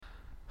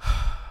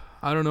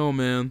I don't know,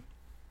 man.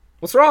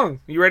 What's wrong?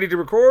 You ready to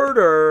record,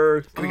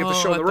 or can we get the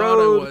show on the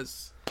road?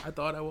 I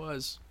thought I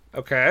was.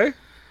 Okay.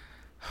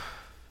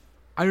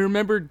 I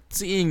remembered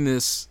seeing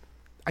this.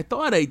 I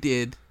thought I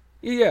did.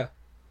 Yeah.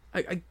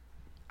 I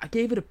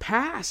gave it a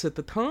pass at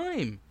the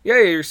time.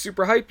 Yeah, you're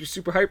super hyped. You're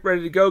super hyped,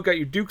 ready to go. Got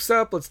your dukes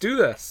up. Let's do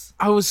this.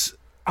 I was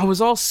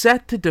all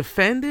set to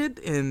defend it,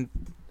 and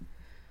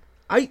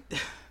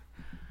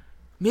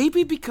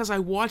maybe because I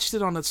watched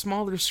it on a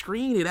smaller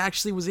screen, it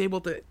actually was able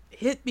to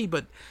hit me,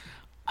 but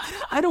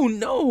I don't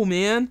know,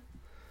 man.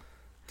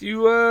 Do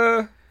you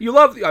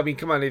love, I mean,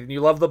 come on, Nathan,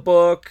 you love the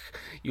book.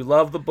 You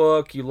love the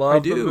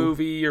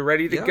movie. You're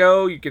ready to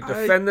go. You can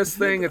defend this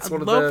thing. It's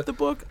one of the... I love the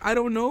book. I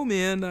don't know,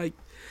 man.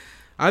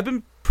 I've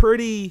been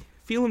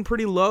feeling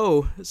pretty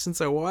low since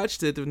I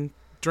watched it, and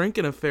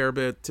drinking a fair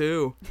bit,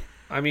 too.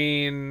 I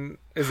mean,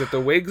 is it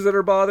the wigs that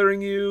are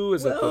bothering you?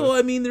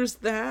 I mean, there's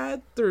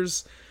that.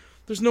 There's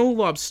no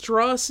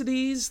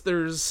lobstrosities.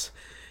 There's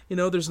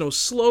no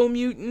slow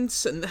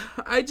mutants, and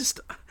I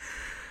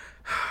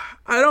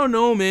don't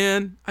know,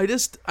 man. I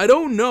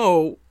don't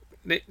know.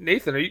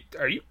 Nathan,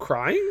 are you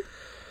crying?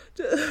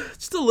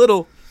 Just a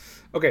little.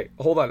 Okay,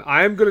 hold on.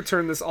 I'm going to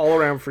turn this all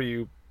around for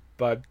you,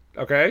 bud.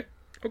 Okay?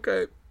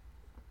 Okay.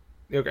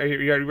 Okay,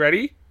 are you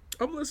ready?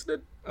 I'm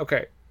listening.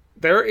 Okay.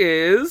 There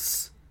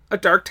is a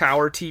Dark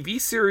Tower TV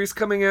series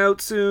coming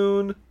out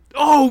soon.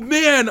 Oh,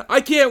 man,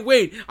 I can't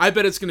wait. I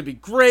bet it's going to be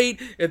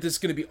great. It's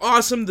going to be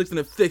awesome. It's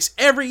going to fix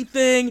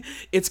everything.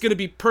 It's going to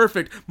be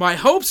perfect. My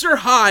hopes are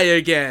high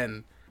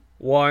again.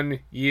 1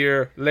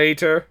 year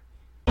later.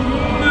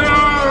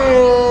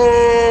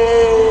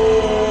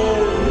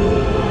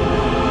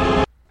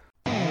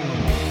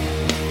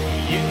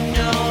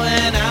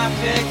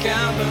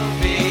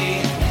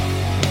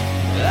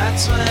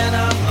 That's when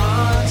I'm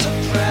under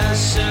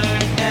pressure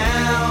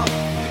now.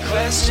 The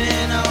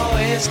question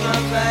always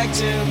comes back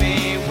to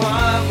me.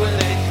 What were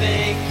they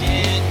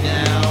thinking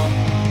now?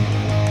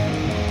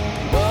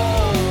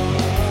 Whoa,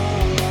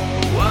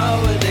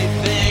 what were they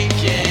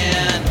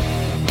thinking?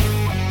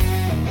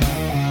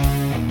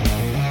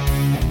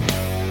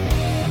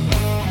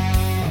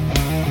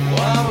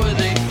 What were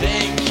they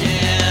thinking?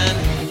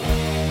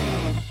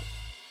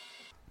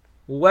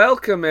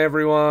 Welcome,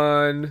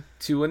 everyone,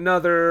 to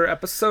another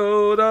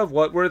episode of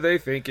What Were They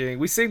Thinking?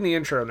 We sing the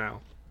intro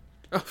now.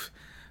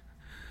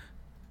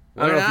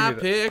 When I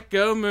pick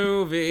a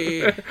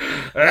movie,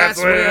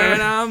 that's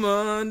when I'm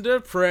under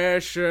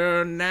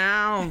pressure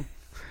now.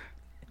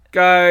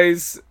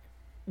 Guys,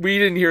 we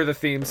didn't hear the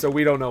theme, so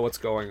we don't know what's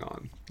going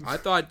on. I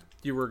thought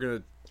it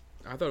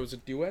was a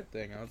duet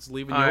thing. I was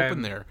leaving you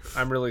open there.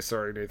 I'm really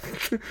sorry,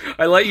 Nathan.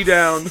 I let you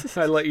down.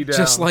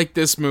 Just like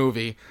this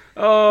movie.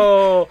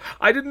 Oh,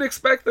 I didn't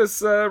expect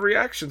this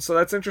reaction, so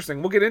that's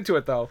interesting. We'll get into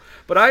it, though.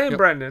 But I am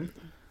Brendan.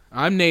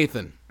 I'm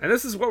Nathan. And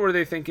this is What Were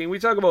They Thinking? We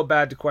talk about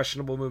bad to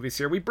questionable movies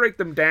here. We break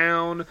them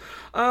down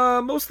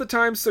most of the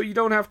time so you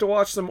don't have to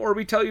watch them, or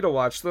we tell you to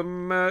watch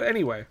them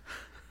anyway.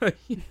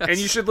 Yes. And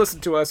you should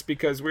listen to us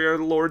because we are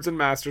the lords and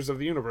masters of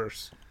the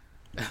universe.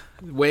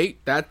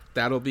 Wait,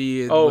 that'll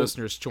be the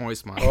listener's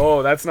choice, Mike.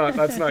 Oh, that's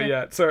not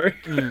yet. Sorry.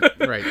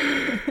 Right.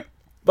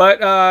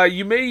 But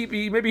you may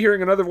be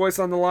hearing another voice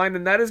on the line,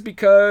 and that is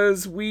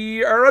because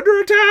we are under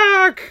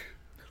attack.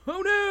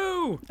 Oh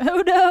no!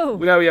 Oh no!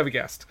 Now we have a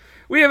guest.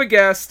 We have a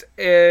guest,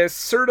 a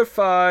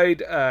certified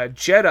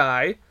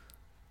Jedi,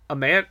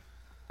 Amanda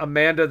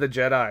the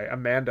Jedi.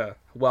 Amanda,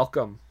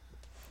 welcome.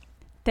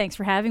 Thanks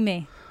for having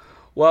me.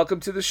 Welcome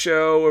to the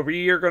show where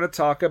we are going to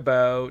talk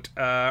about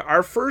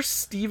our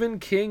first Stephen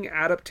King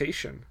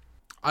adaptation.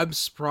 I'm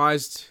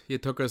surprised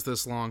it took us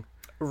this long.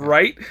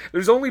 Right?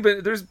 There's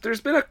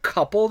been a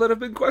couple that have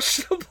been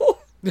questionable.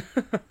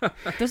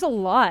 There's a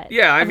lot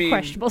of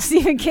questionable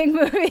Stephen King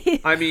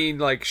movies. I mean,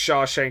 like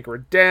Shawshank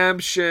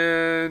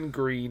Redemption,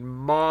 Green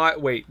Mile.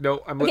 Wait,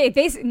 no.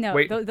 Those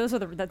are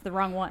that's the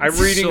wrong ones. I'm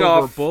reading Silver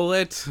off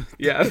Bullet.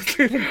 Yeah,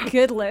 the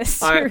good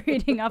list. You're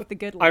reading off the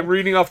good list. I'm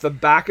reading off the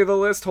back of the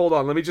list. Hold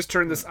on, let me just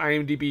turn this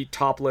IMDb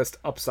top list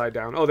upside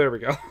down. Oh, there we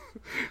go.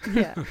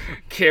 Yeah.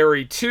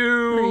 Carrie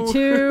 2.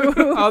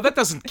 Oh, that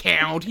doesn't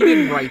count. He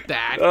didn't write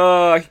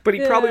that. But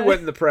he probably went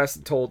in the press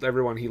and told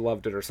everyone he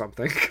loved it or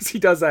something, because he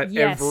does that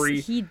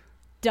he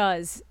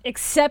does,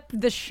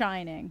 except The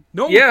Shining.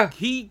 No, yeah.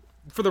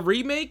 For the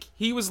remake,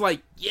 he was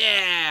like,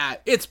 yeah,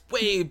 it's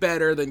way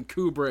better than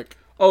Kubrick.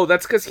 Oh,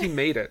 that's because he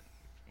made it.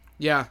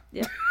 Yeah.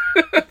 Yeah.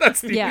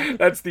 That's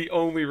the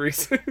only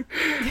reason.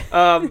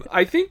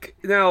 I think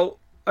now,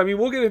 I mean,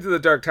 we'll get into the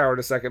Dark Tower in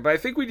a second, but I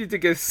think we need to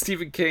get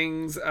Stephen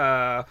King's...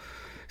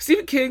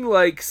 Stephen King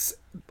likes...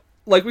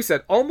 Like we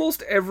said,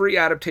 almost every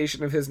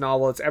adaptation of his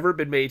novel that's ever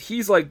been made,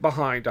 he's like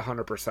behind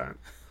 100%.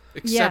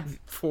 Except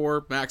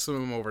for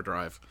Maximum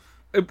Overdrive.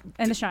 And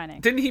The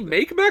Shining. Didn't he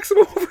make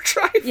Maximum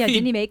Overdrive? Yeah,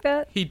 didn't he make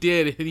that? He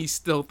did, and he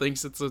still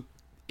thinks it's an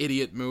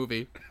idiot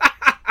movie.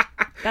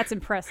 That's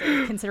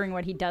impressive, considering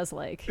what he does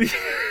like.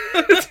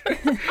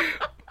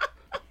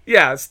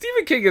 Yeah,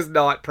 Stephen King is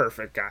not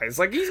perfect, guys.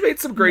 Like, he's made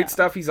some great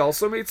stuff. He's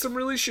also made some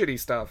really shitty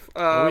stuff.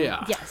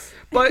 Yeah. Yes.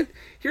 But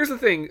here's the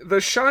thing. The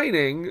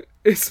Shining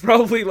is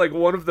probably like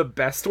one of the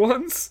best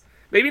ones.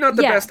 Maybe not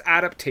the Yeah. best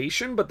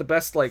adaptation, but the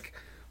best like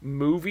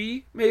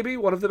movie, maybe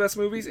one of the best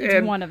movies.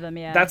 It's one of them,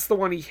 yeah. That's the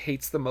one he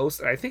hates the most,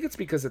 and I think it's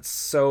because it's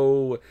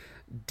so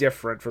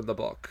different from the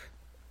book.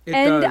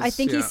 And I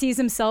think he sees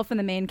himself in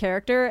the main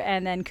character,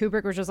 and then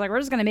Kubrick was just like, we're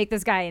just going to make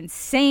this guy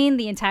insane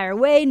the entire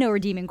way, no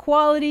redeeming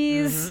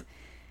qualities.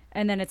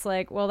 And then it's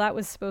like, well, that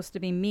was supposed to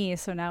be me,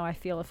 so now I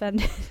feel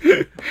offended.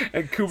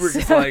 And Kubrick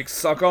is like,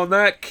 suck on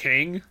that,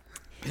 king.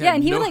 Yeah,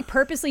 and he would like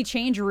purposely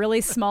change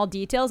really small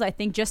details, I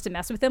think, just to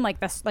mess with him, like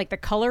the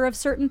color of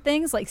certain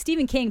things. Like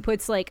Stephen King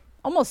puts like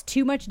almost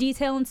too much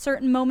detail in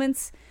certain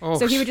moments. Oh.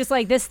 So he would just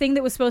like, this thing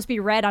that was supposed to be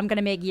red, I'm going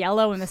to make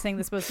yellow, and this thing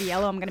that's supposed to be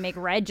yellow, I'm going to make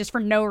red, just for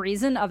no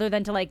reason other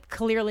than to like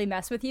clearly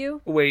mess with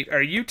you. Wait,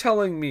 are you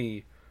telling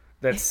me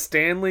that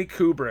Stanley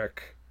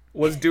Kubrick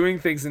was doing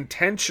things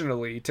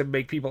intentionally to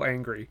make people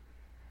angry?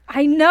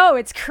 I know,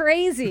 it's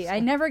crazy. I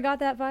never got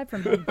that vibe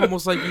from him.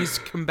 Almost like he's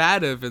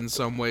combative in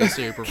some way,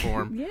 shape, or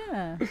form.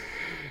 Yeah.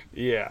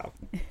 Yeah.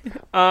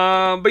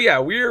 But yeah,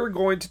 we're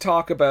going to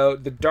talk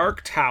about The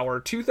Dark Tower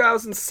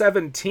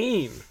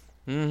 2017.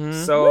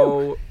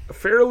 So a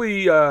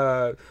fairly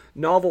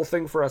novel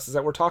thing for us is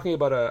that we're talking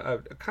about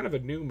a kind of a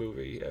new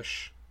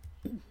movie-ish.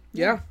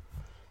 Yeah.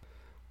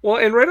 Well,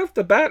 and right off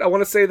the bat, I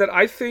want to say that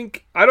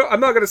I'm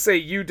not going to say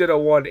you did a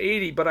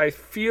 180, but I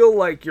feel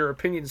like your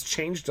opinions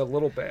changed a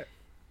little bit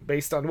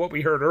based on what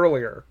we heard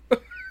earlier.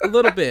 A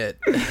little bit.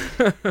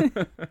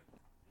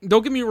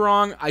 Don't get me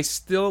wrong, I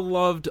still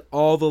loved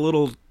all the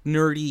little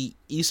nerdy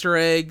Easter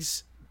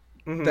eggs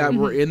that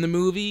were in the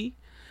movie.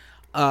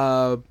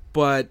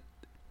 But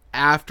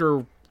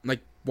after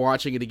like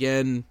watching it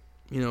again,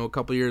 a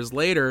couple years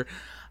later,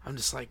 I'm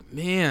just like,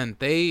 man,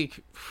 the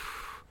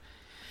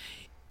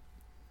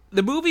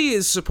movie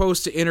is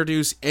supposed to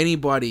introduce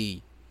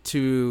anybody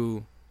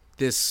to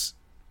this,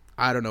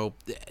 I don't know,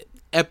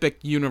 epic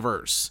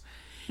universe.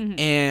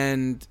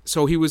 And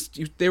so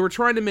they were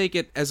trying to make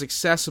it as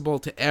accessible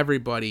to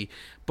everybody,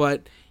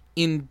 but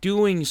in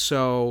doing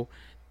so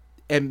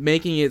and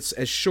making it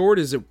as short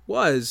as it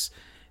was,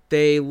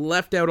 they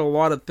left out a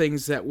lot of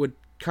things that would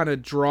kind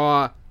of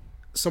draw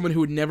someone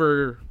who had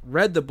never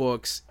read the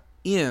books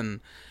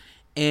in,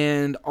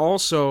 and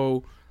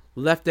also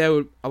left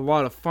out a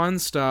lot of fun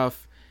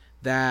stuff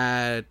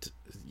that,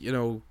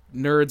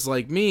 nerds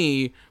like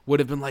me would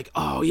have been like,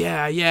 oh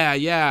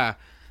yeah.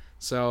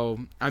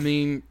 So, I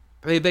mean,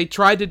 They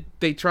tried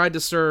to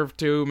serve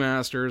two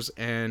masters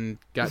and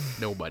got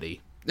nobody.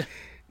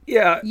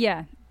 Yeah.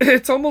 Yeah.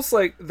 It's almost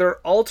like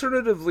they're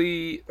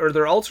alternately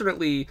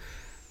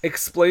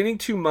explaining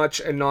too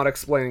much and not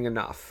explaining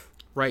enough.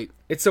 Right.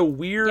 It's a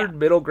weird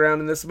middle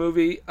ground in this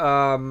movie.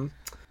 And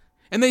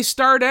they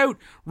start out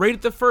right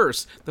at the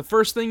first. The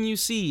first thing you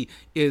see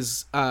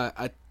is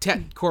a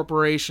Tet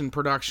Corporation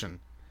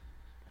production,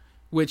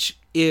 which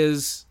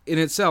is in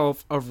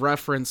itself a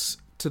reference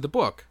to the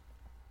book.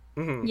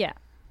 Yeah.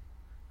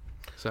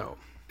 So,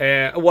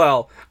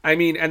 well, I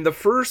mean, and the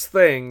first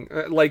thing,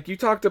 like you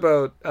talked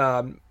about,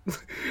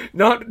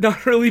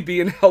 not really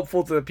being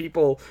helpful to the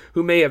people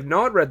who may have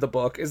not read the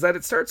book, is that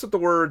it starts with the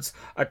words,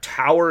 "A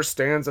tower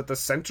stands at the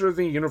center of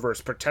the universe,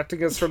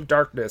 protecting us from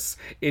darkness.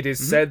 It is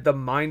said the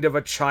mind of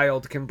a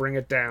child can bring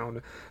it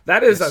down."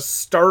 That is a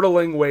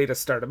startling way to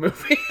start a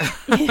movie.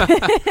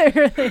 It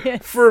really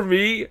is. For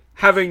me,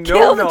 having no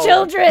Kill the knowledge,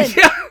 children!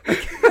 Yeah.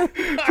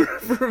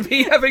 For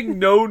me, having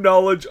no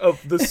knowledge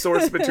of the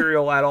source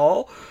material at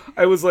all,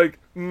 I was like,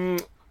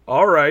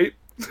 all right.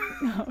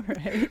 All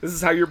right. This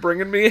is how you're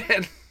bringing me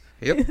in.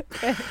 yep.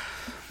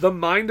 The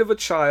mind of a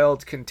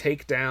child can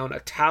take down a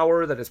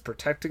tower that is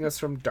protecting us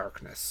from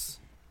darkness.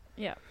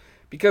 Yeah.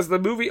 Because the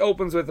movie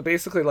opens with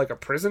basically like a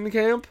prison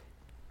camp.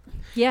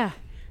 Yeah.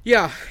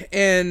 Yeah,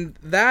 and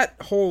that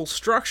whole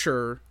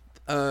structure,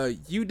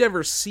 you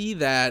never see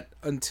that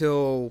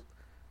until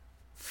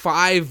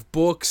 5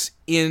 books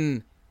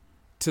into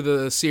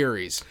the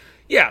series.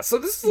 Yeah, so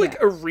this is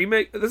like a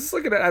remake. This is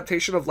like an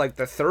adaptation of like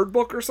the 3rd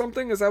book or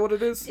something. Is that what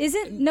it is?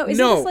 Isn't No.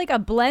 this like a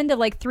blend of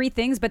like 3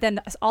 things, but then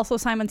also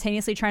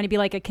simultaneously trying to be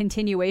like a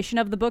continuation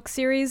of the book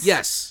series?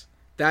 Yes,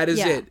 that is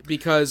it.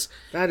 Because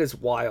That is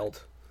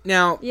wild.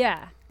 now,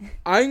 Yeah.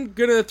 I'm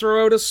going to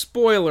throw out a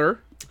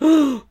spoiler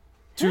to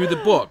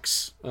the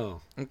books.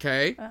 Oh,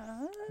 Okay?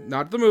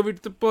 Not the movie,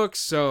 but the books.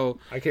 So,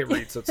 I can't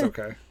read, so it's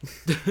okay.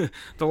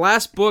 the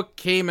last book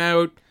came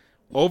out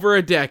over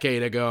a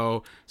decade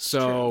ago,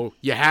 so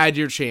you had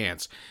your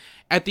chance.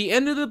 At the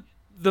end of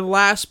the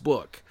last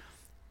book,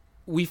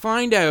 we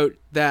find out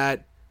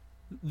that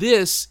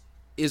this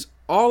is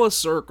all a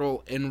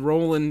circle, and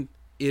Roland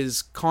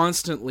is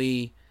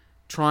constantly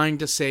trying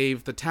to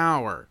save the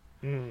tower.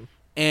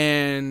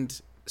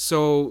 And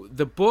so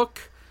the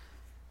book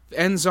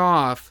ends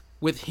off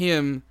with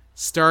him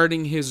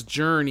starting his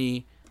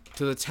journey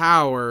to the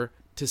tower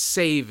to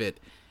save it,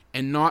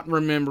 and not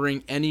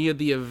remembering any of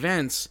the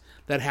events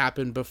that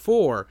happened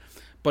before.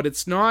 But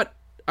it's not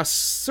a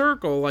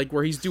circle like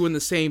where he's doing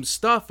the same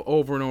stuff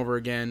over and over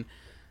again.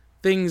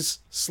 Things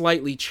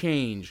slightly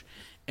change.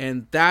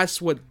 And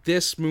that's what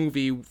this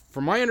movie,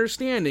 from my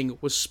understanding,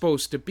 was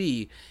supposed to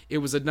be. It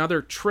was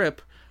another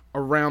trip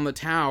around the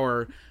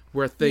tower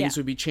where things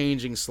would be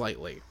changing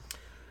slightly.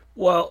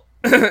 Well,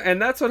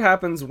 and that's what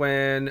happens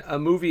when a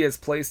movie is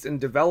placed in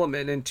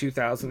development in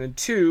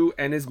 2002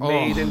 and is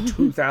made in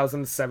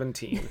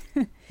 2017.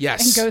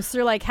 Yes. And goes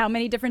through like how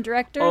many different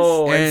directors?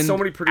 Oh, and so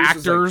many producers.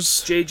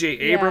 Actors. Like J.J.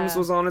 Abrams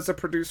was on as a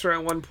producer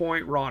at one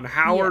point. Ron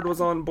Howard was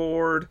on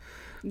board.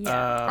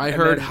 Yeah. I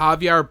heard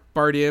Javier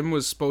Bardem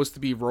was supposed to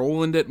be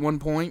Roland at one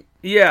point.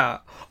 Yeah.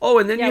 Oh,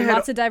 and then you had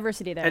lots of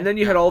diversity there. And then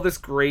you had all this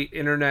great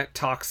internet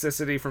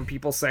toxicity from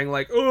people saying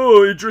like,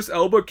 "Oh, Idris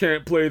Elba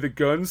can't play the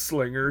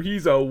gunslinger.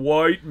 He's a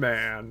white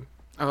man."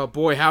 Oh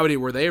boy, howdy,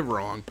 were they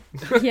wrong?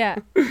 Yeah.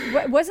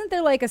 Wasn't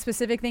there like a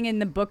specific thing in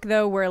the book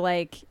though where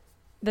like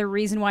the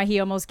reason why he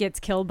almost gets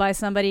killed by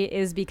somebody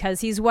is because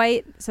he's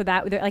white? So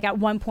that like at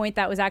one point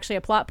that was actually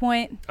a plot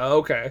point. Oh,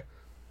 okay.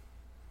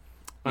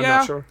 I'm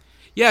not sure.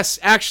 Yes,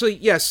 actually,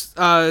 yes.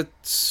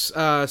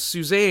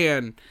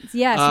 Suzanne.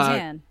 Yeah,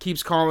 Suzanne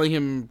keeps calling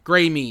him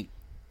gray meat,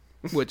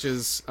 which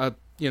is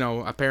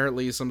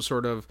apparently some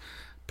sort of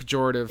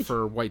pejorative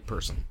for white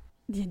person.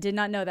 Did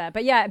not know that.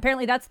 But yeah,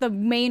 apparently that's the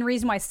main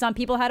reason why some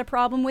people had a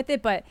problem with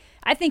it. But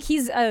I think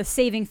he's a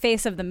saving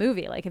face of the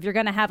movie. Like if you're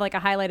going to have like a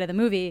highlight of the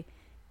movie,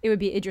 it would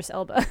be Idris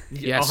Elba.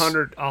 Yes.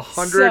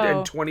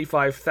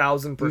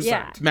 125,000%.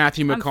 Yeah.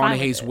 Matthew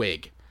McConaughey's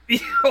wig.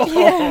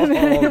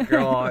 Oh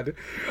God.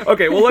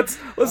 Okay, well let's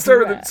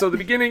start with the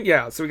beginning.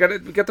 Yeah, so we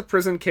got the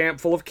prison camp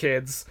full of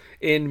kids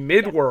in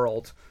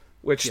Midworld,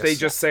 which they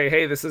just say,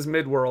 "Hey, this is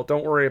Midworld.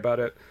 Don't worry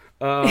about it."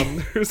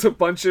 There's a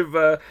bunch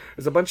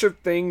of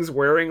things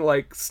wearing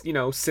like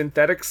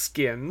synthetic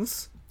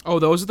skins. Oh,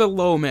 those are the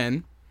low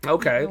men.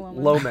 Okay,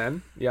 low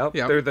men. Yep.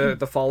 They're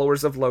the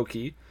followers of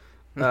Loki.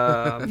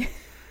 And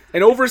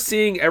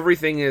overseeing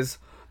everything is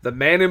the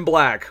Man in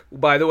Black.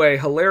 By the way,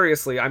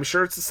 hilariously, I'm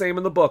sure it's the same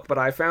in the book, but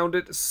I found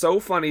it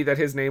so funny that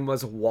his name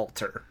was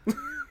Walter.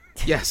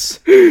 Yes.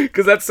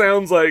 Because that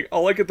sounds like,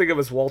 all I could think of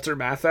is Walter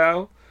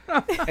Matthau.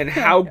 And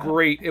how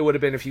great it would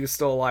have been if he was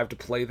still alive to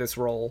play this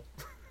role.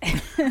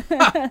 And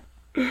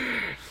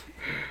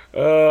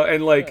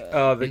like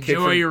the kid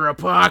Enjoy your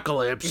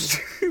apocalypse.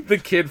 the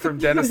kid from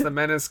Dennis the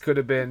Menace could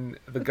have been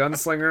the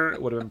gunslinger.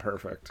 It would have been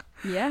perfect.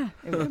 Yeah,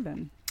 it would have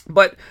been.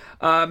 But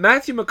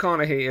Matthew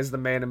McConaughey is the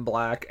Man in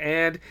Black,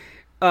 and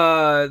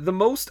the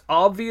most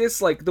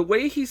obvious, like, the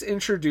way he's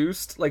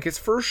introduced, like, his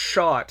first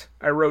shot,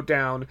 I wrote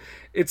down,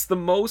 it's the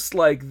most,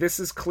 like, this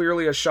is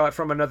clearly a shot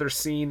from another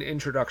scene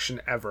introduction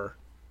ever.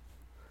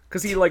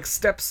 Because he, like,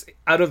 steps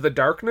out of the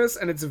darkness,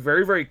 and it's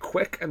very, very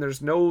quick, and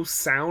there's no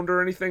sound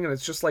or anything, and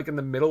it's just, like, in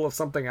the middle of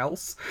something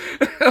else.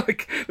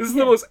 Like, this is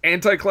the most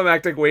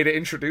anticlimactic way to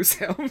introduce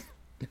him.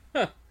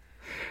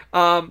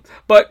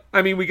 But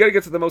I mean, we got to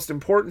get to the most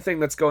important thing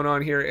that's going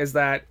on here is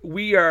that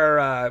we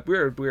are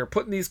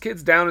putting these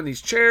kids down in these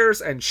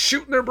chairs and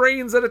shooting their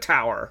brains at a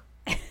tower.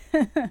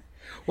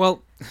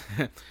 Well,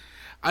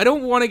 I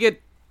don't want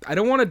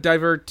to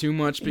divert too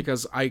much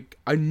because I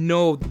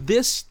know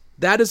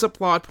that is a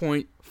plot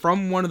point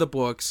from one of the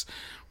books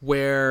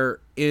where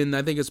in,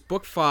 I think it's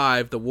book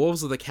 5, The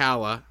Wolves of the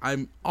Calla,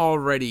 I'm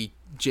already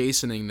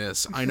Jasoning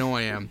this. I know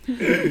I am.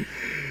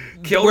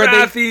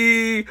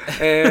 Kilrathi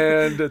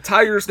and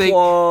Tiger's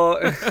Claw.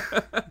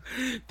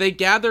 They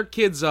gather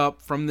kids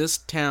up from this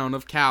town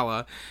of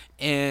Calla,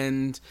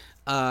 and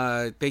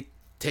they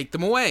take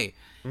them away.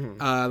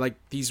 Mm-hmm. Like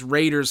these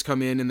raiders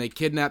come in and they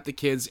kidnap the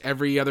kids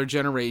every other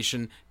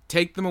generation,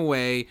 take them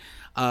away.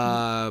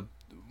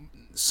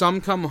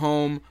 Some come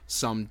home,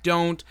 some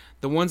don't.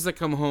 The ones that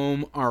come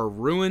home are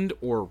ruined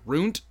or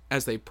ruined,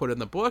 as they put in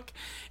the book.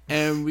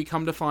 And we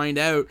come to find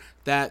out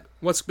that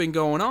what's been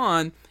going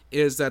on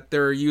is that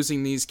they're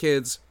using these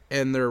kids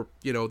and their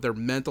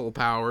mental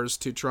powers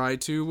to try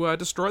to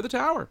destroy the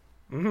tower.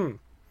 Mm-hmm.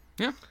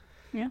 Yeah.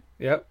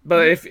 Yeah.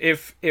 But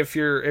if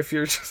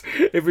you're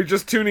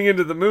just tuning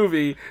into the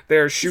movie,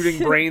 they're shooting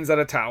brains at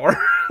a tower.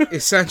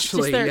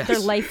 Essentially, just their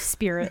life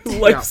spirit.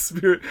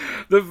 Spirit.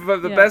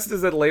 The best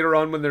is that later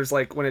on when there's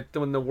like when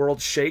the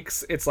world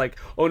shakes, it's like,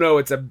 oh no,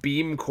 it's a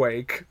beam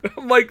quake.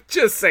 I'm like,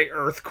 just say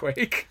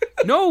earthquake.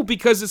 No,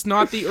 because it's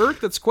not the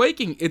earth that's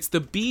quaking; it's the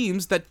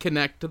beams that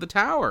connect to the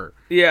tower.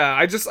 Yeah,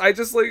 I just like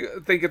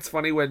think it's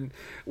funny when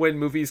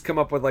movies come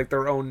up with like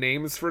their own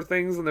names for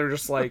things and they're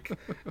just like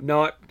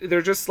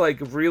they're just like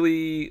really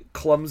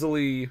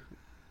clumsily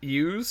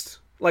used.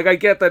 Like I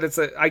get that it's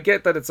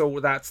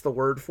that's the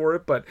word for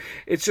it, but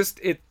it's just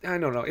I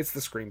don't know, it's the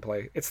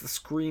screenplay.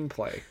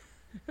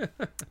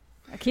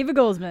 Akiva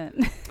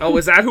Goldsman. Oh,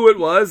 is that who it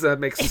was?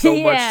 That makes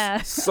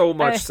so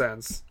much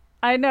sense.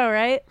 I know,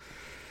 right?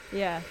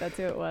 Yeah, that's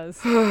who it was.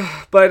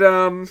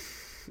 But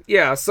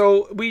yeah,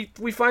 so we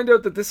find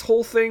out that this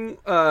whole thing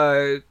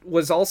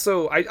was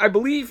also, I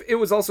believe it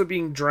was also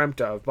being dreamt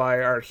of by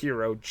our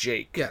hero,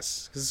 Jake.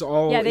 Yes, it's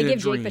all they give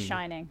Jake the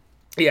Shining.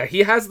 Yeah, he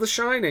has the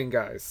Shining,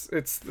 guys.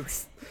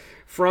 It's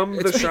from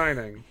The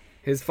Shining.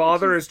 His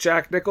father is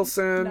Jack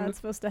Nicholson. Not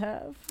supposed to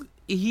have.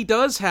 He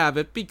does have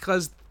it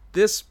because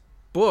this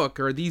book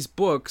or these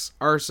books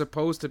are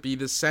supposed to be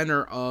the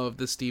center of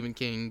the Stephen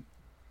King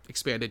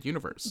expanded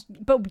universe.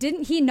 But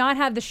didn't he not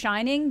have The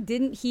Shining?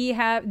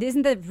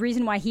 Isn't the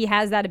reason why he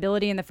has that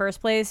ability in the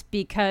first place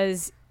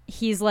because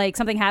he's like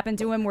something happened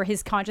to him where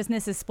his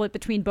consciousness is split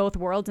between both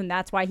worlds and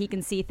that's why he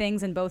can see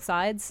things in both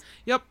sides?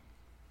 Yep.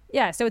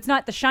 Yeah, so it's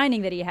not The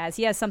Shining that he has.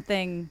 He has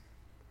something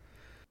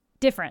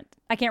different.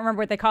 I can't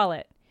remember what they call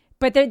it.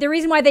 But the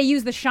reason why they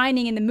use The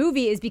Shining in the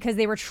movie is because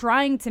they were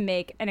trying to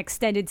make an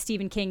extended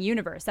Stephen King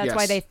universe. That's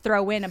why they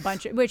throw in a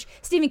bunch of, which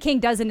Stephen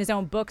King does in his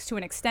own books to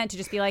an extent, to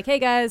just be like, hey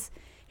guys,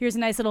 here's a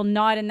nice little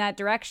nod in that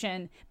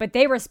direction. But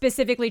they were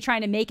specifically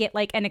trying to make it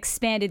like an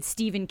expanded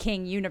Stephen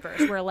King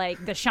universe where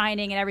like The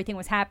Shining and everything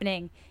was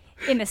happening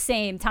in the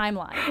same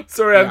timeline.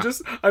 Sorry, yeah.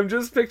 I'm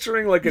just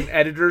picturing like an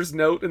editor's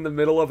note in the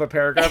middle of a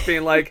paragraph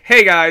being like,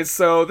 hey guys,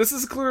 so this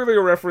is clearly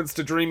a reference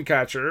to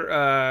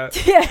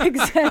Dreamcatcher. Yeah,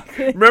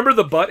 exactly. Remember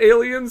the butt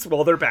aliens?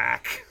 Well, they're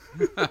back.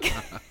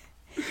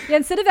 Yeah,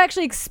 instead of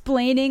actually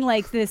explaining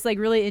like this like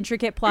really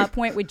intricate plot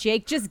point with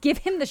Jake, just give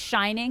him The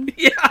Shining.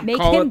 Yeah,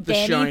 call him it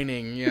The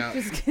Shining. Yeah,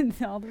 just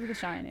get all The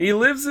Shining. He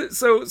lives it.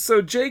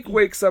 So Jake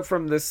wakes up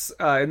from this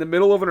in the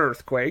middle of an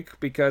earthquake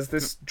because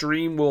this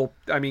dream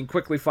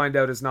quickly find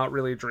out is not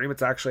really a dream.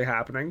 It's actually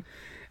happening,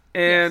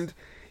 and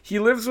he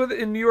lives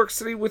in New York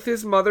City with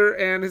his mother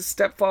and his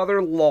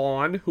stepfather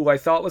Lon, who I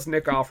thought was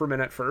Nick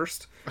Offerman at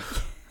first.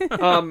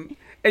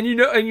 And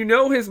you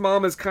know his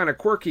mom is kind of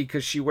quirky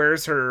because she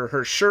wears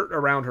her shirt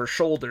around her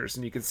shoulders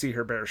and you can see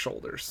her bare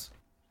shoulders.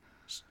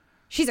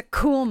 She's a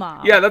cool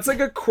mom. Yeah, that's like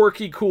a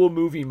quirky, cool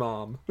movie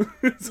mom.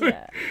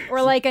 Yeah.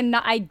 Or like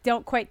I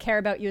don't quite care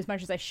about you as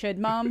much as I should,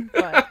 mom.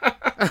 But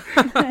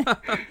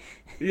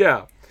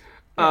yeah.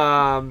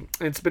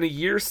 It's been a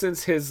year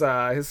since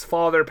his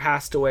father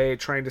passed away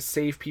trying to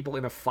save people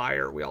in a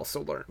fire. We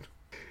also learned.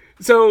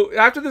 So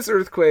after this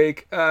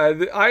earthquake,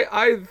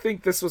 I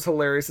think this was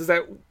hilarious. Is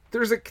that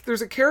there's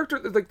a character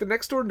like the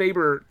next door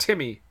neighbor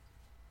Timmy,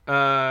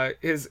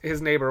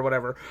 his neighbor or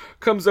whatever,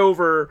 comes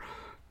over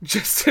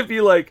just to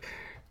be like,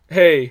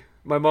 hey,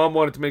 my mom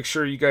wanted to make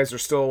sure you guys are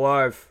still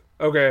alive.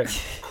 Okay,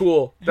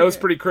 cool. That was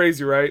pretty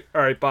crazy, right?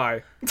 All right,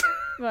 bye.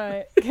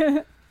 Right.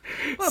 Well,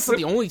 that's not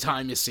the only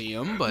time you see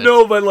him, but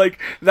no, but like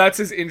that's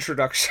his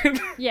introduction.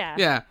 Yeah.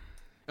 Yeah.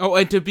 Oh,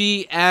 and to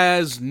be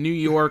as New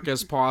York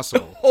as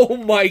possible. Oh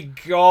my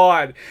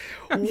god.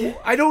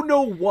 I don't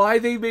know why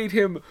they made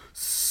him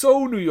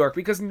so New York,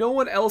 because no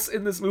one else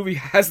in this movie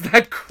has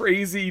that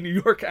crazy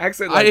New York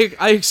accent. Like,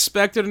 I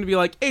expected him to be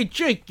like, hey,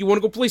 Jake, you want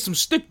to go play some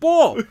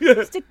stickball? Yeah.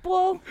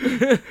 Stickball?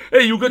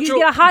 Hey, you get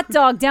a hot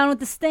dog down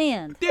at the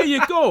stand. There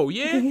you go,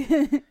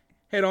 yeah?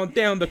 Head on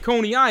down to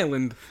Coney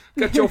Island.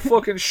 Got your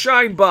fucking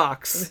shine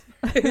box.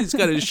 He's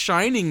got his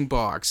shining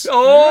box.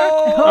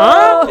 Oh!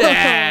 Huh?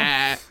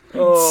 Yeah!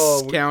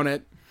 Oh, count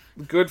it.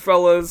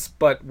 Goodfellas,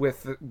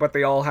 but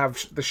they all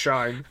have the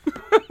shine.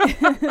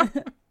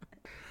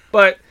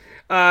 But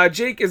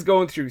Jake is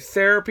going through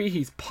therapy.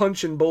 He's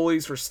punching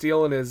bullies for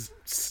stealing his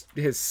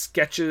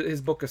sketches,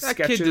 his book of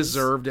sketches. That kid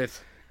deserved it.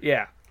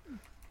 Yeah,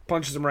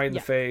 punches him right in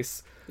the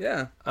face.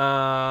 Yeah.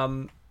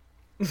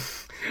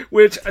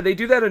 Which they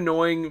do that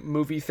annoying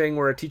movie thing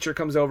where a teacher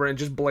comes over and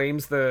just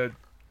blames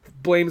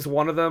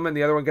one of them, and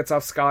the other one gets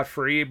off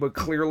scot-free. But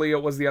clearly,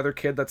 it was the other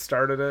kid that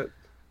started it.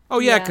 Oh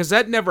yeah, because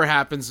that never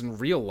happens in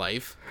real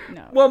life.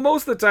 No. Well,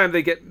 most of the time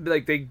they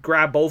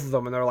grab both of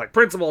them and they're like,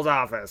 principal's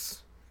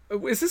office.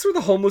 Is this where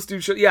the homeless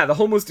dude shows? Yeah, the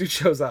homeless dude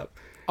shows up.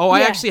 Oh, I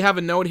actually have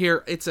a note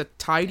here. It's a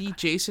tidy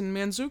Jason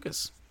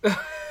Mantzoukas.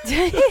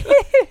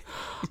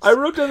 I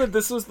wrote down that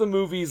this was the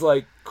movie's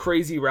like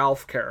Crazy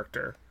Ralph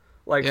character,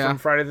 like from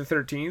Friday the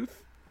 13th.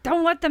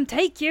 Don't let them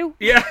take you.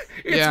 Yeah,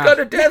 it's got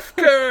a death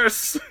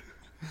curse.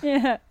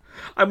 Yeah.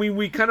 I mean,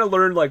 we kind of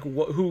learned like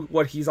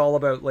what he's all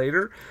about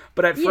later,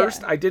 but at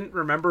first I didn't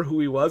remember who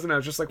he was, and I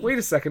was just like, "Wait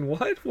a second,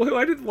 what?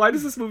 Why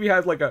does this movie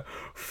have like a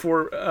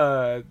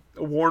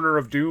Warner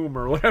of Doom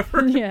or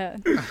whatever?" Yeah.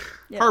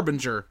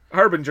 Harbinger.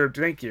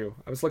 Thank you.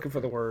 I was looking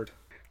for the word.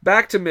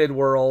 Back to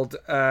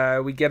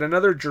Midworld, we get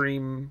another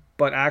dream,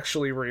 but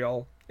actually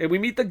real, and we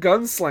meet the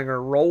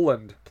gunslinger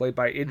Roland, played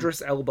by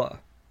Idris Elba.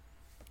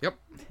 Yep.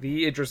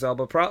 The Idris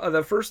Elba.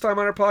 The first time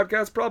on our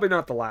podcast, probably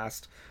not the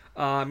last.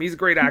 He's a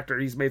great actor.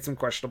 He's made some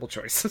questionable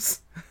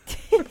choices.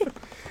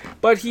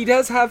 But he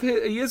does have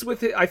is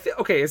with his,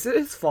 is it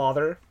his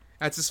father?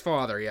 That's his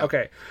father, yeah.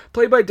 Okay.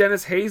 Played by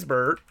Dennis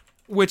Haysbert.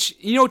 Which,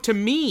 to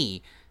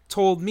me,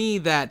 told me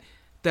that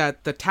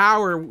the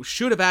tower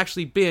should have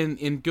actually been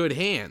in good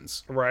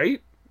hands.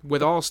 Right?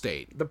 With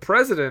Allstate. The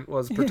president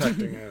was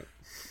protecting it.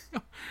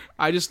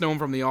 I just know him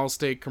from the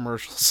Allstate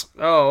commercials.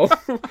 Oh,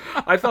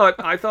 I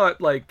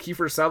thought like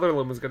Kiefer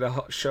Sutherland was going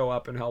to show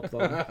up and help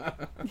them.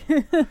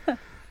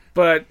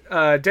 But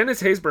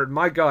Dennis Haysbert,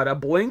 my God, a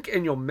blink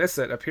and you'll miss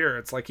it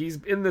appearance. Like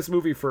he's in this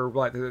movie for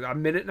what, a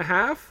minute and a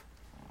half,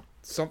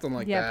 something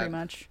like that. Yeah, pretty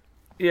much.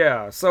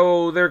 Yeah,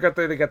 so they got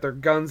their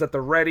guns at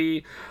the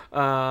ready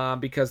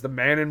because the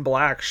Man in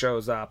Black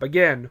shows up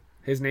again.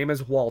 His name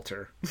is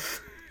Walter.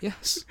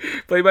 Yes.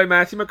 Played by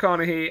Matthew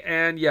McConaughey.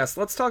 And yes,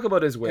 let's talk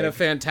about his wig. And a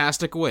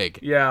fantastic wig.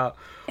 Yeah.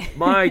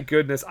 My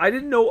goodness. I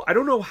don't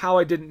know how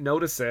I didn't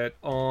notice it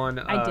on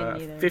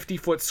a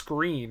 50-foot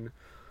screen.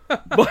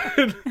 But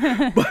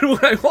when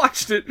I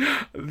watched it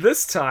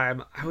this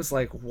time, I was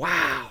like,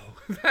 wow,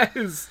 that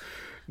is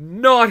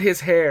not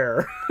his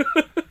hair.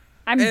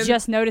 I'm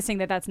just noticing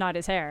that that's not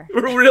his hair.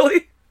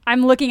 Really?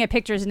 I'm looking at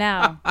pictures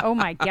now. Oh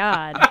my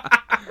God.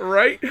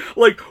 Right?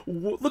 Like,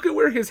 look at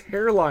where his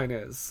hairline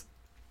is.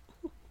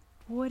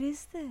 What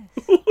is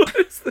this? What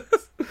is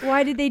this?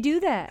 Why did they do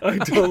that? I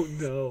don't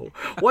know.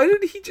 Why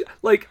did he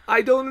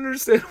I don't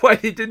understand why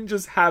they didn't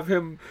just have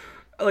him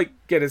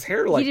get his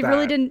hair like that.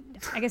 Really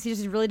didn't. I guess he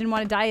just really didn't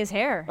want to dye his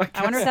hair.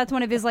 I wonder if that's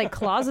one of his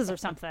clauses or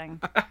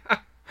something.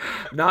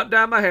 Not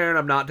dye my hair, and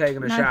I'm not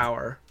taking a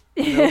shower.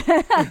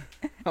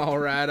 All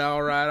right.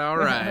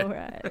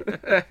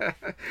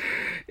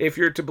 If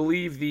you're to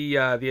believe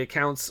the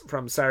accounts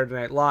from Saturday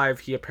Night Live,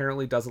 he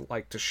apparently doesn't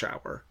like to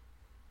shower.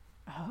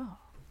 Oh.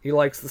 He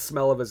likes the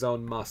smell of his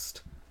own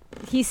must.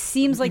 He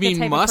seems like the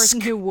type of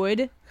person who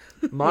would.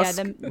 Musk?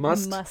 Yeah,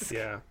 Musk?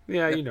 Yeah,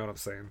 you know what I'm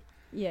saying.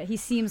 Yeah, he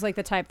seems like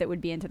the type that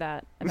would be into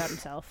that about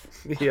himself.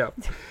 Yeah.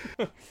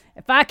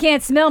 If I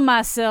can't smell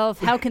myself,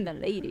 how can the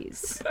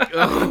ladies?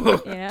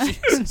 Oh, yeah.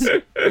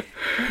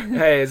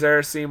 Hey, is there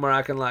a scene where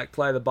I can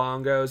play the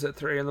bongos at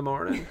 3 a.m?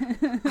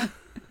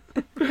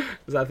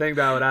 Because I think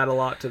that would add a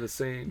lot to the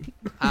scene.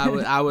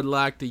 I would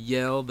like to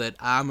yell that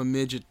I'm a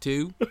midget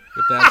too, if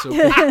that's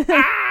okay.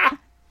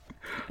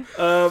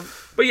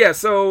 But yeah,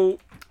 so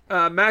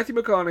Matthew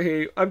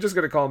McConaughey, I'm just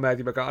going to call him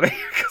Matthew McConaughey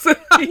because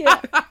he's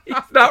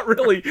not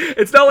really,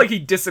 it's not like he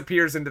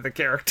disappears into the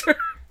character.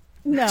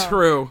 No.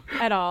 True.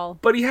 At all.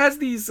 But he has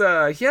these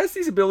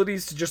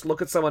abilities to just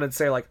look at someone and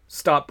say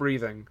stop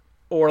breathing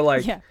or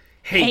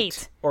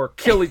hate or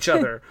kill each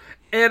other.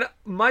 And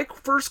my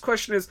first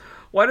question is,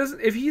 why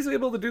doesn't, if he's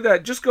able to do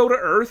that, just go to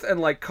Earth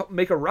and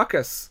make a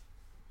ruckus?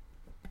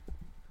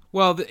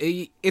 Well,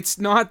 it's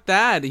not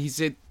that. His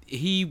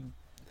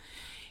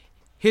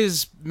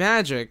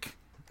magic.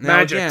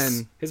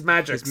 His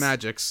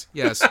magics.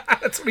 Yes.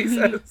 That's what he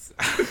says.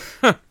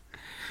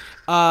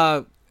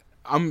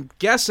 I'm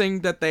guessing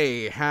that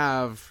they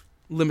have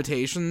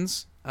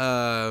limitations.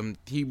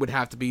 He would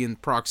have to be in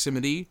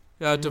proximity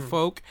to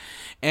folk,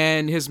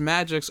 and his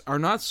magics are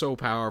not so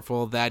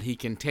powerful that he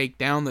can take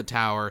down the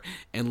tower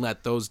and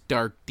let those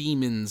dark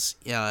demons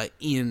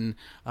in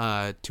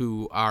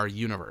to our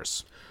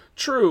universe.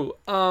 True.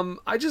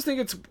 I just think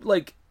it's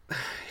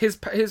his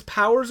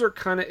powers are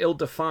kind of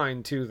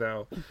ill-defined too,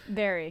 though.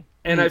 Very.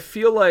 And I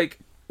feel like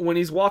when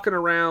he's walking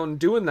around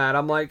doing that,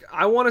 I'm like,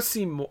 I want to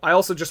see more. I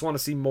also just want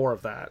to see more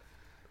of that.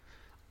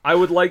 I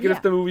would like it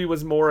if the movie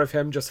was more of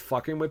him just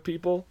fucking with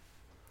people.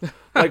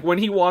 When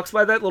he walks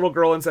by that little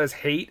girl and says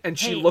hate, and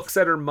she looks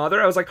at her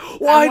mother, I was like,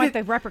 why want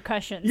the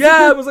repercussions.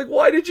 Yeah, I was like,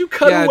 why did you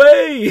cut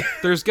away?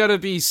 There's got to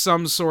be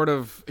some sort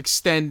of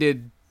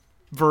extended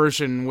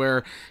version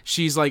where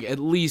she's at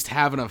least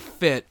having a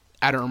fit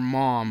at her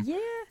mom. Yeah.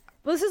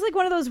 Well, this is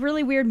one of those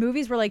really weird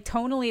movies where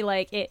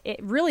tonally it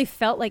really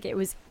felt like it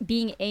was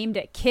being aimed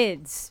at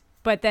kids,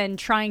 but then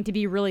trying to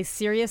be really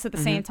serious at the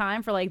same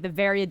time for the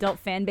very adult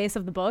fan base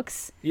of the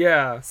books.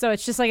 Yeah. So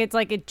it's just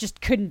it just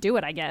couldn't do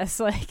it, I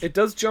guess. It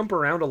does jump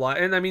around a lot,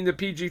 and I mean the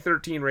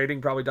PG-13 rating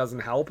probably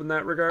doesn't help in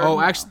that regard.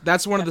 Oh, actually,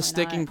 that's one of the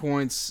sticking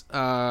points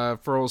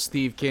for old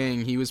Steve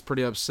King. He was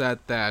pretty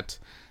upset that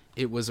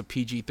it was a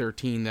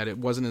PG-13, that it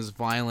wasn't as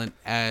violent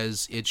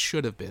as it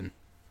should have been.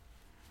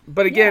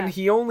 But again,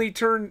 he only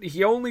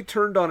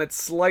turned on it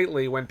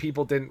slightly when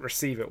people didn't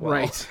receive it well.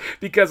 Right.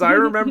 Because I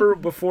remember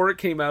before it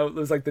came out, it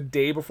was the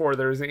day before,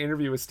 there was an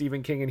interview with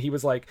Stephen King, and he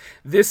was like,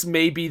 this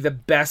may be the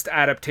best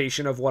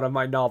adaptation of one of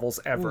my novels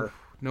ever. Ooh,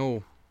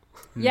 no.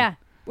 Yeah,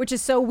 which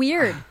is so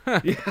weird.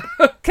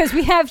 Because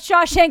we have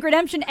Shawshank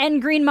Redemption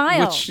and Green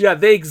Mile.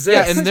 They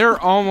exist. Yeah, and they're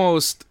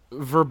almost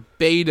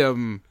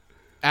verbatim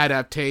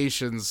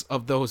adaptations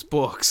of those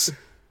books.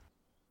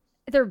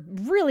 They're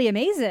really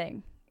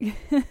amazing.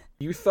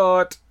 You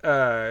thought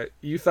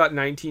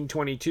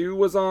 1922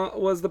 was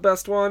the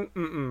best one?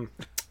 Mm-mm.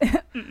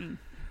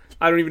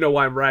 I don't even know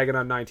why I'm ragging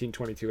on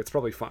 1922. It's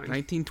probably fine.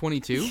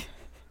 1922?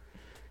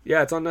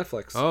 Yeah, it's on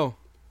Netflix. Oh,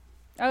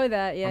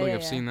 that, yeah, I don't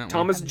think I've seen that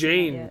Thomas one.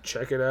 Jane,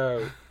 check it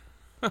out.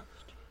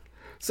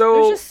 So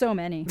there's just so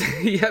many.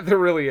 Yeah, there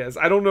really is.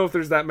 I don't know if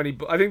there's that many.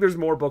 I think there's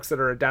more books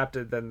that are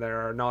adapted than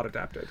there are not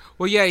adapted.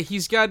 Well, yeah,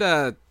 he's got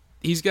a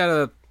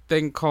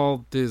thing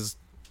called his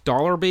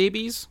Dollar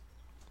Babies.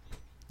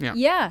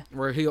 Yeah.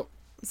 Where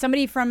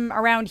somebody from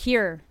around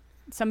here,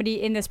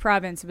 somebody in this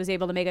province was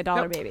able to make a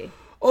dollar baby.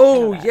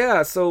 Oh,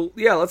 yeah. So,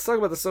 yeah, let's talk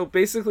about this. So,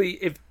 basically,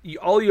 if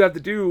all you have to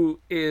do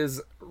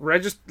is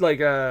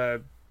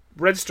register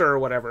or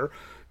whatever,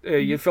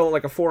 you fill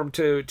out a form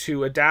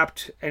to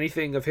adapt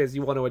anything of his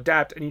you want to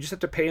adapt, and you just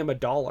have to pay him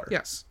 $1.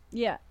 Yes.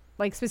 Yeah.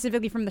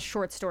 Specifically from the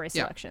short story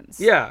selections.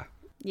 Yeah.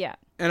 Yeah.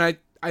 And I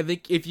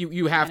think if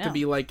you have to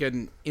be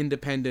an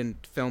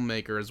independent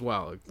filmmaker as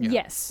well. Yeah.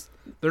 Yes.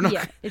 They're not.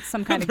 Yeah, it's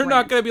some kind of. They're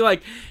not going to be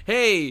like,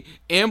 "Hey,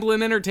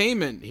 Amblin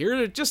Entertainment,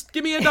 here, just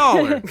give me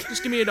 $1.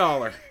 Just give me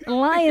 $1."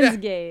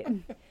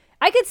 Lionsgate.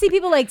 I could see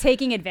people like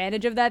taking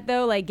advantage of that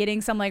though, like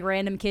getting some like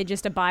random kid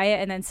just to buy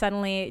it, and then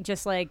suddenly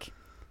just like,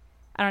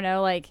 I don't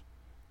know, like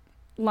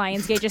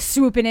Lionsgate just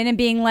swooping in and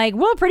being like,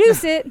 "We'll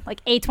produce it."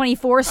 Like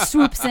A24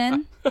 swoops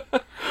in,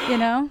 you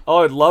know.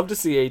 Oh, I'd love to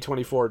see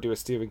A24 do a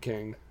Stephen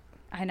King.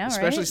 I know,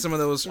 especially right? some of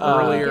those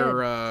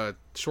earlier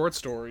short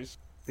stories.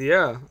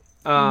 Yeah.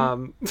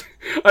 I'm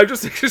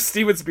just thinking of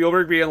Steven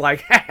Spielberg being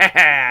like, "Ha ha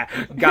ha,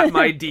 got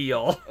my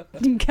deal.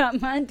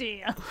 Got my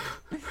deal."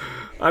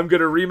 I'm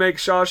gonna remake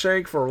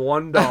Shawshank for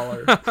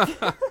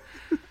 $1.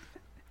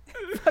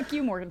 Fuck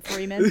you, Morgan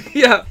Freeman.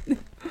 Yeah.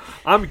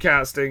 I'm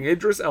casting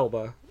Idris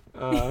Elba.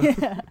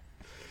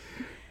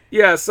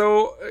 Yeah,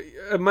 so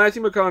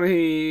Matthew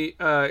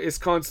McConaughey is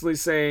constantly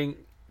saying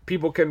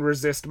people can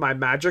resist my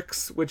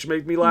magics, which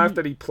make me laugh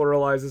that he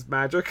pluralizes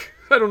magic.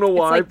 I don't know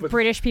why, it's like but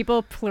British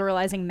people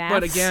pluralizing maths.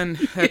 But again,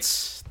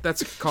 that's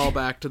a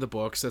callback to the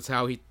books. That's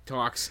how he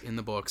talks in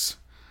the books.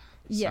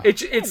 Yeah,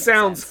 it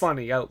sounds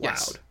funny out loud.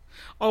 Yes.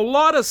 A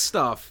lot of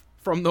stuff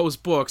from those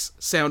books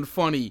sound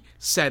funny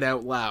said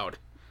out loud.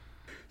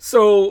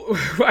 So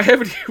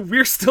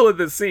we're still in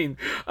this scene.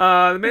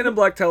 The Man in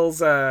Black tells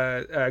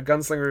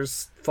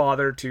Gunslinger's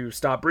father to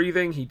stop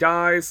breathing. He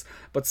dies,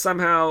 but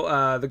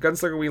somehow the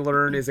gunslinger, we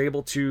learn, is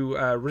able to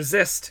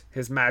resist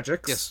his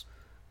magics. Yes.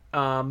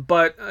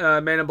 But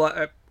Man in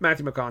Black,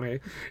 Matthew McConaughey,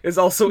 is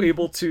also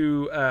able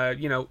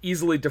to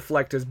easily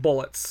deflect his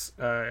bullets,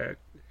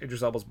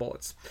 Idris Elba's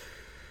bullets.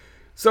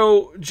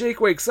 So Jake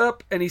wakes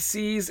up and he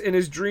sees in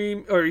his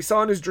dream, or he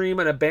saw in his dream,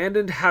 an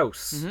abandoned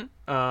house.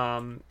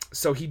 Mm-hmm.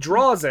 So he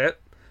draws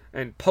it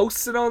and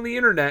posts it on the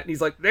internet, and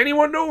he's like,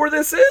 "Anyone know where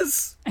this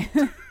is?"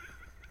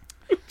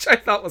 Which I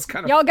thought was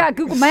kind of y'all funny. got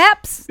Google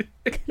Maps.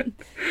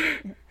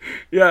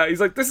 Yeah, he's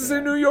like, "This is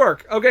in New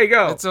York. Okay,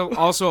 go." It's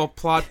also a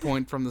plot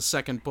point from the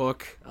second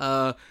book.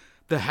 The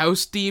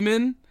house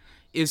demon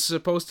is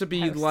supposed to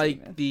be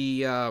like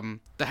the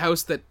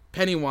house that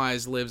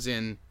Pennywise lives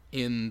in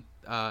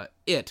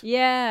It.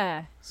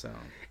 Yeah. So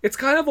it's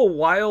kind of a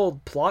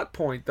wild plot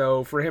point,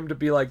 though, for him to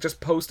be like, just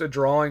post a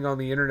drawing on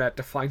the internet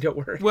to find out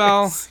where it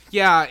is.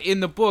 Yeah, in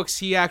the books,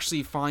 he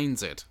actually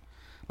finds it.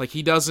 Like,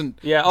 he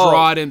doesn't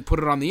draw it and put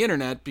it on the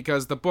internet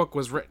because the book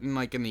was written,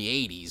 like, in the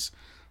 80s.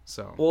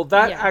 So. Well,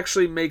 that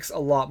actually makes a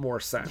lot more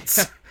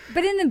sense.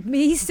 But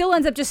he still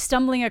ends up just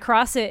stumbling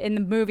across it in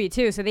the movie,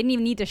 too. So they didn't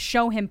even need to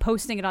show him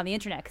posting it on the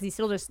internet because he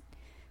still just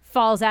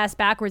falls ass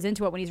backwards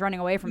into it when he's running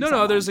away from someone.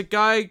 No, there's a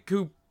guy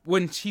who,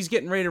 when he's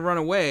getting ready to run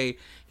away,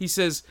 he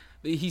says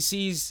he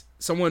sees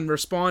someone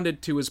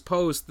responded to his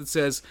post that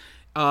says,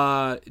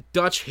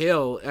 "Dutch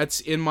Hill,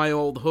 that's in my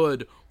old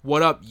hood.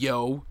 What up,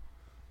 yo?"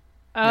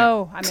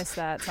 Oh, I missed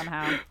that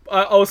somehow.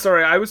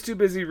 Sorry. I was too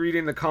busy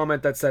reading the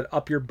comment that said,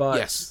 "Up your butt."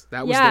 Yes,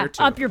 that was there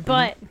too. Up your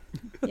butt.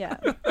 Yeah.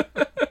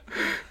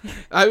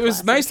 It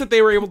was nice that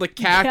they were able to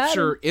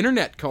capture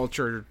internet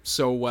culture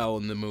so well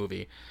in the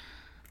movie.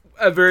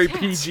 A very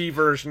PG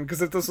version,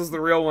 because if this was the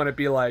real one, it'd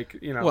be like,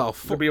 there'd be a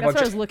bunch that's what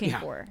I was looking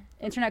for.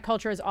 Internet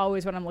culture is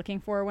always what I'm looking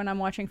for when I'm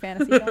watching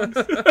fantasy films.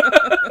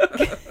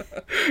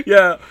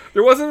 Yeah,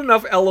 there wasn't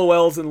enough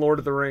LOLs in Lord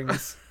of the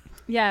Rings.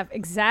 Yeah,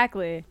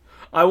 exactly.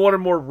 I wanted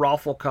more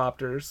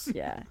Rafflecopters.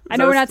 Yeah. I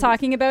know we're not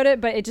talking about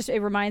it, but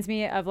it reminds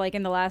me of like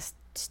in the last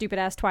stupid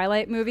ass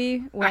Twilight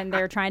movie when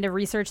they're trying to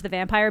research the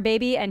vampire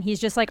baby and he's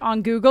just like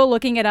on Google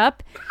looking it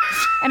up.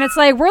 And it's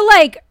like, we're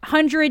like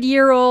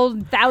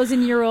 100-year-old,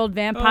 1,000-year-old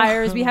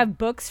vampires. We have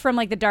books from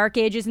like the Dark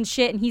Ages and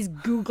shit, and he's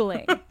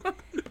Googling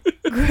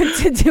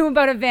to do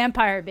about a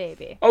vampire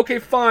baby. Okay,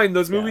 fine.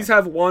 Those movies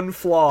have one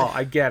flaw.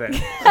 I get it.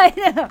 I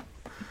know.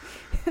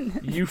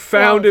 You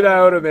found it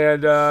out,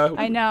 Amanda.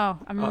 I know.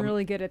 I'm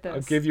really good at this.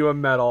 I'll give you a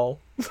medal.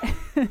 Is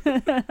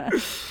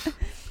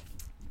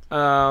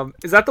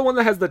that the one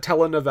that has the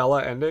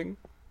telenovela ending?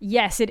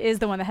 Yes, it is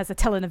the one that has the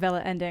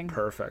telenovela ending.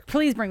 Perfect.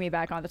 Please bring me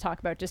back on to talk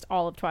about just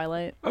all of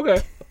Twilight.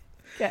 Okay.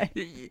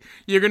 Okay.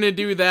 You're gonna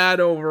do that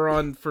over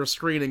on for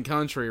Screen and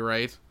Country,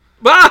 right?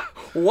 Ah!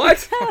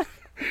 What?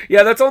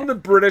 Yeah, that's on the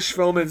British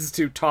Film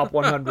Institute top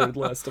 100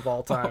 list of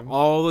all time.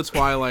 All the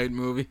Twilight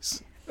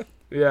movies.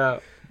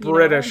 Yeah.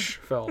 British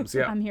films,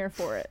 yeah. I'm here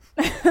for it.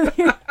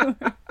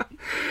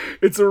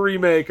 It's a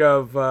remake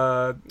of,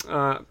 I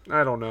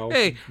don't know,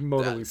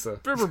 Mona Lisa.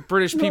 There were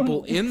British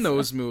people in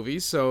those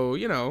movies, so,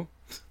 Yeah,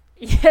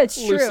 it's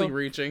loosely true.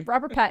 reaching.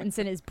 Robert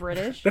Pattinson is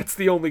British. That's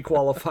the only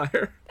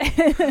qualifier.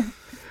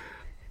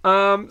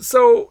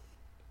 So,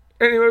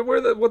 anyway,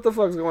 what the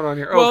fuck's going on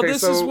here? Well, okay,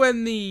 this is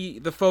when the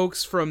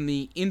folks from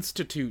the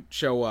Institute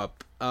show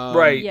up.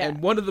 Right. Yeah.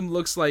 And one of them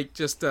looks like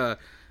just a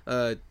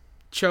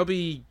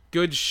chubby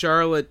Good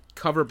Charlotte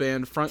cover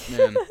band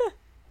frontman.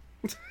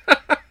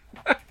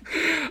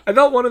 I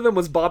thought one of them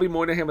was Bobby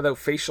Moynihan without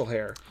facial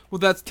hair. Well,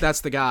 that's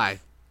the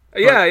guy.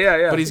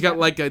 Yeah. But he's got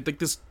like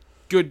this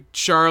Good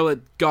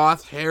Charlotte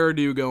goth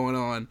hairdo going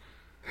on.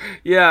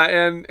 Yeah,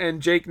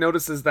 and Jake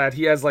notices that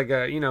he has like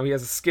he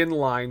has a skin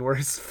line where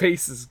his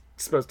face is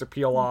supposed to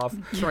peel off.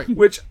 That's right.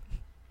 Which,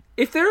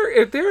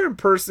 if they're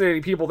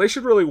impersonating people, they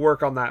should really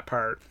work on that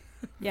part.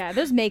 Yeah,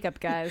 there's makeup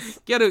guys.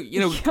 Get a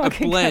a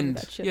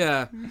blend.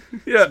 Yeah.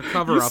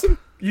 Cover up.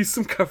 Use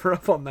some cover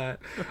up on that.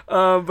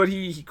 But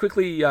he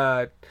quickly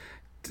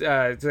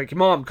it's like,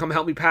 Mom, come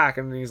help me pack.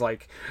 And he's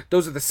like,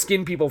 those are the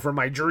skin people from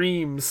my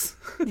dreams.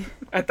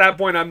 At that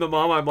point, I'm the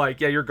mom. I'm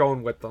like, yeah, you're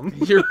going with them.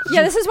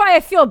 Yeah, this is why I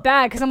feel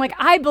bad, because I'm like,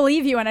 I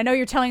believe you and I know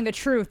you're telling the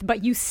truth,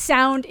 but you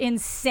sound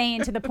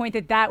insane to the point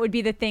that would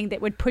be the thing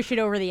that would push it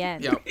over the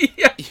end. Yeah.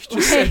 Yeah. You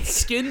just said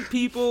skin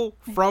people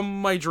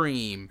from my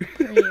dreams.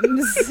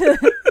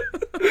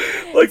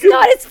 It's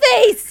not his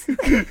face!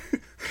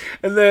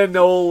 And then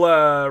old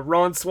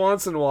Ron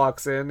Swanson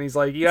walks in. He's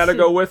like, you gotta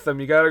go with them.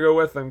 You gotta go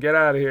with them. Get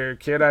out of here,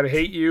 kid. I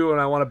hate you,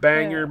 and I want to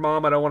bang your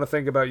mom. I don't want to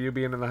think about you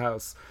being in the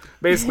house.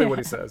 Basically what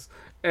he says.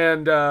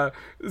 And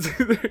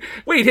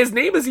wait, his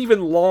name is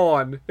even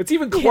Lon. It's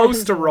even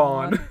close to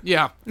Ron.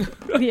 Yeah.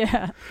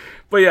 Yeah.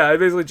 But yeah,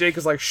 basically Jake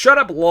is like, shut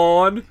up,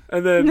 Lon.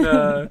 And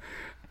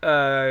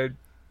then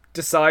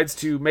decides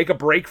to make a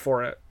break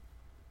for it.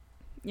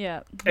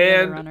 Yeah,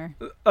 and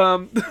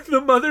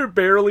the mother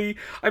barely.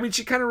 I mean,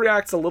 she kind of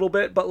reacts a little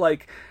bit, but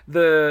like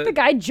the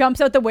guy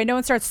jumps out the window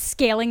and starts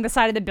scaling the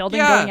side of the building,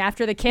 going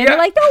after the kid. Yeah. They're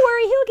like, "Don't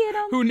worry, he'll get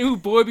him." Who knew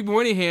Bobby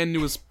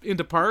Moynihan was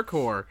into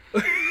parkour?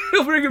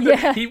 He'll bring him.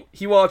 Yeah.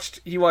 He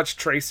watched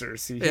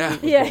Tracers. He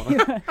watched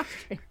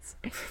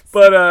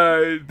But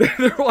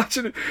they're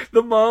watching.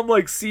 The mom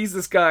like sees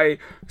this guy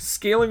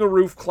scaling a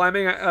roof,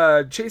 climbing,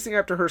 chasing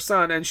after her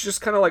son, and she's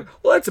just kind of like,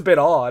 "Well, that's a bit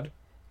odd."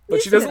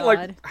 But she doesn't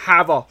like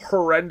have a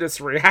horrendous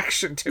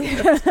reaction to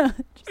it.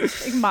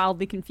 Just like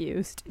mildly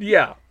confused.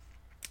 Yeah.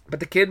 But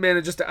the kid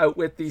manages to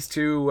outwit these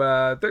two.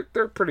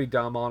 They're pretty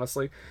dumb,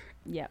 honestly.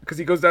 Yeah. Because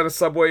he goes down a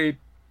subway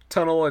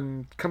tunnel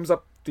and comes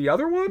up the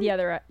other one?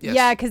 Yeah,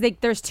 yeah, because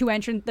there's two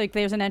entrance. Like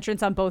there's an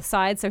entrance on both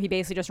sides, so he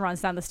basically just runs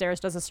down the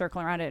stairs, does a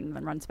circle around it, and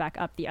then runs back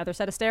up the other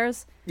set of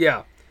stairs.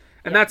 Yeah.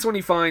 And that's when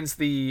he finds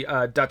the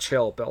Dutch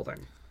Hill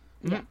building.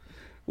 Yeah.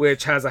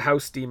 Which has a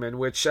house demon,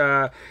 which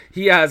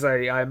he has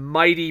a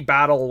mighty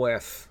battle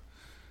with.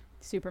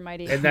 Super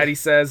mighty. And that he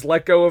says,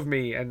 let go of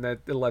me, and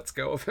that it lets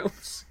go of him.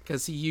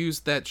 Because he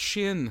used that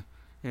shin,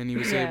 and he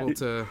was able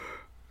to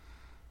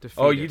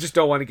defeat you just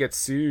don't want to get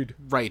sued.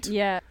 Right.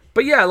 Yeah.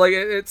 But yeah, like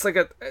it's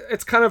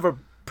kind of a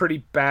pretty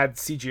bad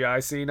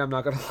CGI scene, I'm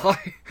not gonna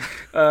lie.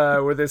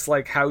 Where this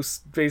like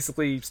house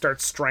basically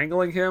starts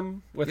strangling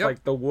him with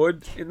like the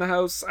wood in the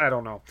house. I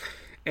don't know.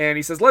 And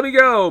he says, let me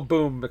go!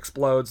 Boom,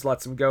 explodes,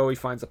 lets him go. He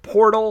finds a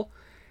portal.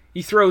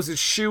 He throws his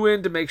shoe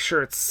in to make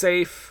sure it's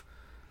safe.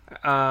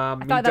 I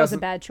thought that was a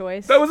bad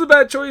choice. That was a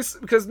bad choice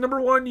because,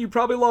 number one, you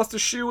probably lost a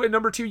shoe, and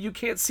number two, you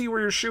can't see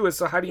where your shoe is,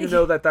 so how do you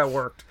know that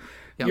worked?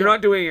 Yep. You're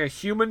not doing a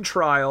human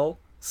trial,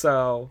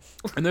 so...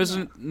 And there's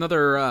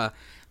another,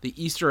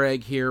 the Easter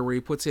egg here where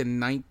he puts in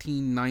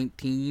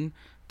 1919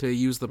 to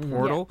use the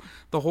portal.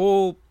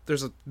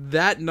 Yeah.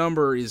 That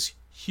number is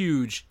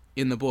huge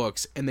in the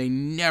books, and they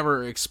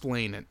never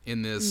explain it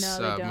in this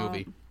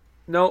movie.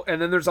 No, and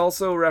then there's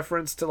also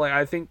reference to, like,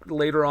 I think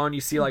later on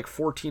you see, like,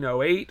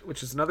 1408,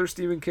 which is another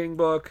Stephen King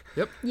book.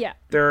 Yep. Yeah.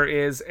 There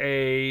is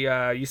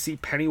you see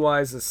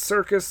Pennywise's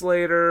circus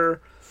later,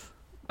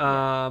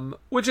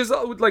 which is,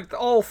 like,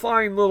 all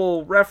fine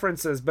little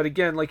references, but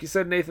again, like you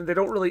said, Nathan, they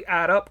don't really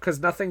add up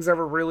because nothing's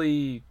ever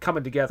really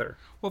coming together.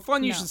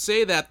 Well, you should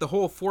say that. The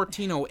whole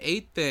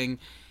 1408 thing,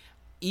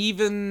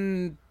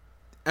 even...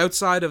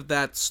 outside of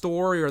that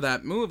story or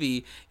that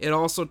movie, it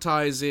also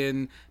ties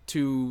in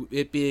to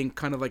it being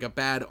kind of like a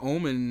bad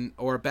omen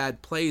or a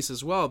bad place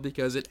as well,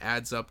 because it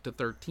adds up to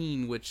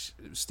 13, which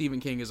Stephen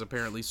King is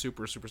apparently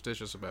super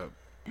superstitious about.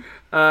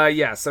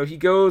 So he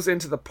goes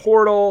into the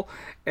portal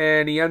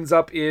and he ends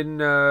up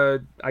in,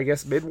 I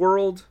guess,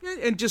 Midworld.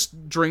 And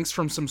just drinks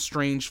from some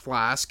strange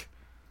flask.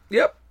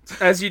 Yep.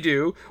 As you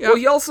do. Yep. Well,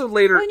 he also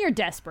later... When you're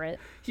desperate.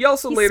 He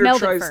also later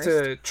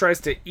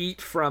tries to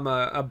eat from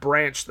a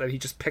branch that he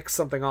just picks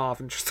something off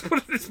and just put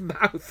it in his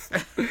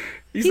mouth.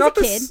 He's not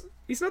a kid.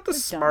 He's not the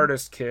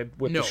smartest kid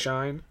with the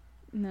shine.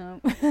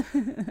 No.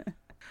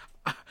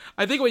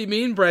 I think what you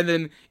mean,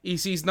 Brendan,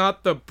 is he's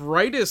not the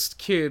brightest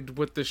kid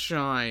with the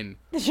shine.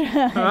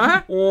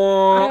 Huh?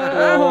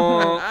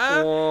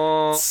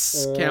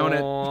 Count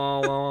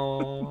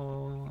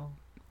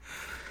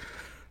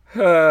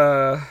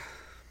it.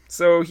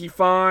 So he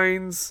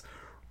finds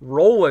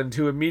Roland,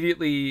 who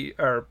immediately,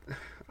 or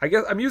I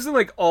guess I'm using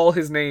like all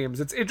his names.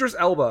 It's Idris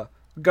Elba,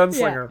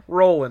 gunslinger,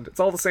 Roland. It's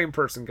all the same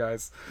person,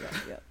 guys.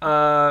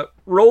 Yeah.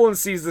 Roland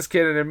sees this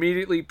kid and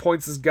immediately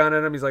points his gun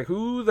at him. He's like,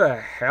 "Who the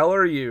hell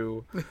are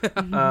you?"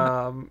 And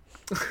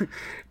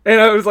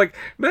I was like,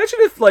 imagine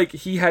if like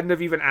he hadn't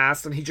have even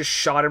asked and he just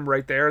shot him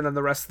right there, and then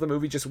the rest of the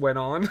movie just went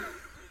on.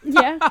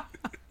 Yeah,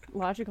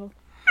 logical.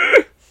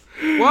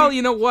 Well,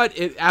 you know what?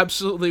 It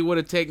absolutely would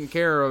have taken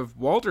care of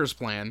Walter's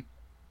plan.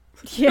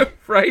 Yeah.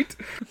 Right?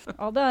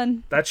 All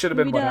done. That should have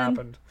been what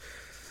happened.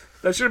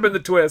 That should have been the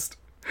twist.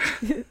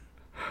 The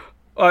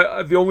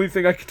only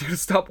thing I could do to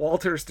stop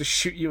Walter is to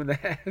shoot you in the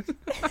head.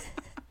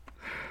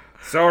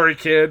 Sorry,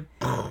 kid.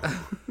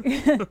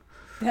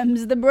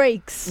 Them's the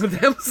breaks.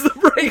 Them's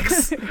the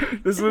breaks.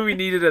 This movie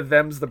needed a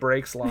 "them's the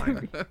breaks"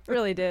 line.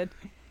 Really did.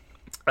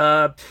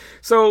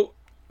 So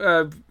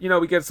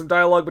we get some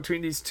dialogue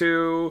between these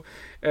two.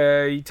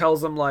 He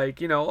tells them like,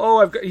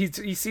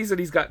 he sees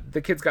that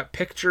the kid's got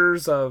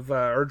pictures of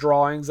or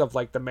drawings of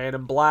like the Man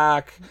in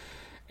Black,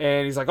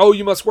 and he's like, oh,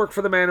 you must work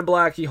for the Man in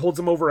Black. He holds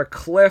him over a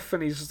cliff,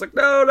 and he's just like,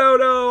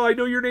 no, I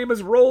know your name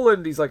is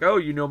Roland. He's like, oh,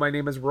 you know my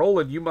name is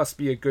Roland. You must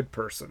be a good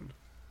person.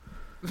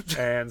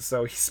 And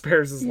so he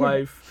spares his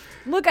life.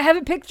 Look, I have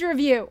a picture of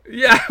you.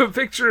 Yeah, a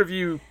picture of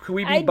you. Can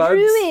we be buds? I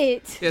drew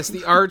it. Yes,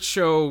 the art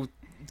show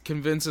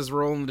convinces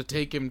Roland to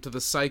take him to the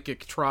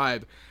psychic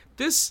tribe.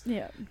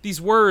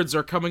 These words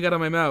are coming out of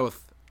my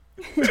mouth.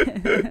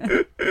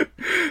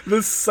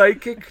 The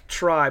psychic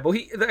tribe. Well,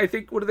 I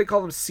think, what do they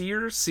call them?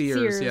 Seers?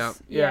 Seers,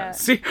 yeah.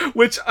 See,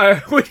 which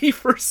when he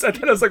first said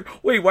that, I was like,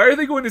 wait, why are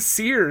they going to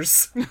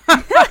Sears?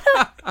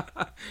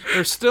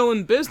 They're still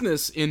in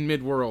business in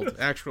Midworld,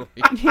 actually.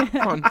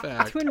 Fun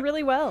fact. Doing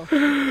really well.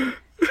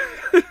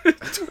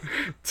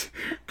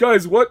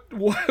 Guys,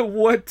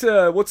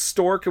 what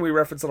store can we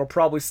reference that'll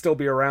probably still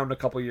be around in a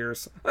couple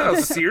years? Oh,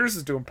 Sears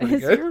is doing pretty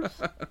good.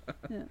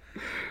 Yeah.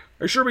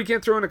 Are you sure we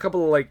can't throw in a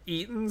couple of like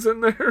Eatons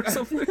in there or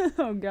something?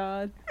 Oh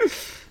God.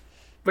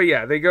 But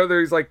yeah, they go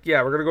there. He's like,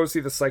 yeah, we're gonna go see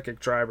the psychic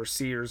tribe or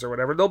Seers or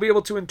whatever. They'll be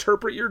able to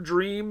interpret your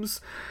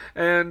dreams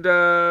and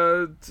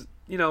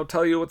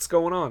tell you what's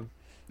going on.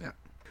 Yeah.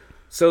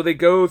 So they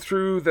go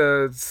through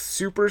the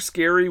super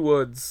scary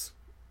woods,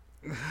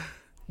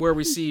 where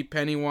we see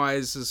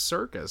Pennywise's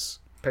circus.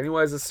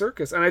 Pennywise's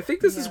circus. And I think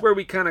this is where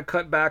we kind of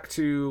cut back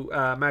to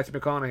Matthew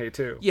McConaughey,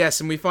 too. Yes,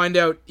 and we find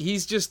out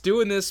he's just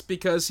doing this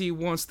because he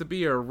wants to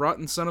be a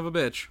rotten son of a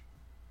bitch.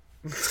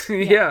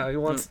 Yeah, he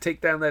wants to take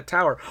down that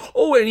tower.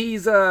 Oh, and he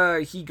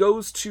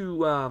goes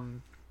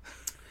to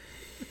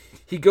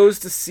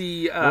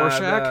see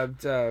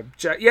Rorschach?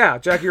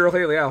 Jackie Earle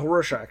Haley,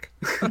 Rorschach.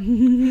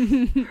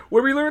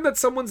 Where we learned that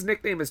someone's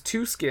nickname is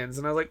Two Skins,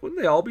 and I was like, wouldn't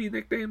they all be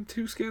nicknamed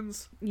Two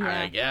Skins?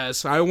 Yeah. I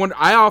guess. I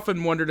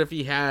often wondered if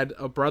he had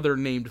a brother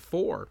named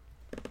Four.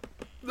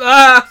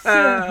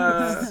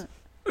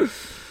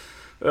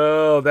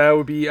 Oh, that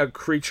would be a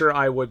creature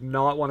I would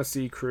not want to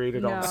see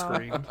created on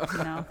screen.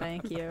 No,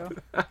 thank you.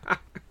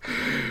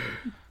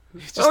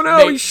 He's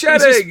shedding! He's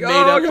just made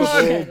up of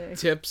God. old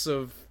tips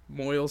of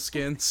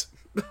moleskins.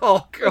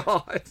 Oh,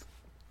 God.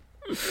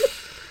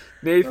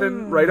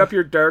 Nathan, write up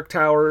your Dark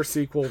Tower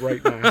sequel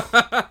right now.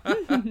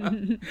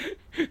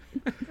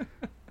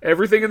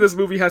 Everything in this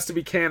movie has to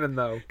be canon,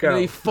 though. Go. And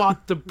they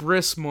fought the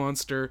Briss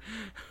monster.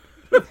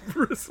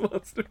 Briss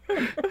monster.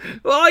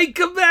 Oh,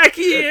 come back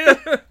here!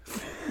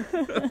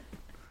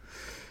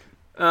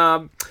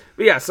 But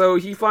yeah, so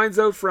he finds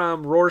out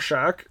from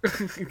Rorschach,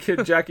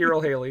 kid Jackie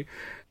Earle Haley,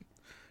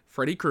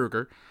 Freddy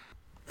Krueger,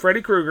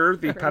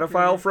 the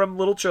pedophile from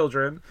Little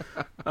Children,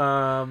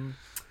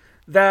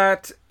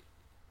 that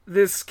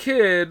this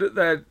kid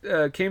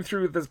that came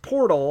through this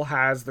portal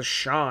has the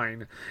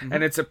shine,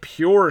 and it's a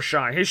pure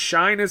shine. His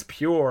shine is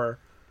pure.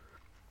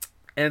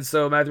 And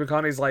so Matthew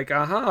McConaughey's like,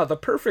 the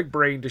perfect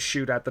brain to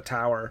shoot at the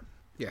tower.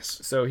 Yes.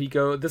 So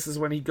this is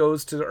when he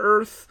goes to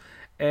Earth,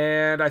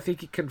 and I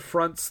think he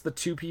confronts the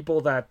two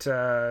people that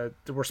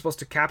were supposed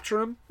to capture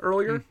him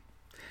earlier,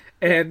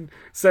 and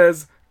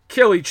says,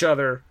 kill each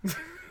other.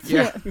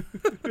 Yeah.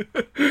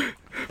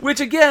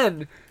 Which,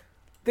 again,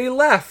 they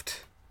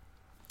left.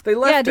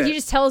 Yeah, he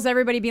just tells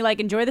everybody, be like,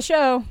 enjoy the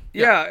show.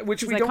 Yeah,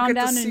 which we don't calm get to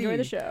down see. And enjoy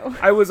the show.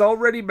 I was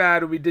already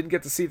mad when we didn't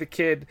get to see the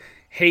kid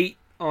hate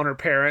on her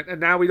parent,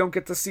 and now we don't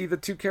get to see the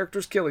two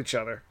characters kill each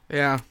other.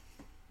 Yeah.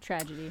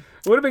 Tragedy.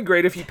 It would have been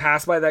great if he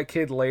passed by that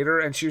kid later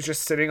and she was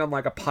just sitting on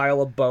like a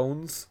pile of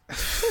bones.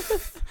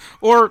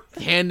 Or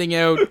handing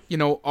out,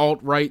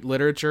 alt-right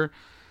literature.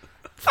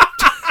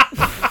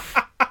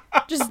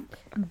 Just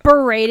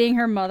berating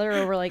her mother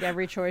over like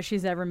every choice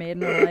she's ever made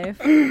in her life.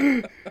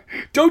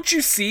 Don't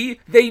you see?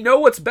 They know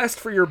what's best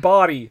for your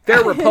body.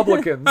 They're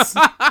Republicans.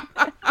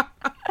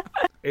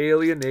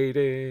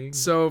 Alienating.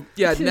 So,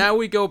 yeah, now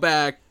we go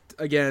back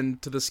again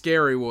to the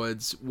Scary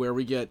Woods, where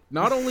we get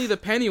not only the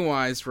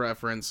Pennywise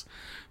reference,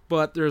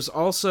 but there's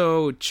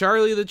also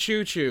Charlie the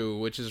Choo Choo,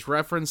 which is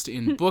referenced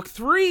in book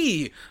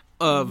 3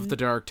 of the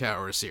Dark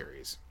Tower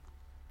series.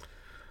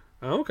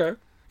 Oh, okay.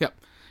 Yep,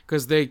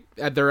 because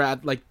they're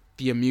at like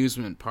the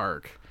amusement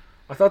park.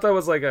 I thought that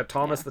was like a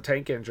Thomas the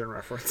Tank Engine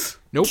reference.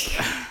 Nope.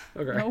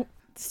 Okay. Nope.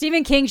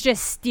 Stephen King's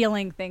just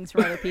stealing things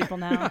from other people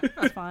now.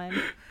 It's fine.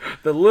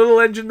 The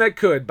Little Engine That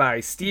Could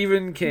by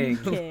Stephen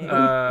King.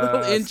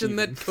 Little engine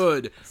that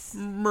could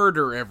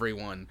murder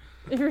everyone.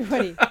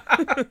 Everybody.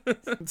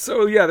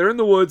 So yeah, they're in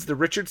the woods, the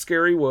Richard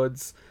Scary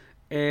Woods,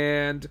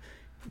 and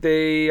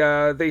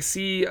they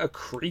see a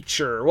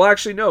creature. Well,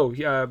 actually,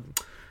 no.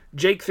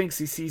 Jake thinks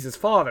he sees his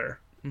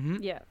father. Mm-hmm.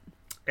 Yeah.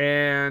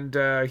 And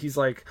he's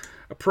like,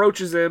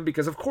 approaches him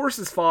because, of course,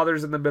 his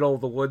father's in the middle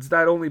of the woods.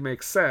 That only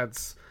makes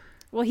sense.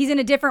 Well, he's in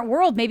a different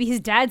world. Maybe his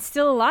dad's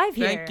still alive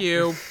here. Thank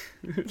you.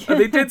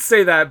 They did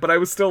say that, but I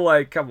was still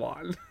like, come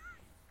on.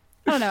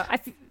 I don't know. I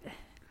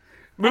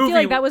feel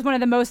like that was one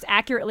of the most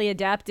accurately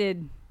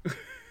adapted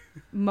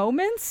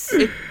moments.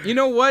 You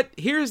know what?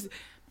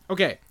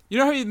 Okay. You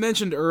know how you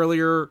mentioned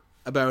earlier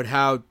about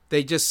how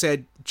they just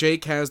said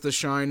Jake has the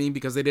Shining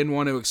because they didn't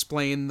want to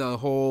explain the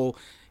whole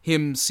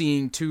him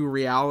seeing two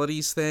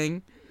realities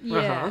thing?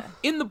 Yeah.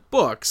 In the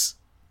books,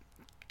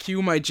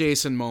 cue my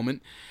Jason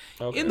moment.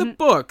 Okay. In the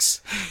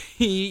books,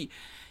 in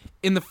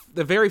the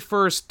very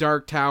first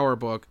Dark Tower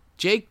book,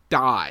 Jake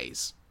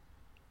dies.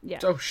 Yeah.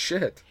 Oh,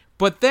 shit.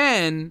 But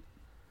then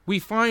we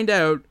find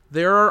out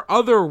there are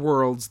other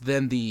worlds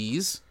than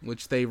these,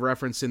 which they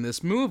reference in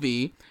this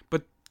movie,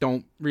 but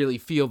don't really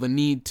feel the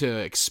need to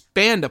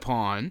expand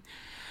upon.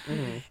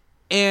 Mm-hmm.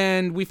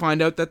 And we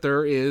find out that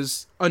there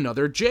is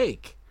another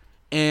Jake.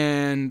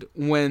 And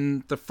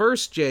when the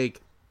first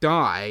Jake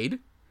died,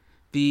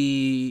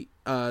 the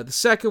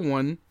second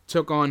one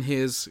took on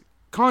his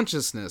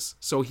consciousness.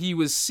 So he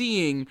was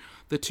seeing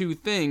the two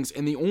things,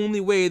 and the only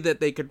way that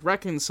they could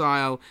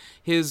reconcile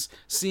his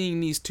seeing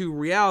these two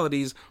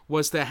realities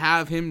was to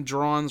have him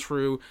drawn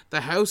through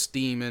the house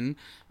demon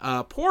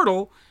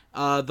portal,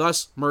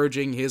 thus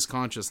merging his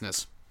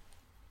consciousness.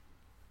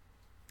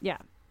 Yeah.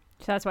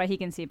 So that's why he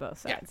can see both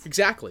sides. Yeah,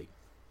 exactly.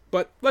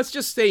 But let's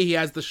just say he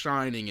has the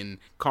Shining and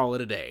call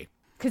it a day.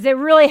 Because it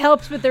really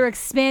helps with their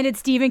expanded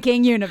Stephen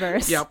King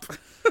universe. Yep.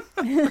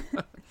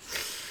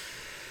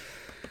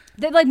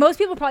 That, like, most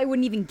people probably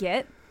wouldn't even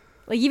get.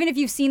 Like, even if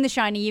you've seen The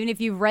Shining, even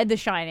if you've read The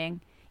Shining,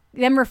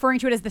 them referring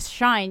to it as The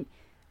Shine,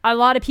 a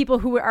lot of people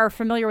who are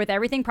familiar with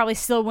everything probably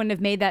still wouldn't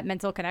have made that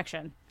mental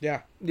connection.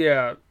 Yeah.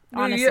 Yeah.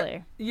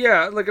 Honestly.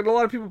 Yeah, like, and a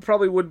lot of people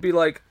probably would be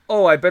like,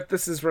 oh, I bet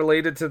this is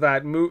related to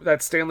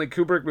that Stanley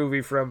Kubrick movie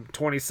from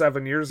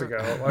 27 years ago,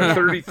 or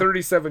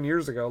 37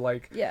 years ago.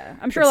 Like, yeah,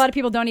 I'm sure a lot of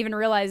people don't even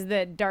realize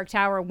that Dark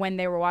Tower, when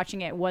they were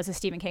watching it, was a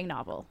Stephen King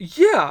novel.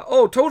 Yeah,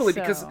 oh, totally,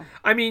 So. because,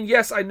 I mean,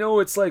 yes, I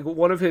know it's, like,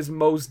 one of his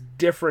most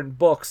different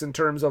books in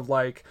terms of,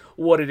 like,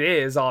 what it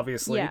is,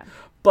 obviously, Yeah.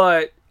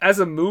 but as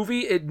a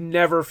movie, it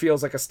never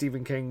feels like a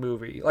Stephen King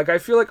movie. Like, I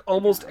feel like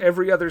almost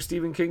every other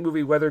Stephen King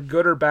movie, whether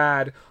good or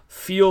bad,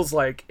 feels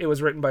like it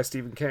was written by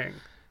Stephen King.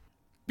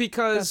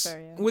 Because That's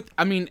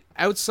fair, yeah.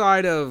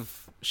 Outside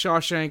of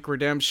Shawshank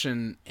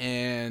Redemption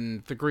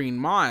and The Green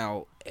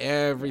Mile,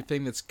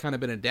 everything that's kind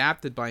of been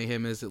adapted by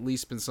him has at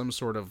least been some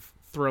sort of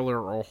thriller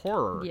or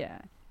horror. Yeah.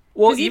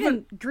 Well, Because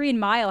even Green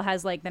Mile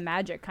has, like, the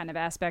magic kind of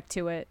aspect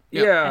to it.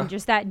 Yeah. And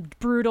just that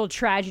brutal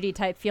tragedy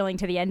type feeling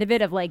to the end of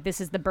it of, like,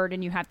 this is the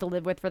burden you have to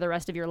live with for the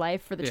rest of your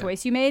life for the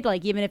choice you made.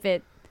 Like, even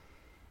if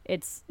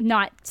it's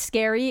not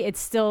scary,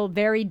 it's still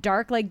very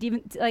dark like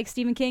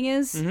Stephen King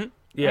is. Mm-hmm.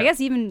 Yeah. I guess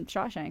even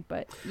Shawshank,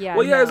 but yeah.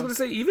 Well, yeah, I was no. going to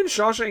say, even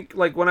Shawshank,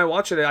 like, when I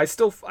watch it, I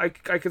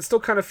can still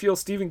kind of feel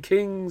Stephen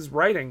King's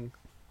writing.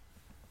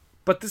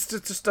 But this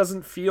just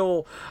doesn't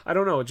feel, I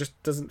don't know, it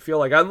just doesn't feel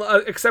like,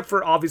 except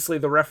for, obviously,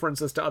 the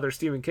references to other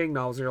Stephen King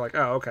novels, you're like,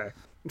 oh, okay.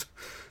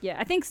 Yeah,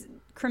 I think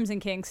Crimson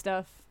King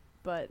stuff,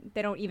 but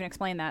they don't even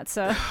explain that,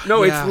 so.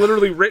 No, Yeah. it's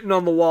literally written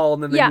on the wall,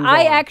 and then they Yeah, move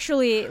I on.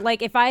 actually,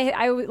 like, if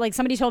I like,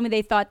 somebody told me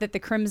they thought that the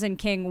Crimson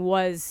King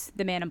was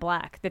the Man in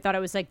Black. They thought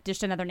it was, like,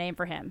 just another name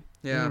for him.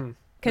 Yeah.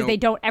 Because Nope. they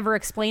don't ever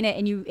explain it,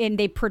 and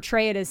they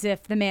portray it as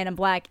if the Man in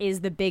Black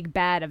is the big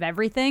bad of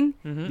everything.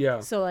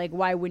 Yeah. So, like,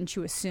 why wouldn't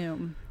you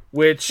assume?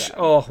 Which,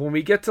 when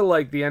we get to,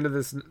 like, the end of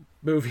this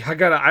movie, I've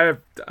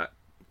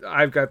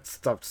got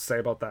stuff to say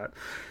about that.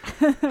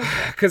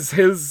 Because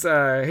his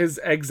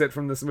exit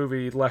from this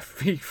movie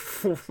left me...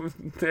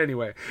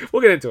 Anyway,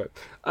 we'll get into it.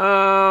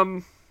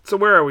 So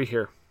where are we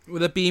here?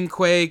 With a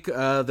beamquake,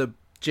 the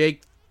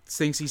Jake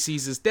thinks he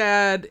sees his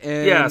dad,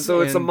 and Yeah,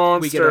 so it's a and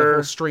monster. We get a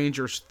whole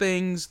Stranger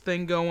Things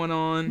thing going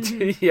on.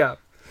 Yeah.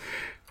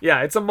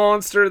 Yeah, it's a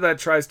monster that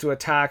tries to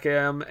attack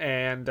him,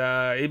 and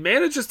it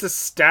manages to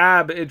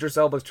stab Idris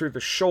Elba through the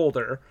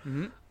shoulder.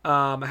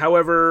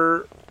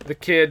 However, the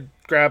kid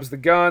grabs the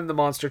gun, the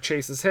monster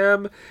chases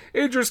him,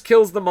 Idris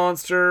kills the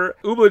monster,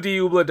 oobla-dee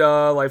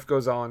oobla-da, life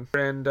goes on.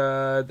 And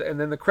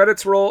then the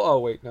credits roll. Oh,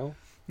 wait, no.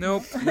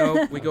 Nope.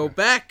 We go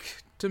back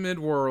to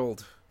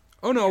Midworld.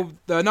 Oh, no,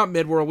 not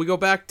Midworld. We go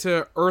back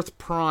to Earth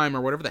Prime,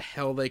 or whatever the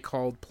hell they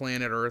called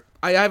planet Earth.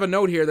 I have a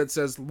note here that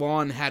says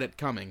Lon had it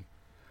coming.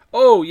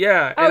 Oh,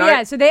 yeah. Oh,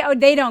 yeah, so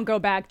they don't go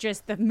back,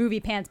 just the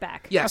movie pans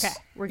back. Yes. Okay,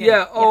 we're good.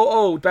 Yeah,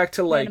 back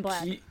to, Man like, in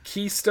Black.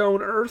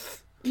 Keystone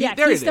Earth, Yeah,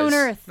 There it Keystone is.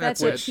 Earth.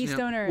 That's That's it, it,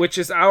 Keystone Earth. which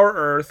is our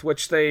Earth,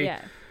 which they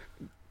yeah,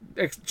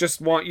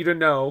 just want you to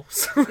know.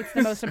 it's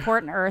the most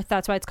important Earth.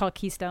 That's why it's called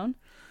Keystone.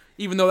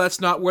 Even though that's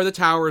not where the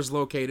tower is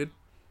located.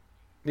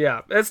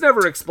 Yeah, it's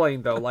never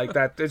explained, though, like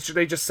that.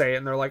 They just say it,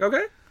 and they're like,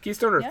 okay,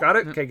 Keystone Earth, Yeah. got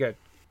it? Okay, good.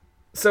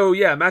 So,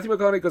 yeah, Matthew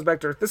McConaughey goes back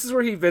to Earth. This is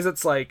where he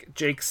visits, like,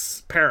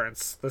 Jake's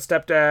parents, the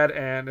stepdad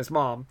and his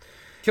mom.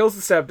 Kills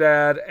the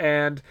stepdad,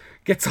 and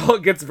gets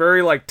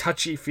very, like,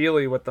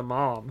 touchy-feely with the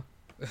mom.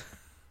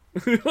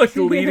 Like,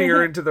 leading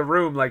her into the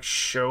room, like,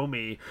 show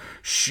me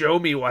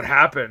what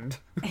happened.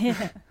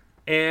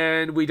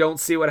 And we don't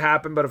see what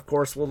happened, but of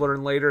course we'll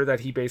learn later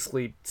that he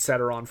basically set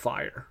her on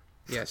fire.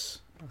 Yes.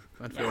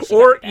 Unfortunately.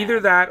 Or either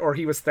that, or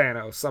he was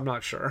Thanos. I'm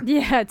not sure.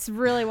 Yeah, it's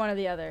really one or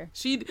the other.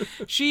 She,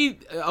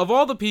 of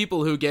all the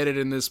people who get it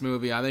in this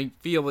movie, I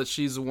feel that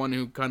she's the one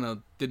who kind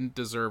of didn't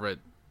deserve it.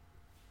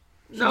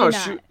 No,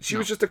 she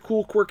was just a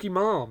cool, quirky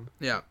mom.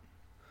 Yeah.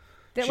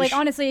 That, like,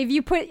 honestly, if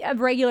you put a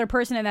regular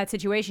person in that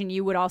situation,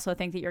 you would also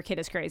think that your kid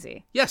is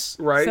crazy. Yes.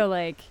 Right. So,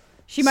 like,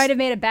 she might have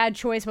made a bad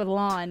choice with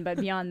Lon, but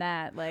beyond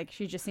that, like,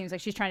 she just seems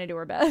like she's trying to do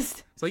her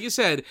best. It's like you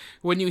said,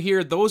 when you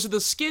hear, those are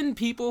the skin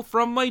people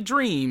from my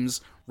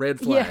dreams, red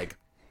flag.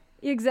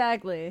 Yeah,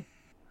 exactly.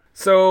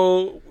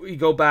 So we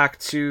go back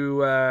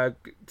to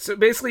so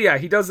basically, yeah,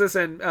 he does this,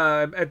 and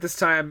at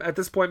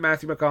this point,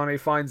 Matthew McConaughey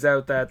finds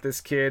out that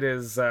this kid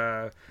is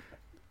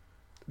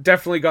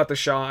definitely got the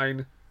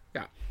shine.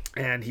 Yeah,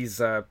 and he's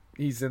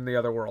in the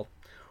other world,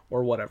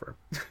 or whatever.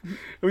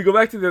 We go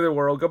back to the other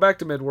world, go back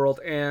to Midworld,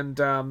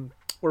 and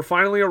we're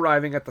finally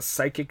arriving at the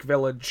Psychic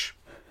Village.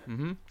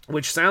 Mm-hmm.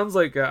 Which sounds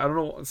like, I don't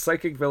know,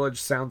 Psychic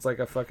Village sounds like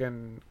a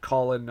fucking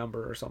call-in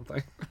number or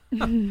something.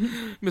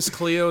 Miss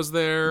Cleo's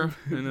there.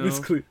 You know. Miss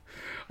Cleo.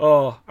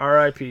 Oh,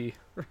 R.I.P.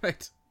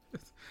 Right.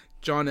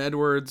 John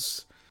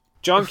Edwards.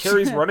 John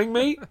Kerry's running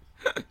mate?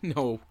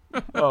 No.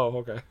 Oh,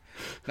 okay.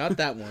 Not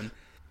that one.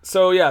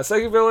 So, yeah,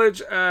 Psychic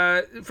Village.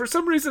 For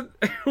some reason,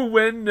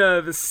 when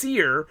the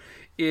Seer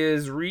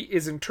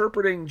is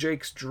interpreting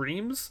Jake's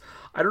dreams,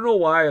 I don't know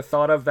why I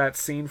thought of that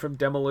scene from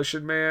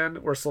Demolition Man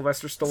where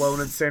Sylvester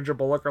Stallone and Sandra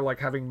Bullock are like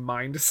having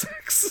mind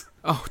sex.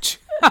 Oh,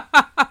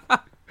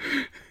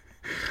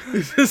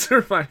 It just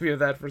reminded me of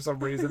that for some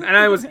reason, and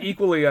I was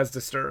equally as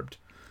disturbed.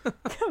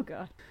 Oh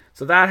god.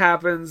 So that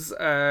happens.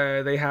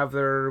 This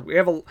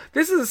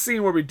is a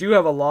scene where we do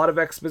have a lot of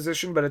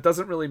exposition, but it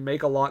doesn't really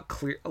make a lot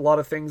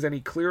of things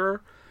any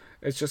clearer.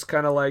 It's just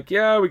kind of like,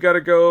 yeah, we got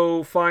to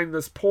go find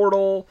this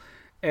portal.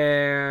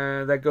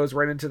 And that goes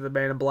right into the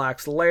Man in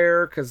Black's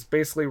lair, because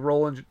basically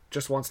Roland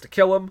just wants to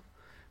kill him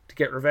to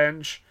get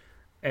revenge.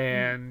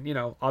 And, you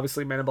know,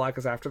 obviously Man in Black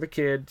is after the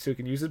kid, so he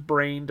can use his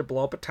brain to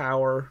blow up a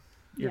tower.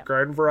 Your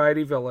garden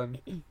variety villain.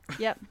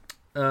 Yep.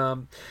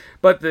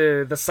 But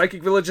the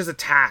Psychic Village is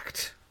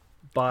attacked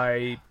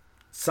by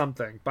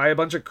something, by a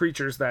bunch of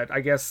creatures that I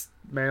guess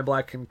Man in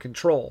Black can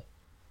control.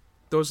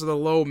 Those are the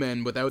low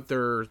men without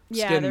their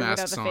skin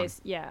masks on.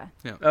 Face. Yeah.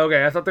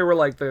 Okay, I thought they were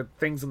like the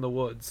things in the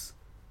woods.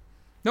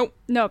 Nope.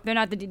 Nope, they're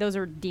not. Those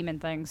are demon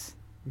things.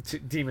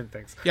 Demon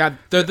things. Yeah,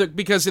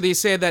 because they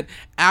say that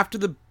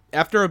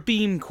after a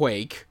beam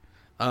quake,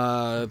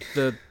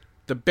 the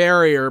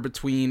barrier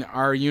between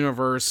our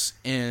universe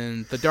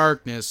and the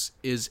darkness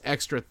is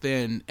extra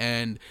thin,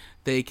 and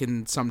they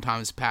can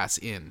sometimes pass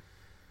in.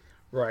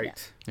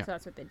 Right. Yeah. So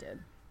that's what they did.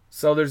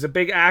 So there's a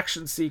big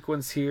action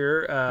sequence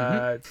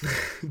here.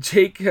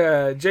 Jake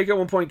at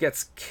one point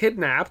gets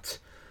kidnapped.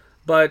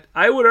 But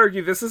I would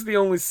argue this is the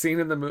only scene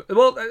in the movie.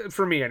 Well,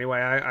 for me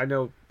anyway. I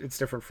know it's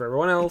different for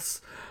everyone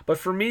else. But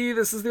for me,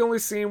 this is the only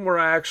scene where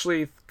I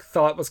actually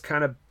thought was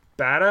kind of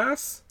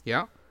badass.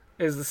 Yeah.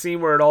 Is the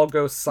scene where it all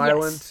goes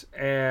silent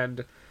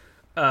and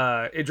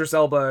Idris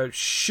Elba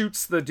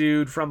shoots the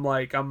dude from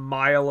like a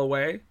mile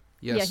away.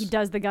 Yes. Yeah, he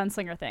does the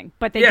gunslinger thing.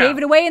 But they gave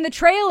it away in the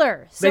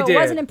trailer. So it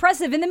wasn't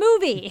impressive in the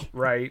movie.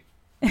 Right.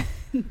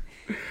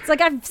 It's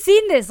like I've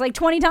seen this like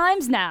 20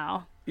 times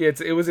now. Yeah,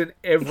 it was in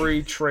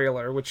every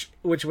trailer, which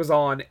was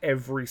on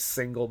every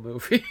single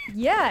movie.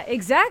 Yeah,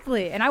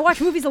 exactly. And I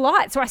watch movies a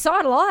lot, so I saw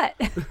it a lot.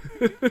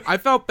 I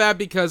felt bad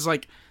because,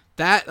 like,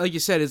 that, like you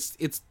said,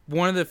 it's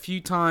one of the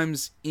few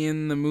times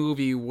in the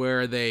movie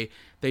where they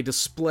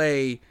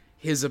display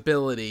his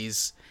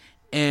abilities,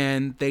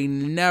 and they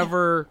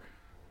never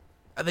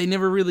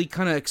really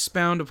kind of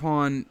expound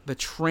upon the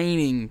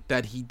training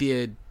that he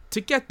did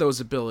to get those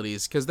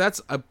abilities, because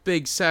that's a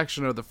big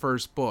section of the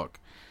first book.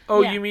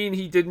 Oh, yeah. You mean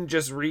he didn't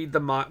just read the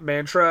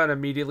mantra and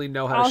immediately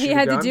know how to shoot a gun?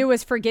 All he had to do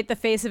was forget the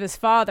face of his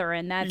father,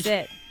 and that's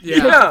it.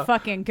 Yeah.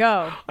 Fucking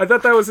go. I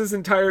thought that was his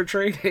entire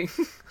training.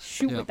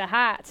 Shoot with the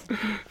hat.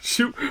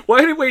 Shoot.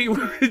 Wait,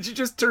 did you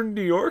just turn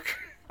New York?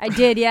 I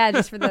did, yeah,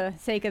 just for the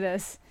sake of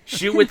this.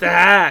 Shoot with the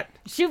hat.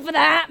 Shoot for the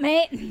hat,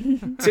 mate.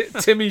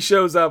 Timmy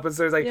shows up and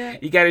says,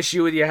 like, you gotta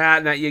shoot with your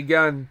hat, not your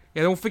gun.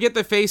 Yeah, don't forget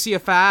the face of your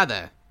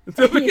father.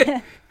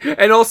 Yeah.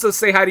 And also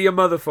say hi to your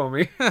mother for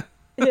me.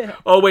 Yeah.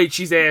 Oh, wait,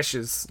 she's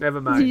Ashes. Never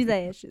mind. She's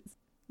Ashes.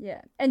 Yeah.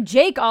 And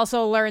Jake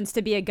also learns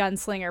to be a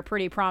gunslinger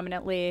pretty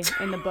prominently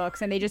in the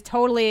books, and they just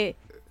totally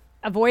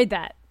avoid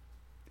that.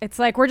 It's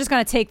like, we're just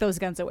going to take those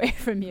guns away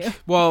from you.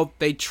 Well,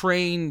 they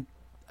train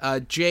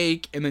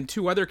Jake and then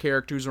two other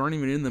characters who aren't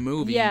even in the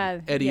movie,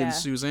 Eddie and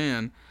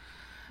Suzanne.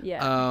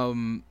 Yeah.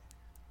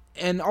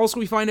 And also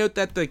we find out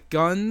that the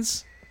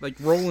guns, like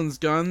Roland's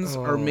guns,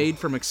 are made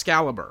from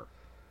Excalibur.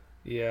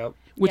 Yeah.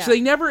 Which they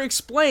never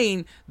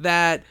explain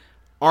that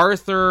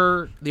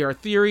Arthur, the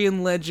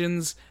Arthurian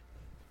legends,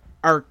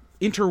 are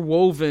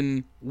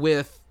interwoven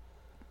with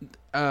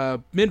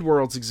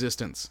Midworld's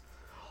existence.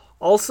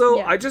 Also,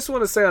 Yeah. I just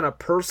want to say on a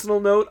personal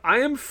note, I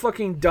am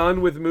fucking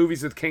done with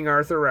movies with King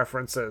Arthur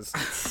references.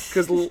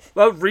 Because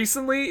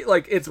recently,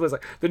 like, it was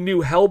like the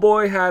new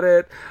Hellboy had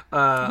it.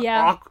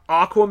 Yeah.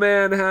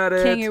 Aquaman had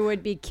it. King Who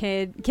Would Be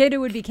Kid. Kid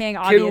Who Would Be King Kid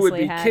obviously Would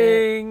Be had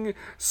King. it.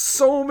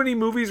 So many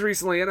movies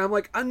recently, and I'm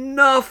like,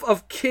 enough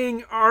of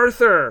King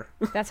Arthur.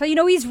 That's how you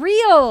know he's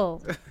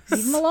real.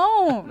 Leave him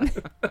alone.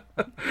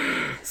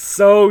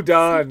 So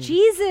done.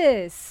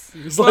 Jesus.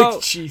 It's Well,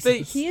 like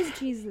Jesus. He is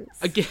Jesus.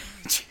 Again,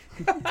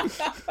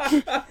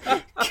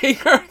 King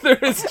Arthur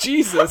is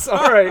Jesus.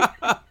 All right.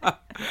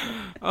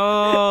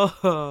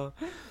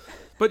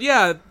 but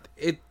yeah,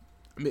 I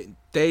mean,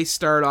 they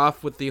start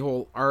off with the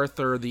whole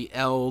Arthur the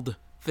Eld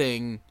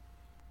thing,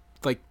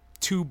 like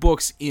 2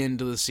 books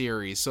into the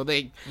series. So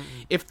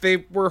if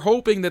they were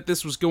hoping that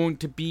this was going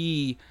to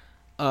be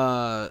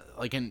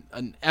like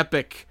an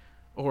epic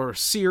or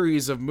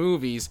series of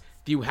movies,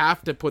 you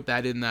have to put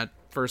that in that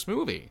first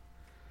movie.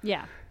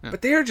 Yeah.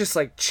 But they're just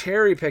like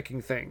cherry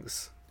picking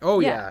things. Oh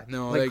Yeah. yeah,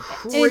 no, Like like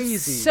crazy.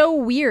 It's so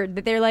weird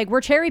that they're like,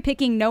 we're cherry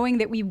picking knowing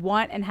that we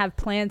want and have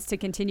plans to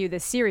continue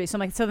this series. So I'm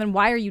like, so then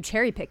why are you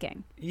cherry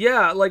picking?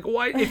 Yeah, like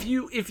why if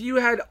you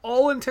had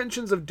all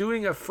intentions of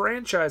doing a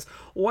franchise,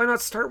 why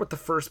not start with the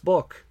first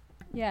book?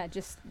 Yeah,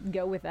 just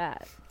go with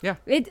that. yeah.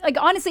 It like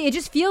honestly, it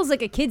just feels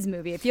like a kids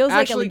movie. It feels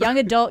Actually- like a young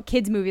adult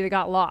kids movie that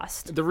got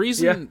lost. The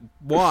reason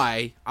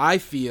why I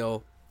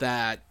feel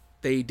that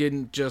they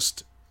didn't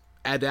just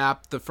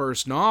adapt the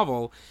first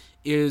novel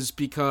is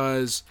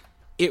because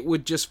it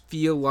would just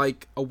feel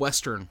like a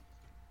Western.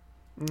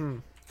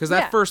 Because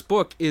that Yeah. first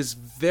book is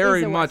very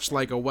Is a much Western.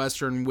 like a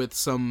Western with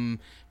some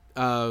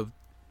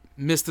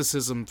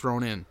mysticism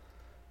thrown in.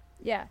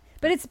 Yeah,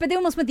 but they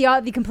almost went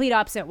the complete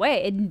opposite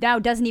way. It now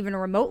doesn't even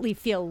remotely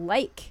feel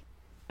like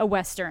a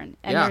Western,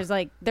 and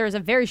Yeah. there's a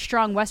very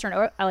strong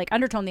Western like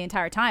undertone the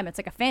entire time. It's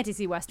like a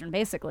fantasy Western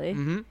basically,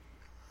 and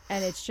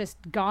it's just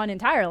gone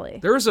entirely.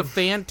 There was a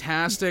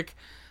fantastic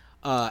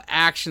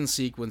action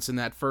sequence in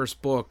that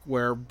first book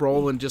where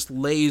Brolin just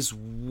lays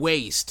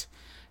waste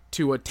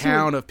to a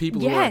town of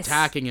people who are yes.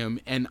 attacking him,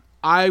 and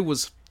I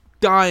was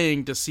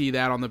dying to see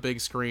that on the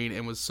big screen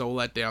and was so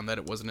let down that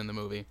it wasn't in the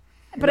movie.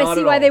 But Not I see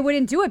at why all. they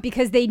wouldn't do it,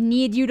 because they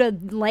need you to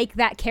like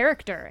that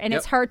character, and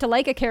it's Yep. hard to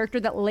like a character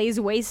that lays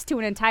waste to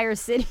an entire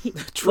city.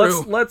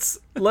 True. Let's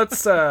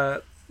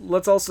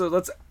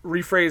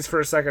rephrase for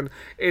a second.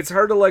 It's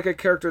hard to like a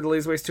character that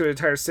lays waste to an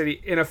entire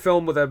city in a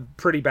film with a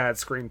pretty bad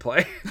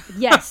screenplay.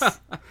 Yes.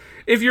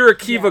 If you're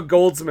Akiva Yeah.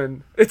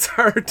 Goldsman, it's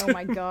hard to Oh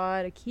my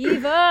God,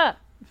 Akiva.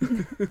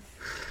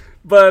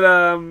 But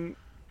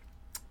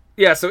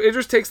yeah, so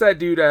Idris takes that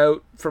dude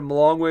out from a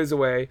long ways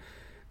away,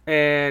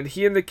 and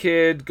he and the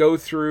kid go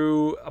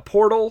through a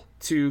portal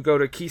to go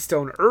to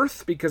Keystone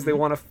Earth because they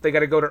got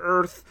to go to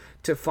Earth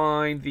to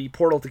find the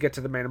portal to get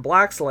to the Man in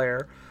Black's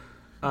lair.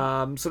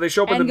 So they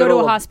show up in And the go to middle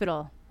a of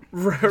hospital.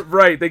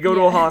 right. They go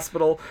to a Yeah.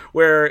 hospital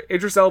where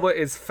Idris Elba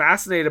is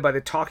fascinated by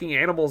the talking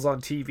animals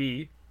on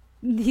TV.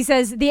 He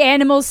says, "The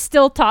animals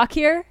still talk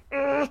here."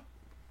 Yeah.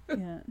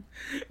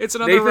 It's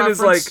another Nathan reference.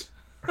 is like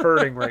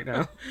hurting right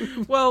now.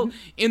 Well,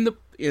 in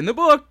the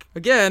book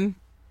again,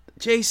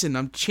 Jason.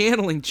 I'm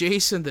channeling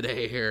Jason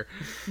today here.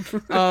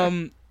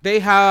 They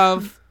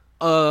have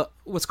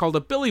what's called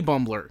a Billy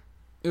Bumbler.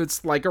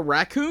 It's like a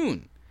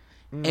raccoon,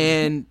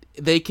 and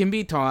they can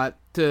be taught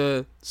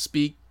to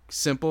speak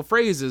simple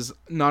phrases,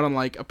 not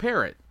unlike a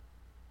parrot.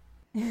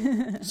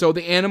 So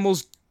the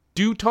animals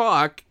do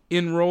talk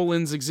in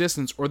Roland's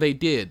existence, or they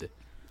did.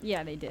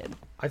 Yeah, they did.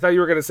 I thought you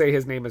were going to say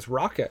his name is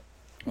Rocket.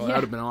 Oh, that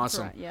would have been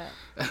awesome. Right, yeah.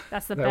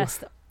 That's the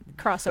best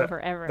crossover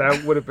ever.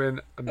 That would have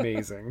been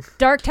amazing.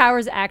 Dark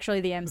Tower's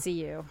actually the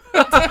MCU.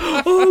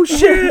 Oh,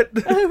 shit!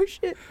 Oh,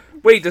 shit.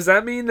 Wait, does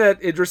that mean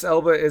that Idris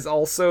Elba is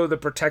also the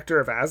protector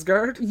of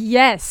Asgard?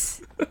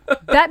 Yes.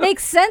 That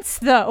makes sense,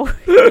 though.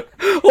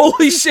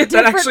 Holy shit,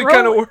 that actually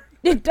kind of Roland. worked.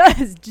 It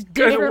does. Just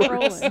Kinda different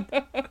works.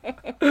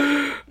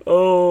 Roland.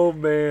 Oh,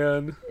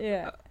 man.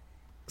 Yeah.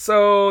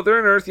 So they're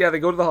in Earth. Yeah, they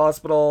go to the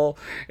hospital.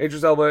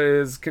 Idris Elba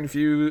is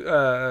confused,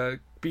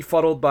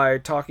 befuddled by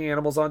talking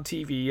animals on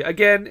TV.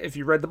 Again, if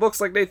you read the books,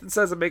 like Nathan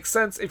says, it makes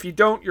sense. If you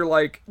don't, you're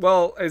like,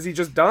 well, is he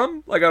just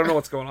dumb? Like, I don't know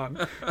what's going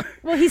on.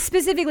 Well, he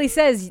specifically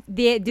says,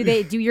 do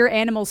your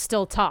animals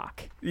still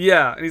talk?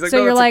 Yeah, and he's like, So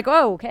no, you're that's like,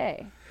 oh,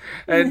 okay.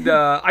 And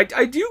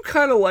I do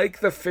kind of like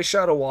the fish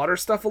out of water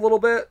stuff a little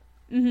bit.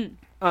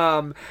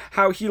 Mm-hmm.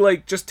 How he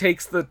like just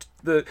takes the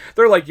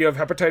they're like, you have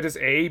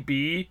hepatitis A,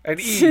 B, and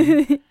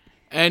E.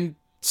 And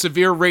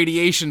severe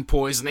radiation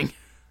poisoning.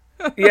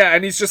 Yeah,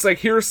 and he's just like,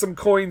 here's some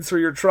coins for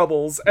your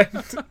troubles,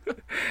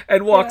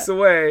 and walks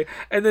away.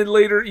 And then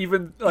later,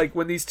 even like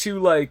when these two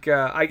like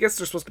I guess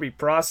they're supposed to be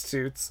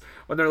prostitutes,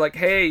 when they're like,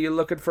 hey, you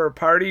looking for a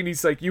party? And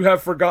he's like, you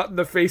have forgotten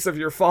the face of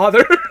your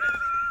father.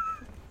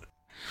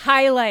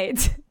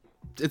 Highlight.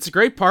 It's a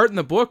great part in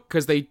the book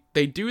because they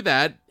do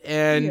that,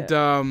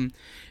 and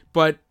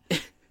but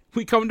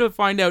we come to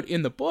find out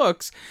in the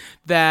books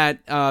that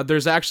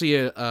there's actually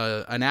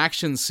an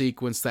action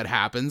sequence that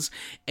happens,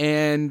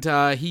 and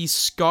he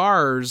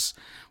scars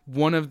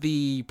one of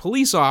the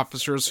police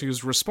officers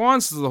who's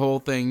responsible to the whole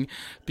thing,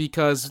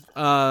 because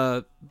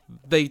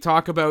they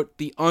talk about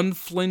the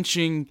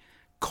unflinching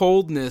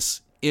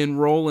coldness in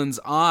Roland's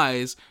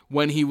eyes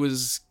when he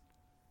was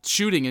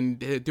shooting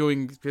and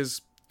doing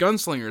his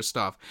gunslinger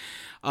stuff.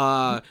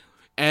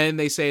 And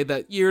they say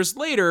that years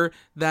later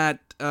that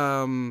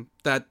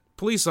that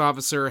police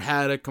officer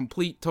had a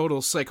complete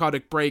total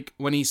psychotic break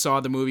when he saw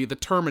the movie The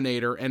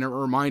Terminator, and it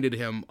reminded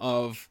him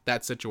of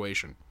that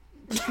situation.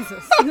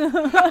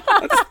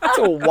 That's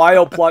a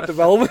wild plot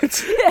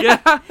development.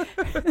 Yeah.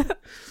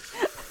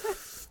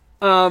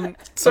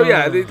 So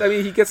yeah, I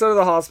mean, he gets out of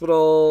the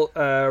hospital.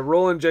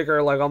 Roland and Jake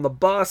are like on the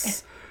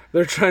bus.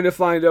 They're trying to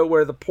find out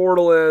where the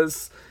portal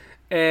is,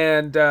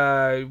 and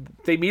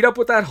they meet up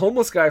with that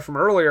homeless guy from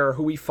earlier,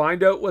 who we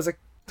find out was a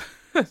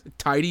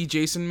Tidy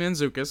Jason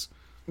Mantzoukas.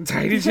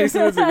 Tidy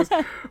Jason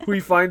Mantzoukas. We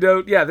find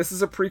out, yeah, this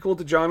is a prequel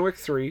to John Wick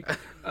 3.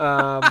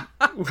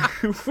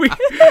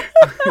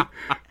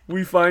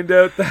 We find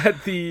out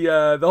that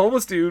the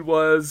homeless dude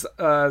was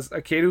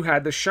a kid who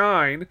had the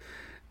shine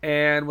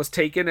and was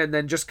taken and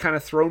then just kind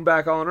of thrown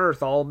back on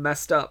Earth, all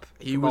messed up.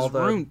 He was all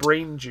the ruined.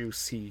 brain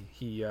juice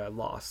he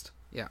lost.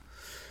 Yeah.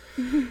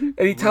 And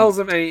he tells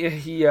them, and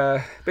he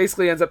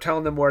basically ends up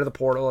telling them where the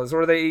portal is,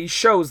 or he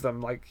shows them,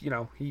 like, you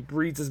know, he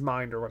reads his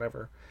mind or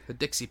whatever. The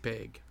Dixie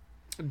Pig.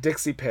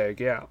 Dixie Pig,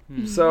 yeah.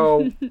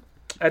 So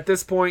at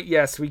this point,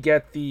 yes, we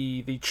get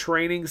the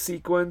training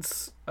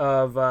sequence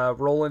of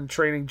Roland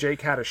training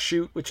Jake how to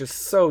shoot, which is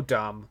so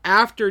dumb.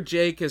 After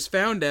Jake has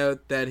found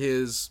out that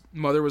his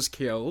mother was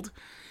killed,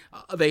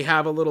 they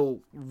have a little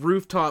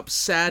rooftop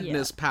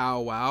sadness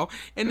powwow.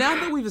 And now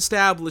that we've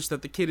established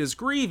that the kid is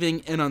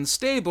grieving and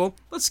unstable,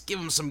 let's give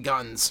him some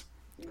guns.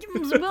 Give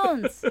him some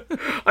guns.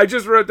 I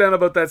just wrote down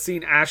about that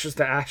scene, Ashes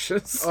to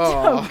Ashes.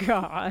 Oh,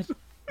 God.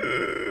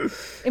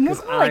 It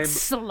moved like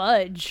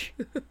sludge.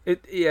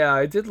 It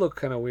did look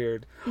kind of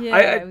weird.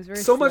 Yeah, it was very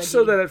so much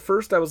so sludgy. that at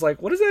first I was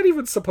like, what is that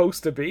even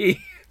supposed to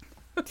be?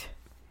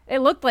 It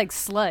looked like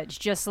sludge,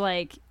 just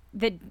like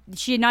that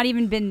she had not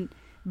even been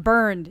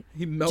burned.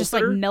 He melted just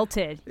like her?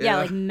 melted. Yeah. Yeah,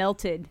 like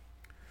melted.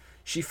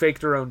 She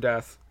faked her own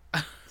death.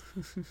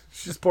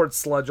 She just poured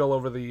sludge all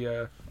over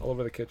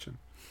the kitchen.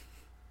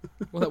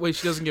 Well, that way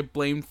she doesn't get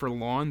blamed for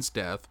Lon's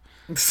death.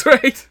 That's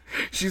right.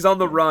 She's on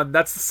the run.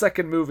 That's the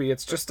second movie.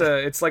 It's just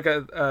it's like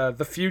a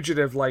The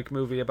Fugitive like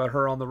movie about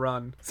her on the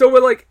run. So we're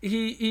like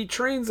he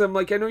trains him.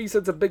 Like, I know you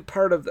said it's a big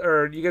part of,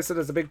 or you guys said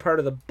it's a big part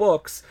of the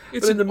books.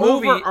 It's but in an the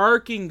movie,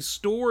 overarching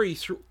story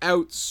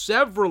throughout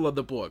several of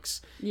the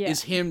books. Yeah.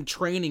 Is him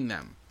training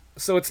them.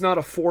 so it's not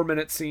a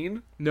 4-minute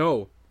scene.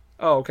 No.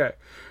 Oh, okay.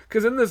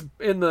 Because in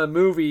the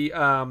movie,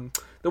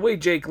 the way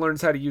Jake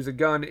learns how to use a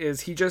gun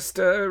is he just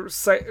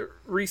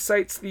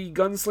recites the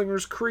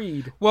gunslinger's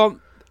creed. Well,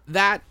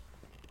 that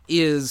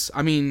is,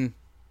 I mean,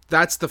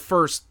 that's the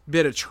first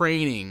bit of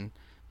training.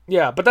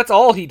 Yeah, but that's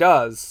all he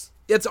does.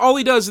 It's all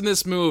he does in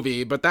this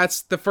movie, but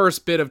that's the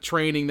first bit of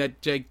training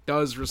that Jake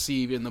does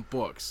receive in the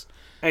books.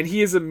 And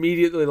he is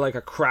immediately like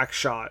a crack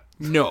shot.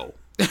 No.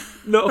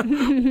 No.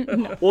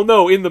 Well,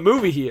 no, in the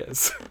movie he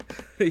is.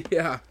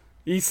 Yeah.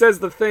 He says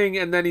the thing,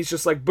 and then he's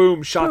just like,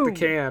 boom, shot the Boom.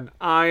 can.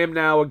 I am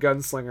now a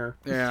gunslinger.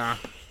 Yeah.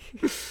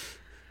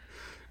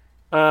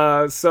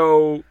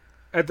 So,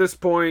 at this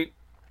point,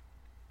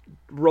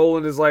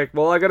 Roland is like,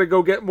 well, I gotta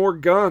go get more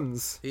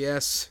guns.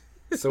 Yes.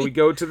 So we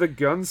go to the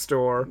gun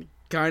store.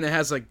 Kind of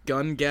has a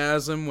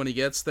gun-gasm when he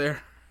gets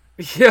there.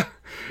 Yeah,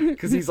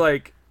 because he's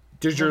like,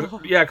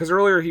 because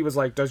earlier he was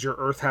like, does your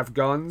Earth have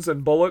guns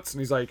and bullets?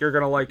 And he's like, you're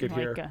gonna like it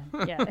here.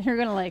 Yeah, you're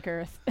gonna like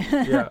Earth.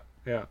 Yeah.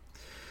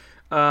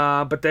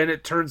 But then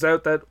it turns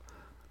out that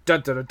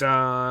dun dun dun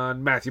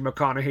dun, Matthew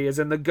McConaughey is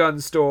in the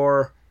gun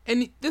store.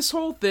 And this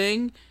whole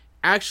thing,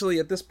 actually,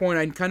 at this point,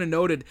 I kind of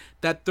noted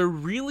that they're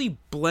really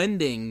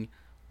blending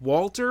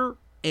Walter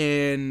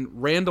and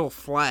Randall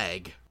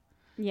Flagg,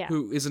 Yeah.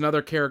 who is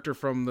another character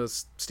from the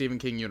Stephen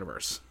King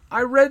universe.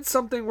 I read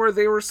something where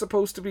they were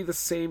supposed to be the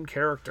same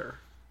character.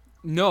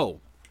 No.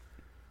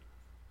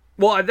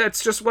 Well,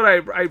 that's just what I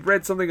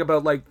read something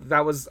about, like,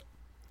 that was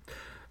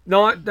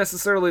not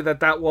necessarily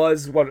that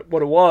was what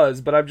it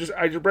was, but I just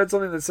read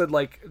something that said,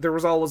 like, there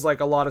was always, like,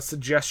 a lot of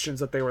suggestions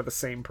that they were the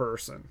same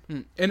person.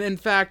 And in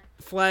fact,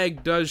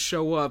 Flagg does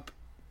show up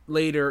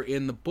later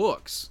in the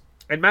books.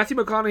 And Matthew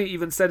McConaughey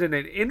even said in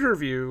an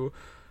interview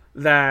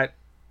that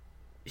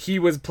he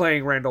was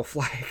playing Randall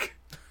Flagg.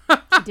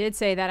 He did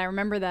say that. I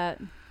remember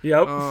that.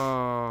 Yep.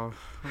 Oh.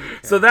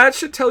 So that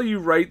should tell you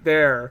right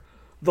there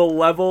the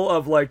level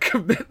of, like,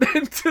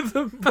 commitment to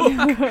the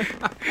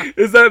book.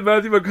 Is that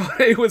Matthew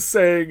McConaughey was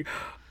saying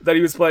that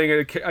he was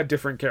playing a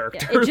different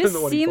character. Yeah, it just than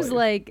the one he seems played.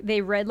 like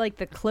they read like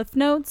the cliff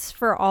notes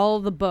for all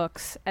the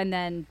books and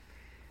then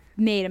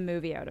made a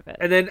movie out of it.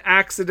 And then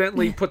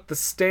accidentally put the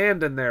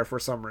stand in there for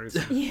some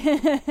reason.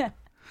 Yeah.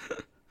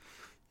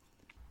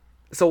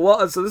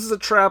 So this is a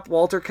trap.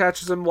 Walter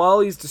catches him while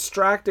he's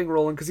distracting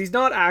Roland because he's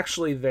not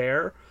actually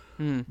there,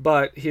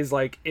 but his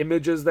like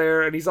image is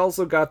there, and he's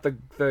also got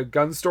the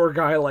gun store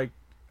guy like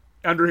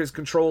under his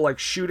control, like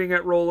shooting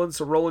at Roland.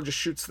 So Roland just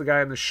shoots the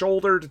guy in the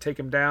shoulder to take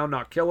him down,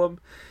 not kill him.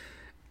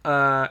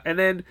 And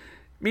then,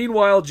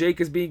 meanwhile, Jake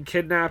is being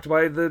kidnapped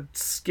by the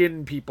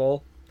skin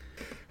people.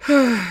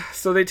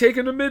 So they take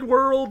him to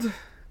Midworld,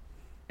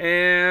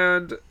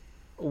 and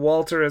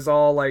Walter is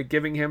all like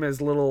giving him his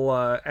little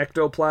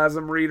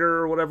ectoplasm reader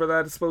or whatever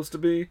that is supposed to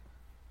be.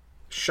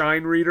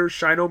 Shine reader,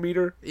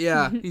 shinometer.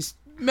 Yeah, he's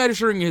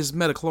measuring his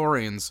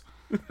metachlorians.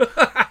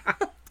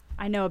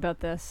 I know about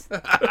this.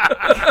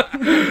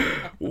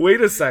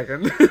 Wait a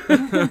second.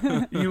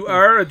 You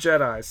are a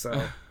Jedi,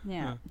 so.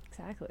 Yeah,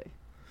 exactly.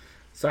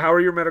 So how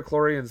are your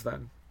metachlorians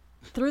then?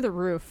 Through the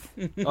roof,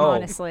 Oh.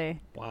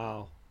 honestly.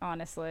 Wow.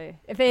 Honestly.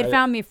 If they had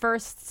found me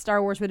first,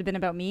 Star Wars would have been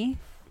about me.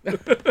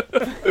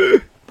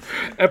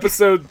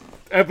 Episode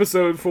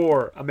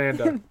 4,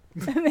 Amanda.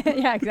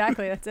 Yeah,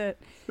 exactly. That's it.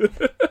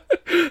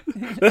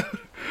 That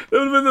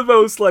would have been the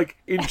most like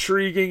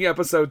intriguing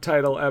episode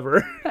title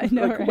ever. I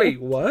know, Like, right?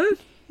 wait, what?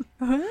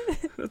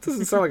 That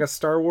doesn't sound like a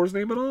Star Wars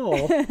name at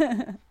all.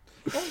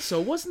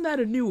 Also, wasn't that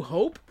A New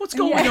Hope? What's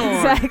going Yeah, on?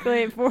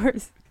 exactly.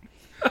 Force.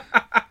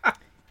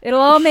 It'll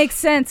all make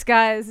sense,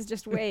 guys.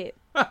 Just wait.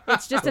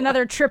 It's just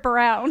another trip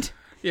around.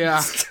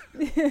 Yeah.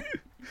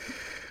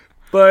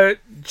 But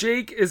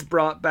Jake is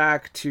brought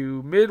back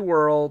to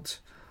Midworld,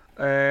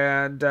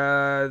 and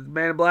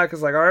Man in Black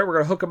is like, all right, we're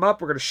going to hook him up.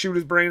 We're going to shoot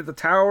his brain at the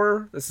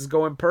tower. This is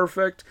going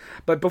perfect.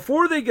 But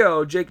before they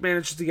go, Jake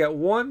manages to get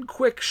one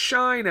quick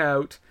shine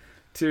out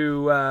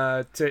to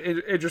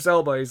Idris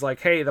Elba. He's like,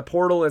 hey, the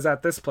portal is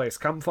at this place.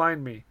 Come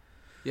find me.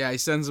 Yeah, he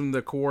sends him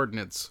the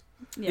coordinates.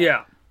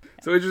 Yeah.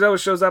 So Idris Elba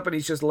shows up, and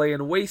he's just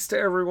laying waste to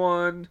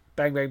everyone.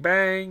 Bang, bang,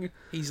 bang.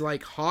 He's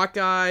like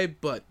Hawkeye,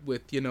 but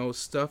with,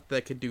 stuff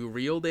that could do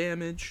real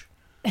damage.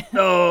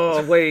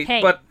 Oh, wait.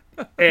 Hey. But,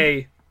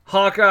 hey,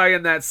 Hawkeye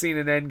in that scene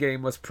in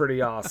Endgame was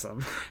pretty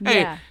awesome.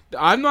 Hey, Yeah.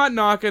 I'm not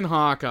knocking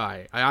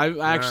Hawkeye. I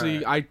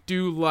actually, Alright. I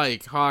do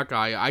like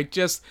Hawkeye.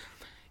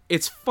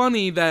 It's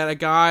funny that a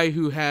guy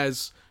who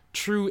has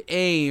true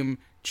aim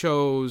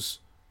chose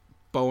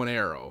bow and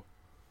arrow.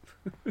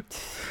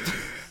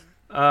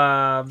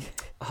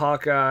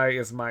 Hawkeye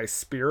is my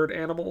spirit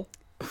animal.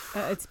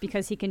 It's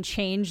because he can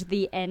change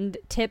the end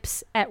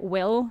tips at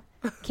will.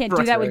 Can't do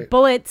Right. that with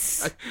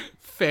bullets.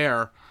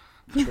 Fair.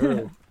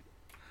 True.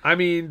 I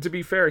mean, to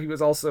be fair, he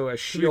was also a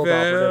shield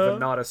fair. operative and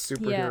not a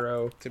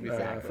superhero To be from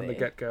Exactly. the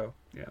get-go.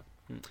 Yeah.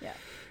 Yeah.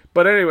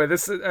 But anyway,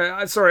 this is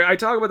sorry, I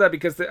talk about that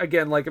because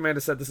again, like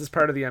Amanda said, this is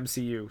part of the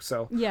MCU.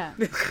 So Yeah.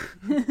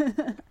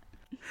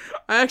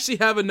 I actually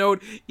have a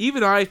note.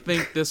 Even I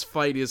think this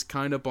fight is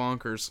kind of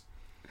bonkers.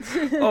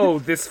 oh,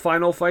 this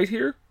final fight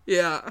here,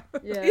 Yeah.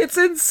 Yeah. it's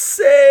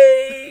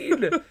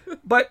insane,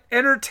 but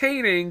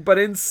entertaining, but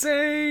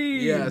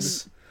insane.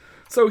 Yes.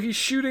 So he's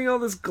shooting all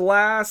this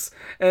glass,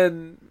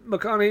 and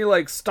McConaughey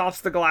like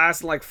stops the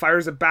glass and like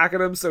fires it back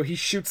at him. So he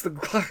shoots the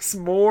glass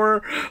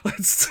more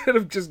instead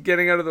of just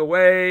getting out of the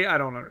way. I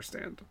don't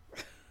understand.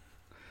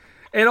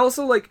 And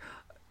also, like,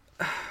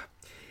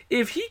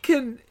 if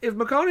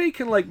McConaughey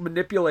can like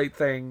manipulate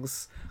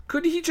things,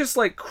 couldn't he just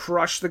like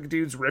crush the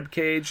dude's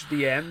ribcage at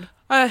the end?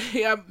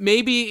 Yeah,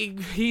 maybe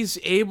he's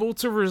able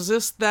to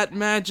resist that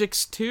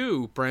magics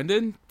too,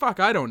 Brendan. Fuck,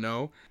 I don't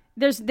know.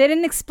 They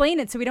didn't explain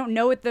it, so we don't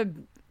know what the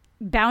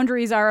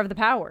boundaries are of the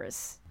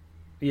powers.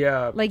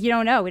 Yeah. Like, you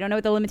don't know. We don't know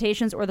what the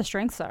limitations or the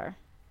strengths are.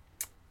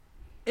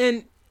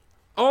 And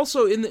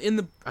also in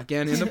the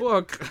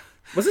book,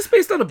 Was this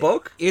based on a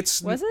book?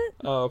 it's Was it?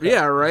 Oh, okay.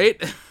 yeah, right.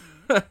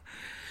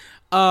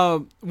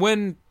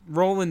 When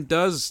Roland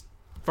does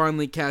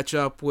finally catch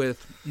up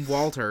with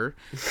Walter,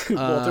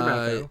 Walter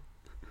Matthau.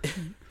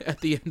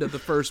 at the end of the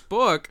first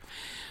book,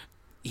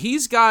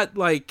 he's got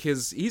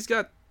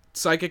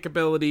psychic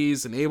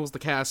abilities and able to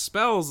cast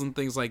spells and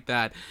things like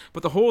that.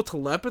 But the whole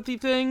telepathy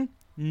thing,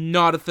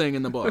 not a thing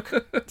in the book.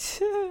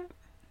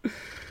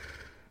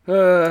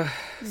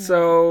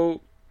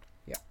 So,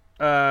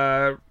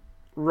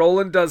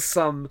 Roland does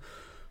some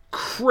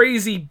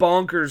crazy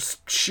bonkers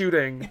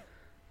shooting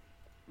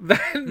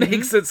that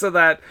makes it so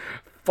that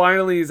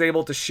finally he's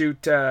able to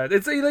shoot.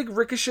 It's like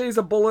ricochets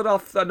a bullet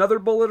off another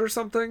bullet or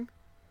something.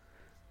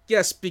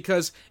 Yes,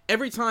 because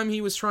every time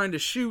he was trying to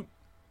shoot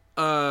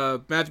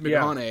Matthew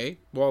McConaughey,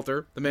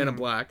 Walter, the Man in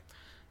Black,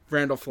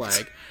 Randall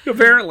Flagg,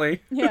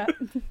 Apparently, Yeah.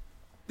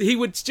 he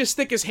would just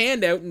stick his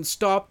hand out and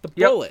stop the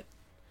bullet.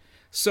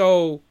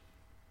 So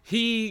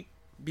he,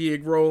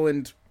 being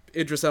Roland,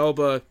 Idris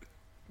Elba,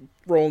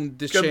 Roland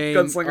Deschain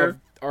gunslinger. of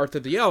Arthur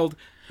the Eld,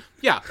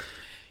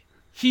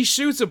 he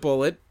shoots a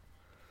bullet.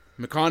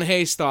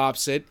 McConaughey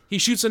stops it. He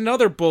shoots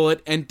another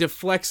bullet and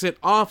deflects it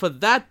off of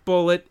that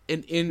bullet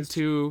and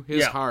into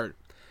his heart.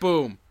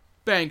 Boom.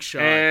 Bank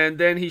shot. and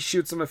then he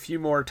shoots him a few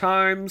more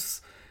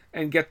times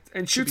and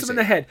shoots him in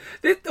the head.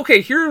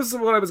 Okay, here's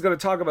what I was going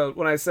to talk about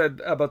when I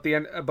said about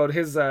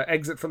his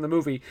exit from the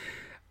movie.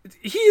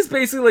 He is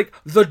basically like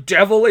the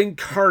devil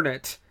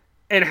incarnate.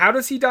 And how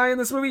does he die in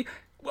this movie?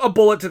 A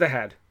bullet to the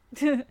head.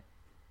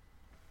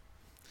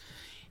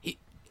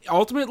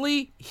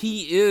 Ultimately,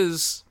 he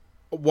is...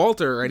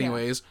 Walter,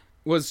 anyways,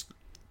 was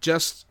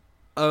just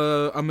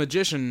a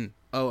magician.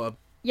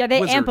 Yeah,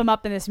 they wizard. amp him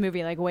up in this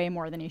movie like way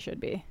more than he should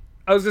be.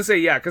 I was gonna say,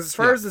 yeah, because as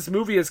far as this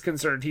movie is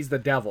concerned, he's the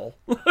devil.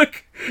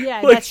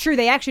 Yeah, that's true.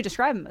 They actually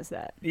describe him as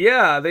that.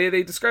 Yeah,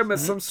 they describe him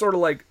as some sort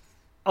of like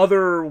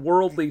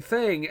otherworldly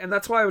thing, and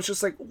that's why I was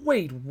just like,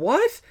 wait,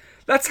 what?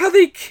 That's how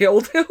they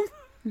killed him?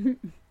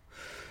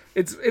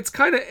 It's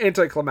kind of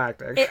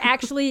anticlimactic. It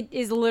actually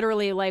is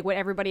literally like what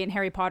everybody in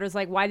Harry Potter's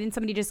like. Why didn't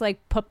somebody just like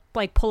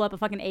pull up a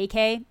fucking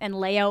AK and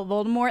lay out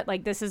Voldemort?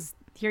 Like, this is,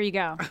 here you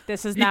go.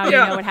 This is now you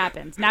know what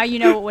happened. Now you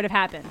know what would have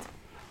happened.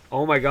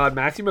 Oh my god,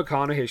 Matthew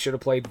McConaughey should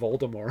have played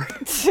Voldemort.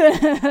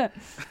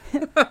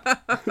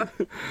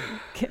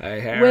 Hey,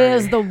 Harry.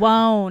 Where's the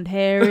wand,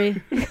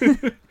 Harry?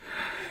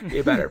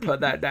 You better put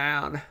that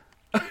down.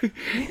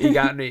 You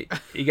got any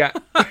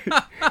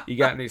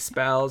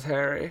spells,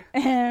 Harry?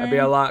 That'd be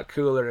a lot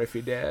cooler if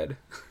you did.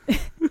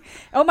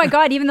 Oh my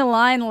god, even the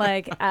line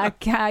like,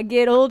 I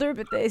get older,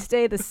 but they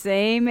stay the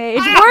same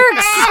age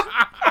works!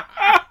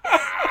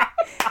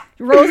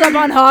 Rose up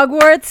on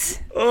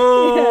Hogwarts.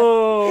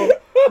 Oh,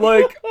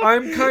 like,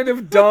 I'm kind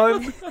of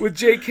done with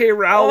J.K.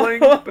 Rowling,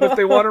 but if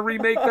they want to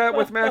remake that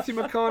with Matthew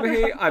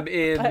McConaughey, I'm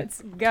in.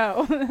 Let's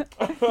go.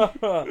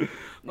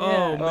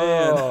 Oh,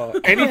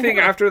 man. Anything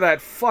after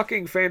that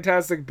fucking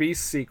Fantastic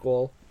Beasts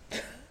sequel.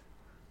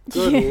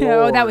 Good Oh,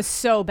 Lord. that was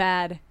so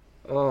bad.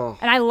 Oh.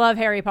 And I love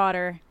Harry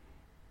Potter.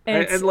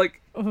 And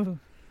like,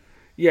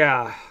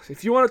 yeah,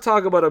 if you want to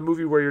talk about a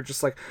movie where you're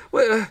just like,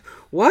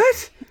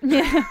 what?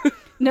 Yeah.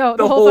 No,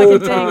 the The whole whole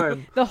fucking time.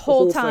 thing. The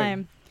whole The whole time.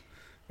 thing.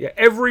 Yeah,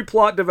 every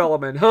plot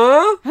development,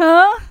 huh?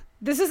 Huh?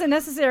 This isn't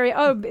necessary.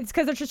 Oh, it's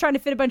because they're just trying to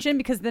fit a bunch in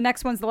because the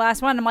next one's the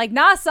last one. I'm like,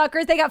 nah,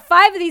 suckers. They got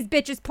 5 of these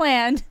bitches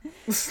planned.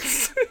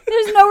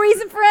 There's no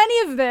reason for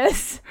any of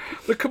this.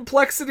 The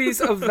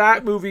complexities of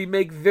that movie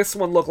make this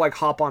one look like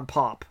Hop on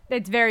Pop.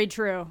 It's very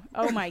true.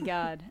 Oh my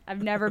god.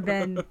 I've never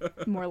been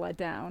more let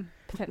down,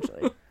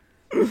 potentially.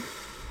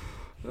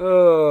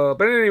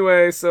 But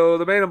anyway, so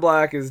the Man in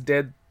Black is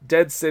Dead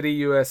City,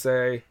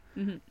 USA.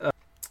 Mm-hmm.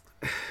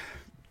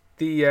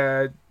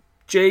 The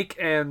Jake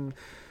and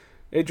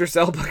Idris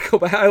Elba go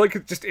back. I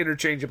like just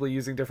interchangeably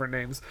using different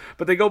names,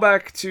 but they go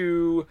back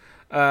to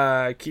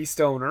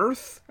Keystone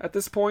Earth at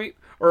this point,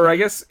 or I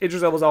guess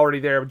Idris Elba's already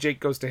there, but Jake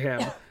goes to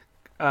him.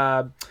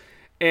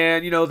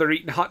 And, you know, they're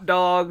eating hot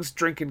dogs,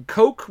 drinking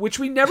Coke, which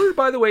we never,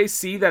 by the way,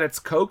 see that it's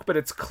Coke, but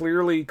it's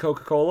clearly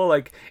Coca-Cola.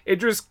 Like,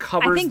 Idris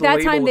covers the label with his hand. I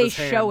think that time they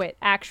show it,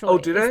 actually. Oh,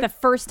 did they? It's the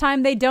first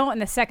time they don't,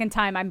 and the second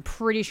time I'm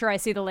pretty sure I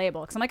see the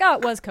label. Because I'm like, oh,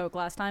 it was Coke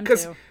last time,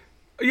 too.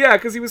 Yeah,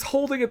 because he was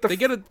holding it.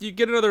 You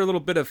get another little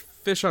bit of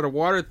fish out of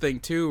water thing,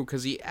 too,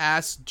 because he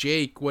asks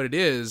Jake what it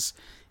is,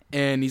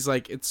 and he's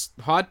like, it's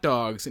hot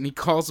dogs, and he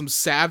calls them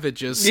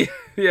savages.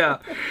 Yeah.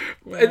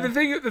 And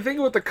the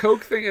thing with the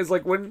Coke thing is,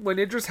 like, when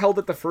Idris held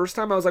it the first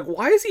time, I was like,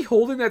 why is he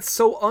holding that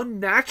so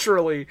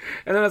unnaturally?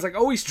 And then I was like,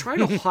 oh, he's trying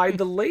to hide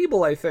the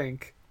label, I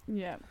think.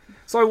 Yeah.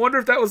 So I wonder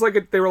if that was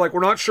like they were like,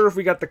 we're not sure if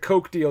we got the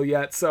Coke deal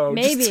yet, so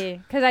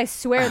maybe, because I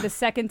swear the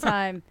second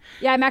time,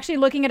 yeah, I'm actually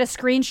looking at a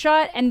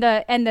screenshot, and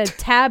the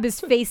tab is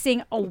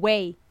facing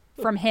away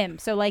from him,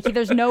 so like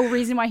there's no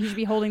reason why he should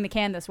be holding the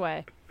can this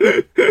way.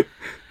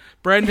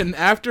 Brendan,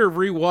 after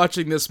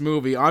rewatching this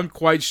movie, I'm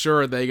quite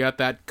sure they got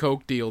that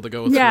Coke deal to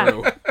go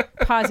through.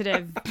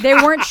 Positive. They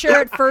weren't sure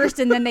at first,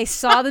 and then they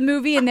saw the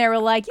movie, and they were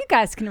like, you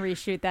guys can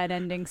reshoot that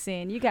ending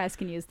scene. You guys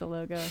can use the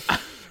logo.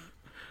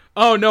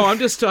 Oh, no, I'm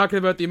just talking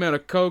about the amount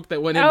of Coke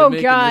that went into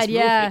making this movie.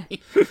 Yeah.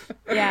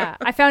 Yeah,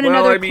 I found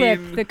another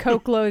clip. The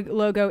Coke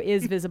logo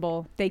is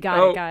visible. They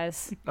got it,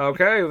 guys.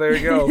 Okay, there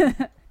you go.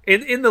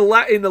 in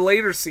the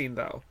later scene,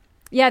 though.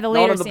 Yeah, the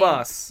later Not on the scene.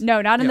 bus.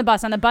 No, not on the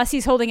bus. On the bus,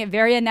 he's holding it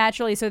very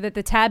unnaturally so that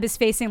the tab is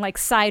facing, like,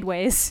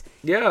 sideways.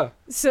 Yeah,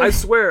 So, I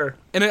swear.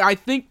 And I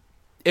think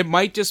it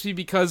might just be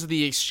because of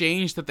the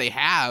exchange that they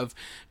have,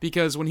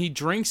 because when he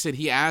drinks it,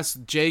 he asks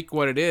Jake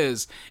what it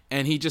is,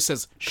 and he just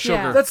says sugar.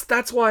 Yeah.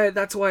 That's why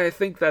I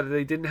think that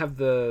they didn't have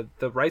the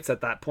rights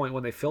at that point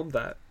when they filmed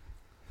that.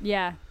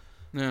 Yeah.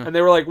 Yeah. And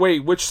they were like,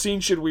 wait, which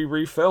scene should we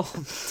refilm?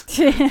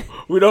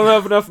 We don't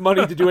have enough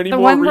money to do any The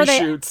more one where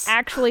reshoots. they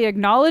actually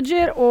acknowledge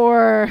it,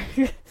 or...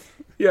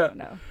 Yeah.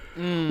 No.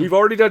 We've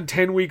already done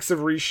 10 weeks of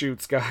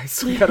reshoots,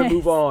 guys. We gotta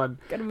move on.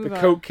 Gotta move the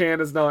on. Coke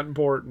can is not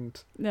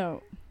important.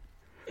 No.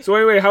 So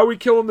anyway, how are we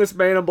killing this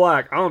Man in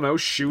Black? I don't know.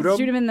 Shoot him?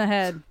 Shoot him in the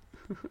head.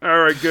 All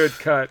right, good.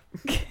 Cut.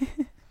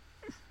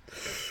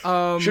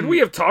 Should we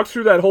have talked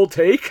through that whole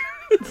take?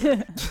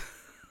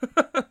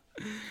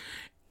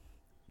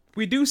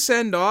 We do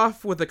send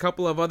off with a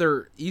couple of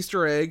other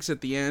Easter eggs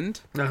at the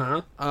end.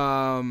 Uh-huh.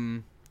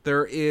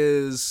 There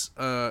is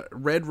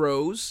Red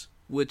Rose,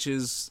 which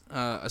is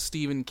a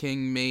Stephen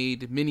King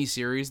made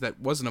miniseries that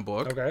wasn't a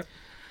book. Okay.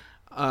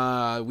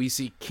 We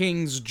see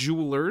King's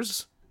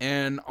Jewelers,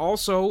 and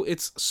also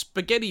it's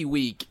Spaghetti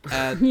Week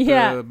at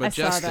Yeah, the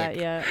Majestic. I saw that,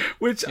 yeah.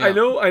 Which Yeah.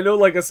 I know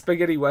like a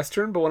spaghetti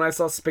western, but when I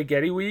saw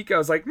Spaghetti Week, I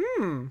was like,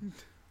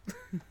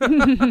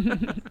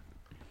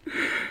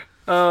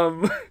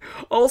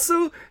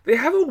 Also, they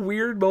have a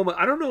weird moment.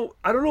 I don't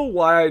know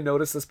why I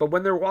noticed this, but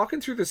when they're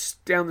walking through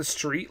down the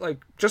street,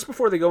 like just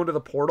before they go into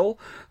the portal,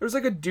 there's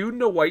like a dude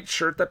in a white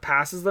shirt that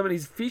passes them, and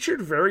he's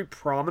featured very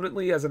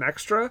prominently as an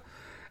extra.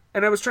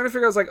 And I was trying to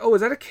figure out, I was like, oh,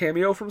 is that a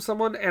cameo from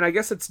someone? And I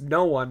guess it's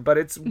no one, but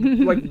it's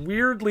like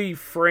weirdly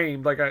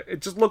framed. Like it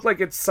just looked like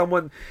it's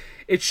someone.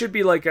 It should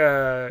be like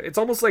it's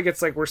almost like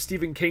it's like where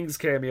Stephen King's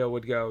cameo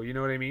would go. You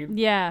know what I mean?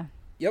 Yeah.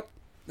 Yep.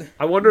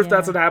 I wonder if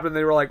that's what happened.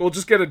 They were like, well,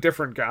 just get a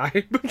different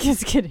guy.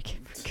 Just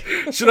kidding.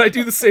 Should I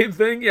do the same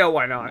thing? Yeah,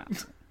 why not? No.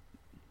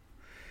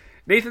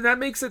 Nathan, that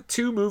makes it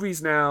 2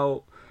 movies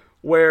now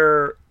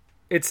where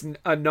it's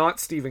not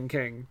Stephen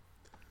King.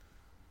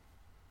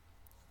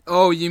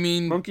 Oh, you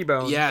mean Monkey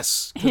Bone?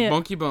 Yes,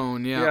 Monkey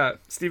Bone. Yeah, yeah.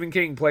 Stephen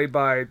King played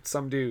by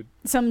some dude.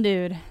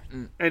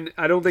 And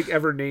I don't think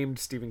ever named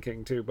Stephen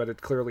King too, but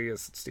it clearly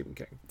is Stephen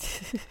King.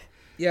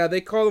 Yeah,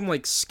 they call him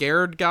like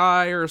Scared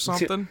Guy or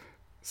something.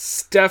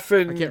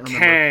 Stephen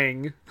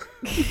Kang.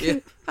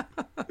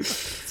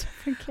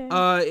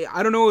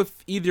 I don't know if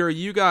either of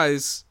you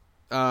guys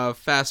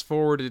fast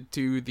forwarded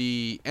to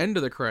the end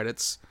of the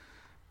credits,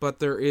 but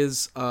there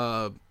is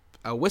a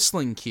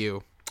whistling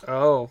cue.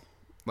 Oh.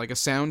 Like a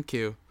sound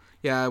cue.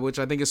 Yeah, which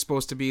I think is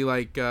supposed to be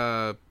like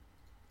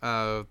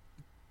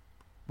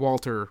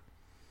Walter.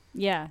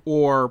 Yeah.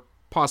 Or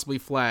possibly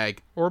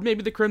Flag. Or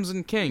maybe the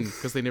Crimson King,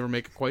 because they never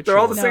make it quite They're sure.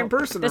 all the same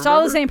person, It's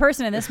all the same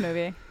person in this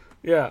movie.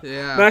 Yeah.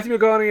 Matthew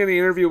McConaughey in the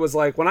interview was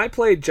like, when I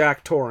played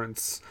Jack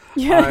Torrance,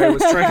 I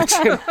was trying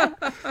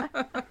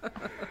to...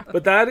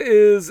 But that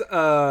is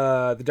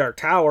The Dark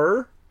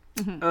Tower.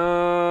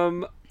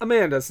 Mm-hmm.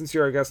 Amanda, since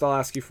you're our guest, I'll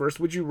ask you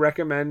first. Would you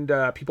recommend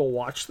people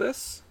watch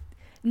this?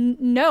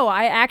 No,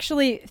 I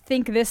actually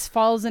think this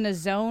falls in a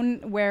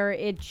zone where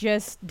it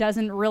just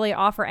doesn't really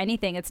offer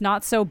anything. It's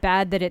not so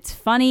bad that it's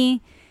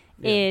funny.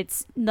 Yeah.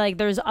 It's like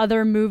there's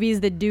other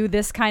movies that do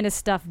this kind of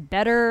stuff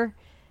better.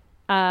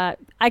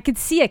 I could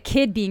see a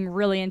kid being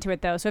really into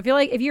it though. So I feel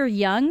like if you're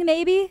young,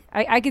 maybe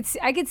I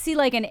could see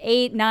like an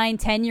 8, 9,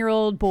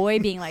 10-year-old boy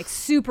being like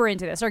super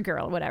into this, or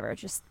girl, whatever,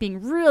 just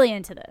being really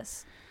into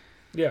this.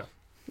 Yeah.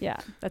 Yeah,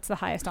 that's the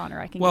highest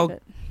honor I can give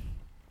it.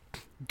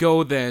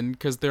 Go then,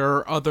 because there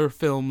are other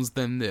films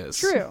than this.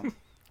 True.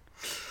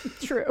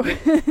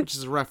 Which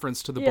is a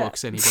reference to the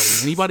books.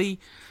 Anybody?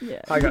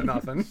 Yeah. I got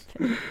nothing.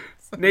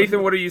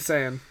 Nathan, what are you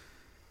saying?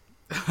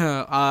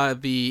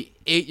 The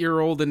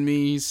 8-year-old in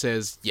me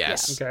says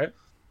yes. Yeah. Okay.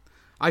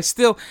 I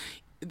still,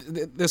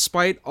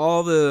 despite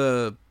all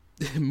the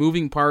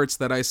moving parts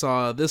that I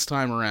saw this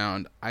time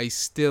around, I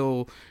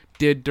still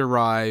did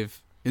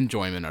derive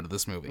enjoyment out of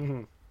this movie.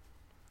 Mm-hmm.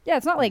 Yeah,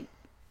 it's not like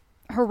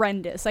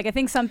horrendous. Like I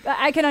think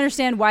I can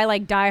understand why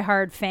like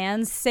diehard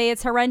fans say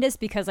it's horrendous,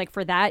 because like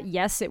for that,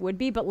 yes, it would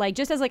be, but like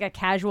just as like a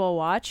casual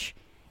watch,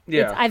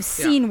 I've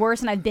seen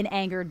worse and I've been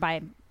angered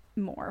by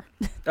more.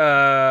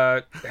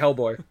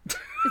 Hellboy.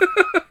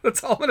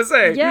 That's all I'm gonna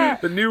say. Yeah,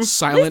 the new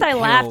Silent At least I Hill.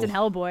 laughed in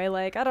Hellboy.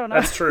 Like I don't know.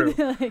 That's true.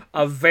 Like,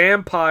 a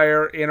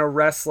vampire in a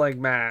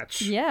wrestling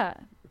match. Yeah,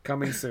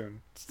 coming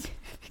soon.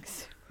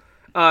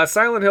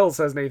 Silent Hill,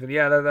 says Nathan.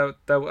 Yeah, that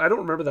I don't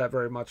remember that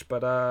very much,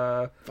 but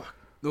Fuck.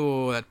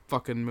 Oh, that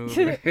fucking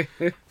movie.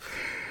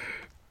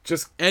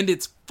 And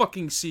its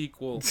fucking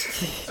sequel.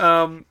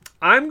 I'm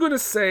gonna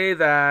say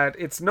that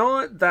it's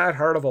not that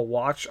hard of a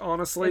watch,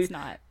 honestly. It's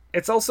not.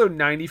 It's also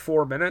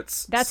 94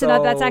 minutes. That's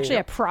actually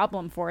a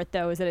problem for it,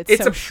 though, is that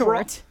it's so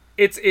short.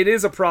 It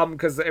is a problem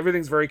because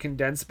everything's very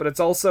condensed, but it's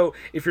also,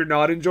 if you're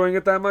not enjoying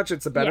it that much,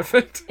 it's a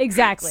benefit. Yeah,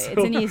 exactly.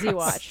 It's an easy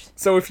watch.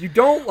 So if you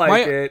don't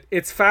like it,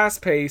 it's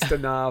fast-paced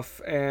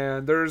enough,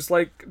 and there's,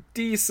 like,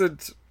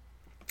 decent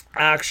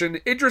action.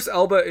 Idris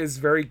Elba is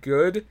very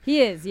good.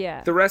 He is,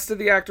 yeah. The rest of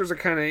the actors are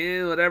kind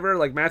of whatever.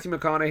 Like, Matthew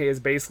McConaughey is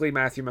basically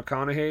Matthew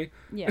McConaughey.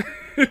 Yeah.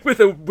 with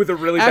a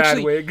really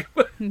bad wig.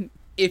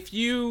 If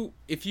you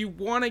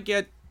want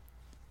to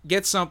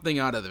get something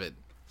out of it,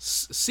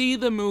 see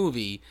the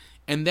movie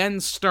and then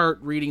start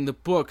reading the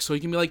book, so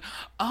you can be like,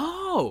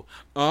 oh.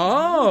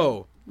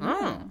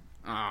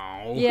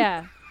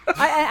 Yeah.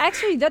 I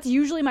actually, that's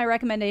usually my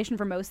recommendation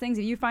for most things.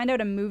 If you find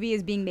out a movie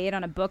is being made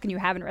on a book and you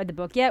haven't read the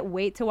book yet,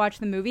 wait to watch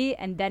the movie,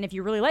 and then if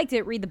you really liked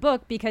it, read the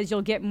book, because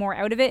you'll get more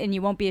out of it and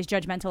you won't be as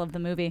judgmental of the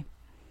movie.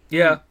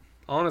 Yeah,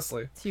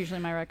 honestly. It's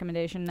usually my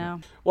recommendation now.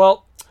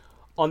 Well,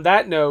 on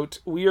that note,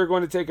 we are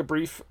going to take a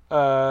brief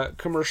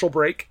commercial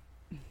break.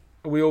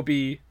 We'll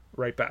be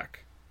right back.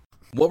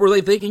 What Were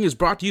They Thinking is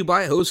brought to you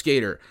by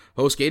HostGator.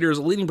 HostGator is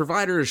a leading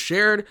provider of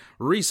shared,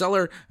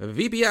 reseller,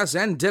 VPS,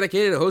 and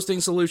dedicated hosting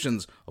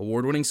solutions.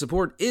 Award-winning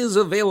support is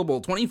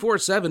available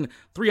 24/7,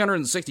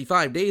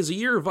 365 days a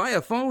year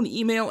via phone,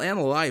 email,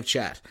 and live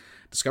chat.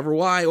 Discover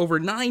why over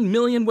 9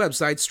 million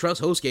websites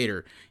trust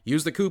HostGator.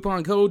 Use the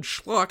coupon code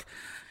SCHLOCK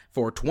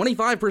for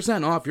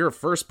 25% off your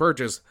first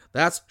purchase.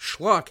 That's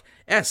SCHLOCK,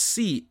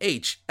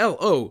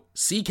 SCHLOCK,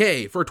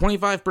 for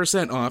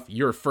 25% off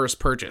your first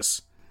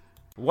purchase.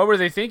 What Were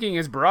They Thinking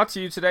is brought to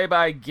you today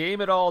by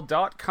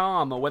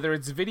GameItAll.com. Whether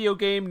it's video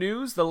game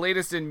news, the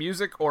latest in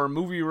music, or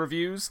movie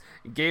reviews,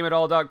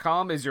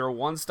 GameItAll.com is your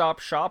one-stop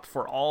shop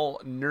for all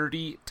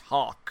nerdy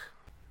talk.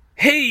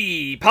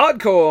 Hey,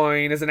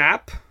 Podcoin is an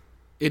app.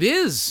 It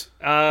is.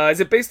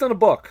 Is it based on a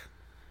book?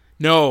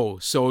 No,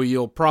 so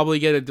you'll probably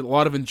get a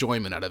lot of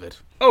enjoyment out of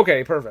it.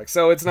 Okay, perfect.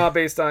 So it's not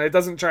based on... It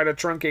doesn't try to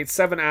truncate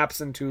 7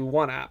 apps into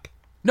one app.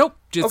 Nope,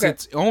 just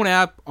its own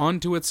app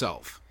unto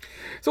itself.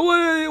 So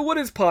what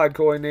is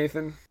Podcoin,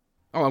 Nathan?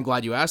 Oh, I'm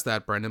glad you asked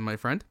that, Brendan, my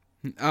friend.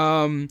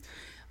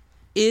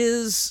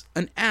 Is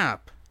an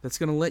app that's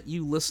going to let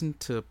you listen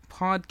to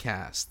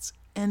podcasts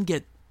and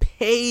get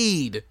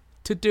paid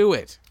to do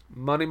it.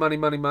 Money, money,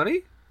 money,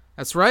 money?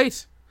 That's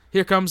right.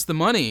 Here comes the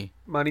money.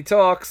 Money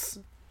talks.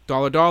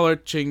 Dollar, dollar,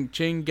 ching,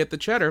 ching, get the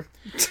cheddar.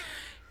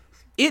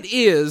 It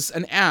is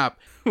an app.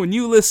 When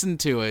you listen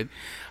to it,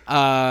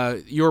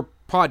 your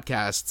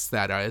podcasts,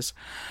 that is,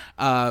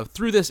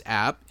 through this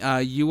app,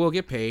 you will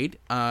get paid,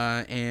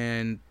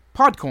 and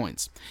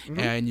Podcoins.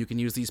 And you can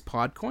use these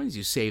Podcoins,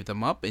 you save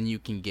them up, and you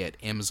can get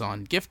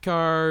Amazon gift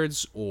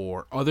cards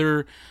or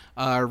other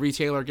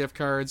retailer gift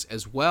cards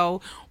as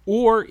well.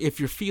 Or if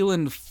you're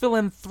feeling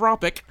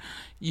philanthropic,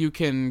 you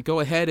can go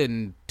ahead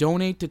and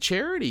donate to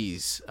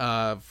charities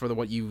for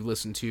what you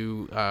listen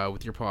to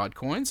with your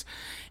Podcoins.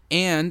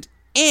 And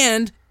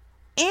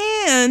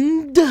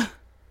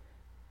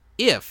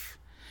if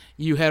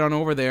you head on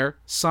over there,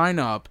 sign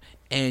up,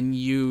 and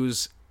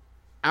use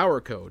our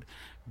code,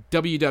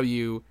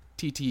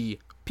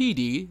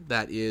 WWTTPD,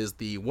 that is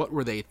the What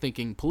Were They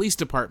Thinking Police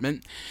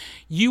Department,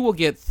 you will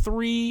get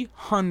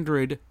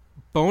 300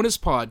 bonus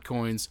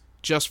Podcoins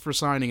just for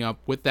signing up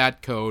with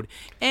that code.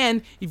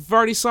 And if you've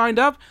already signed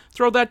up,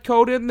 throw that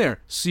code in there.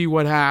 See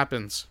what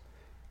happens.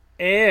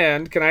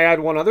 And can I add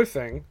one other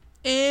thing?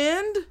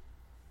 And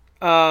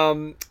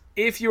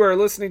if you are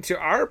listening to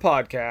our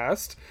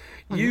podcast,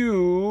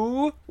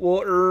 you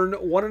will earn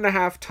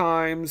 1.5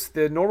 times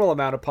the normal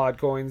amount of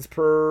Podcoins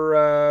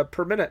per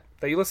minute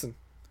that you listen.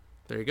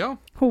 There you go.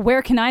 Well,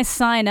 where can I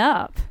sign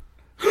up?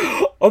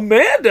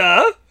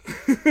 Amanda!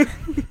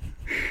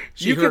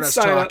 She heard us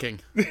talking.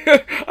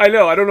 I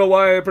know. I don't know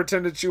why I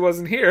pretended she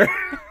wasn't here.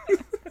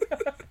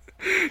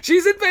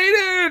 She's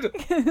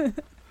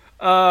invaded!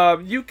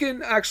 You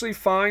can actually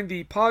find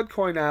the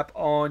Podcoin app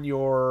on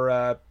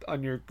your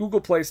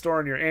Google Play Store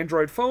on your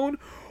Android phone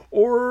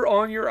or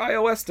on your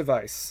iOS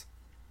device.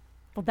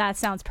 Well, that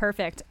sounds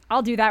perfect.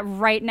 I'll do that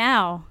right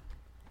now.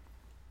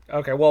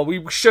 Okay, well,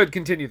 we should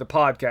continue the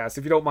podcast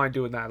if you don't mind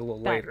doing that a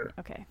little later.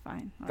 Okay,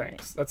 fine. All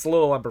Thanks. right. That's a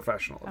little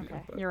unprofessional of Okay,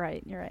 you. But... you're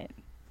right.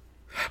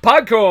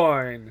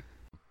 Podcoin!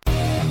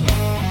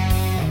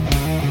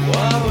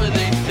 What were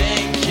they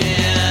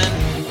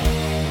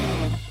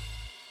thinking?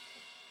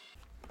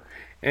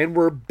 And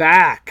we're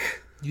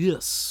back.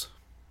 Yes.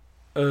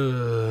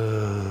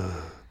 Nathan.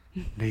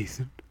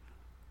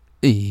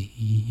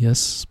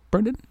 Yes,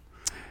 Brendan.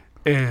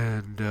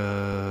 And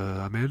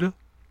Amanda.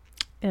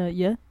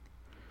 Yeah.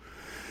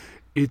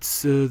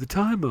 It's the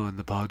time on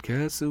the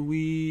podcast, and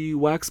we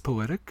wax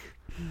poetic.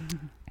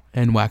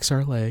 And wax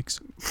our legs.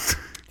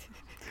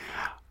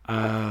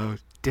 Damn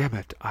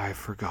it, I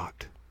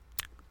forgot.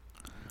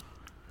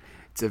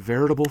 It's a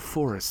veritable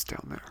forest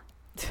down there.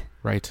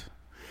 Right.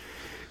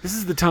 This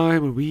is the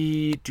time when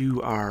we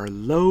do our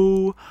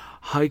low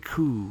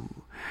haiku.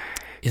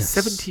 Yes.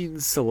 17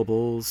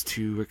 syllables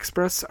to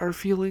express our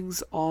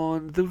feelings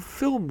on the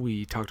film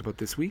we talked about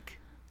this week,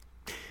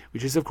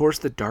 which is, of course,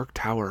 The Dark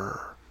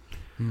Tower.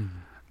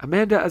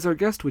 Amanda, as our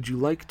guest, would you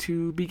like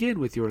to begin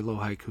with your low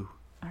haiku?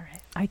 All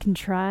right. I can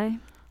try.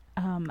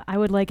 I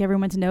would like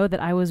everyone to know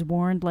that I was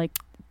warned like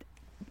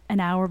an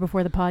hour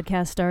before the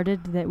podcast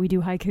started that we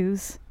do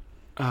haikus.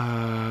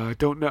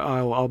 Don't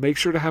know. I'll make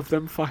sure to have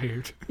them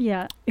fired.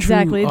 Yeah,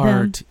 exactly. True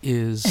art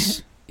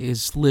is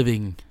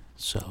living,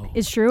 so.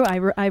 It's true.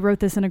 I wrote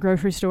this in a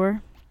grocery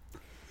store.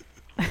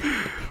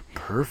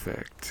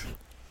 Perfect.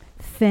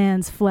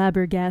 Fans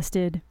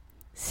flabbergasted.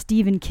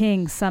 Stephen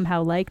King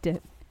somehow liked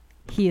it.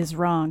 He is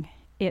wrong.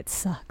 It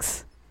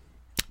sucks.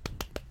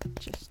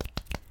 Just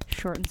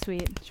short and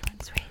sweet.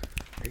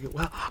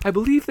 Well, I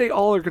believe they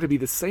all are going to be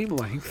the same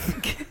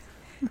length.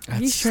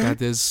 Sure?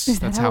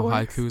 That's how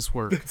haikus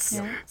work.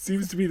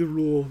 Seems to be the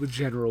rule, the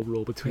general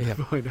rule between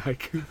poem and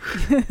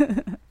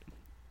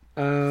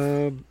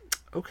haiku.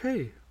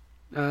 Okay.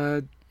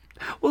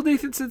 Well,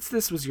 Nathan, since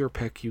this was your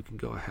pick, you can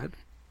go ahead.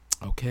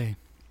 Okay.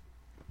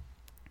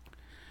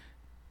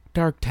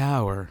 Dark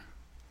Tower,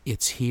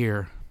 it's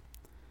here.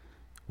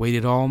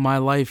 Waited all my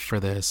life for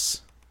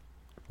this.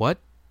 What?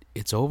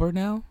 It's over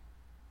now?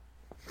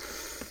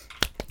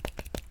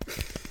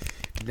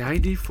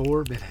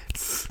 94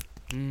 minutes.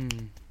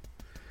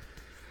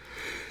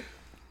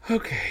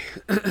 Okay.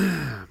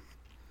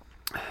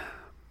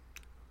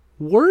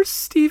 Worst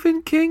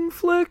Stephen King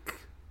flick?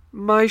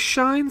 My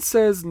Shine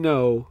says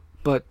no,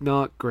 but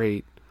not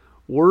great.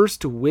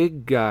 Worst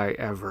wig guy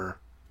ever.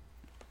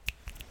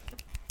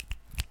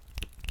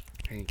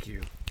 Thank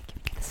you.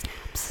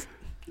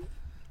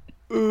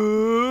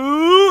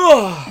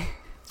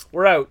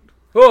 We're out.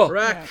 Oh.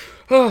 Correct.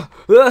 Yeah.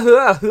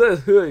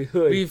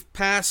 We've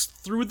passed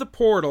through the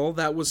portal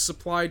that was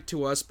supplied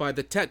to us by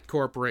the Tet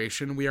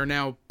Corporation. We are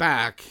now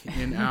back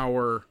in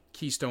our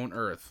Keystone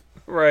Earth.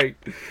 Right.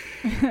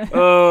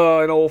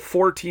 An old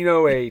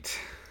 1408.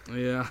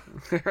 Yeah.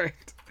 Right.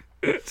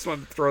 Just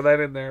wanted to throw that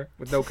in there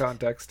with no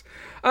context.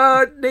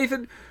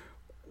 Nathan,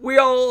 we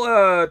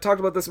all talked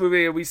about this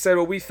movie and we said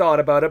what we thought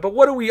about it, but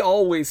what do we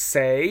always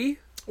say?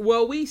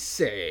 Well, we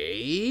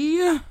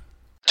say...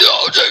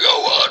 Don't take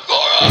a word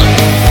for it!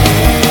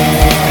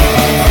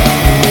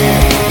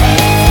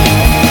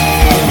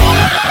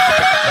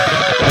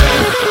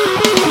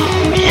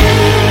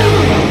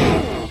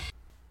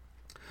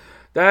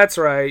 That's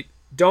right.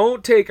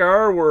 Don't take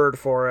our word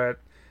for it.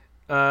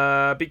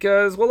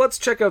 Because, well, let's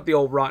check out the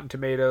old Rotten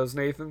Tomatoes,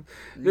 Nathan.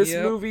 This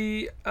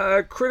movie,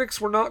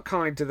 critics were not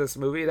kind to this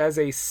movie. It has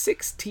a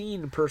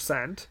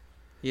 16%.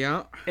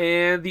 Yeah.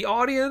 And the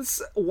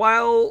audience,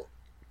 while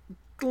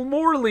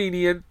more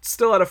lenient,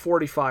 still at a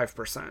 45%.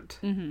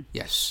 Mm-hmm.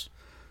 Yes.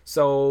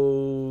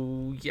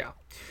 So, yeah.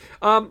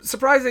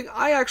 Surprising,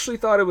 I actually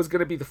thought it was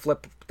going to be the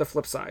flip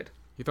side.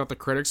 You thought the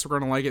critics were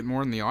going to like it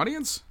more than the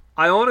audience?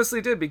 I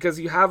honestly did, because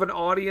you have an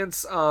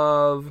audience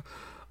of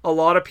a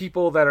lot of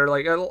people that are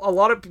like, a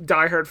lot of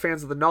diehard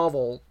fans of the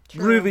novel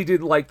really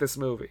didn't like this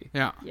movie.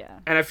 Yeah. Yeah.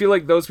 And I feel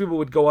like those people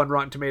would go on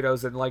Rotten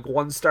Tomatoes and like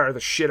 1-star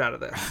the shit out of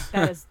this.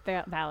 That is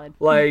valid.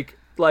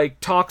 like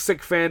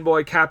toxic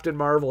fanboy Captain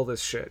Marvel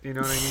this shit. You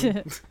know what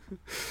I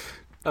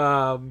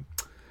mean?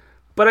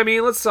 But I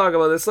mean, let's talk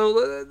about this.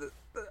 So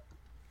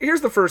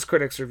here's the first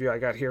critics review I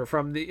got here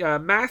from the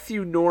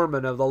Matthew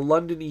Norman of the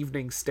London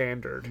Evening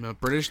Standard. I'm going to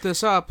British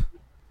this up.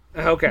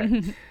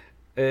 Okay.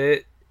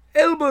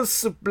 Elba's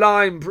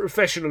sublime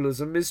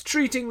professionalism is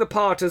treating the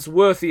part as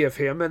worthy of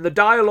him, and the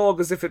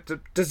dialogue as if it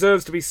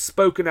deserves to be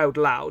spoken out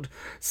loud.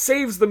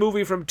 Saves the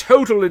movie from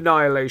total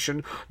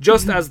annihilation,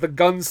 just as the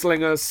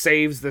gunslinger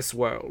saves this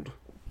world.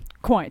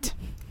 Quite.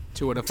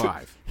 2 out of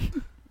 5.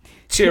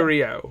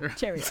 Cheerio.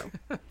 Cheerio.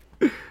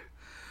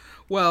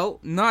 Well,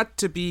 not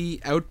to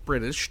be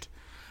out-Britished,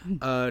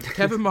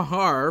 Kevin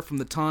Mahar from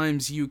the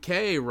Times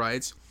UK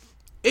writes,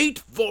 8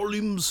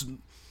 volumes...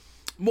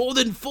 more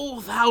than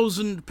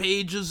 4,000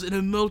 pages in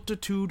a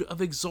multitude of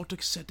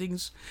exotic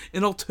settings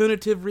and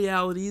alternative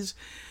realities,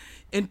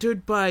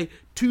 entered by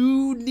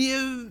 2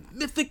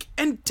 near-mythic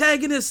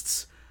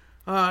antagonists,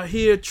 are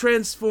here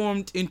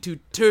transformed into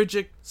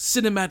turgid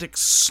cinematic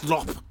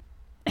slop.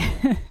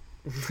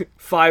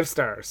 5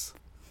 stars.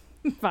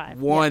 5.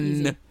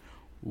 1 Yeah,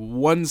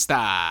 1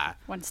 star.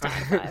 1 star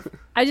out of 5.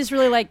 I just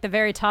really like the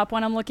very top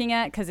one I'm looking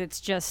at because it's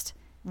just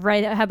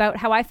right about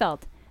how I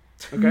felt.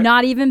 Okay.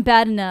 Not even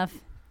bad enough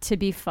to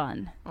be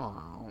fun.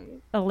 Aww.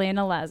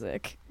 Elena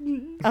Lazic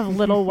of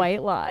Little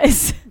White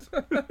Lies.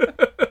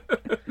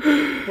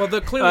 Well,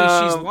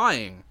 clearly she's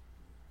lying.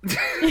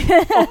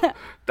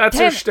 That's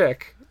her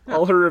shtick.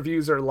 All her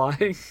reviews are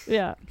lying.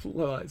 Yeah.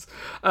 Lies.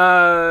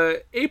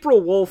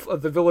 April Wolf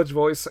of The Village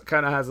Voice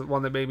kind of has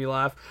one that made me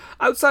laugh.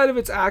 Outside of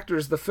its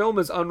actors, the film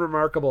is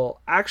unremarkable.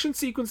 Action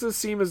sequences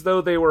seem as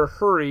though they were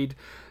hurried.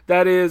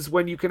 That is,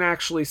 when you can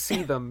actually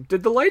see them.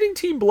 Did the lighting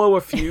team blow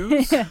a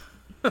fuse?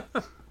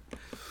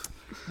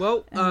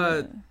 Well,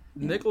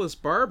 Nicholas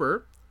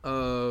Barber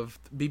of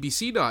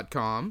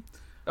BBC.com.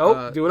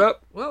 Do it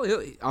up.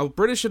 Well, I'll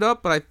British it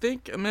up, but I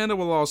think Amanda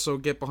will also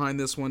get behind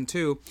this one,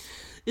 too.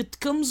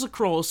 It comes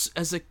across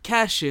as a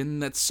cash-in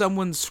that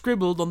someone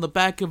scribbled on the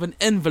back of an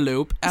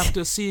envelope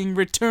after seeing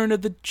Return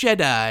of the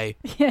Jedi.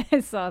 Yeah,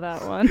 I saw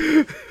that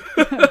one.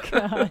 Oh,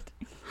 God.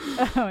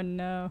 Oh,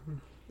 no.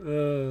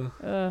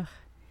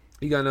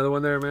 You got another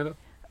one there, Amanda?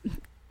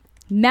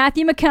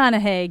 Matthew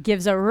McConaughey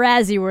gives a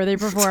Razzie-worthy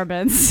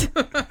performance.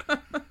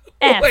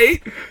 F.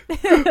 Wait.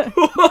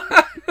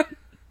 I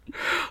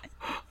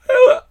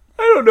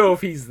don't know if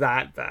he's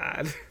that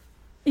bad.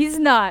 He's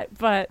not,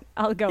 but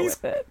I'll go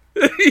with it.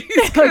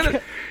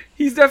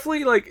 He's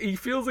definitely like, he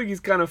feels like he's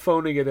kind of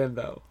phoning it in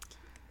though.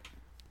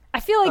 I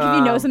feel like if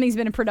you know something's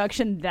been in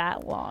production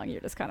that long, you're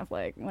just kind of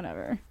like,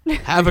 whatever.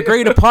 Have a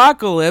great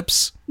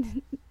apocalypse.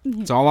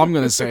 That's all I'm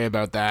going to say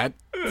about that.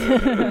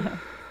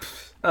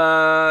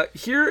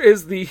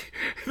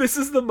 This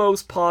is the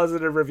most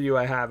positive review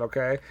I have,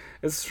 okay?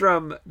 It's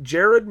from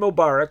Jared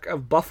Mubarak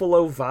of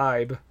Buffalo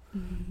Vibe.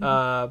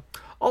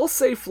 I'll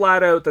say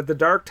flat out that The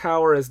Dark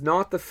Tower is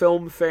not the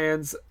film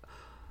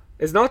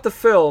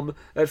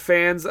that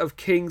fans of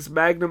King's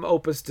magnum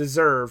opus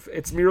deserve.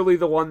 It's merely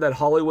the one that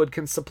Hollywood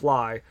can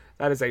supply.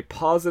 That is a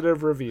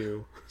positive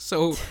review.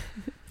 So,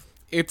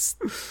 it's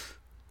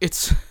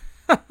it's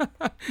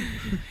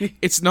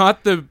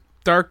not the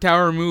Dark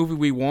Tower movie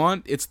we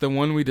want. It's the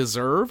one we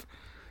deserve.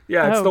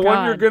 Yeah, it's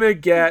one you're gonna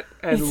get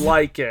and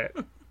like it.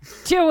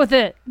 Deal with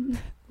it.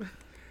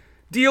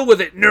 Deal with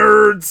it,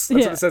 nerds.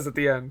 That's what it says at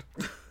the end.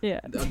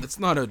 Yeah. It's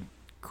not an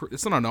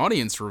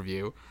audience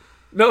review.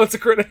 No, it's a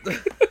critic.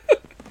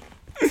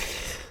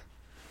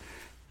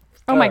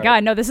 Oh my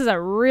God, no, this is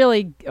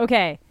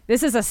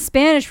this is a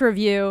Spanish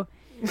review.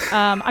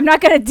 I'm not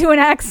going to do an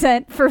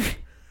accent for,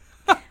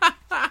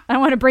 I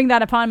don't want to bring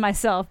that upon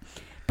myself.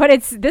 But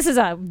this is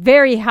a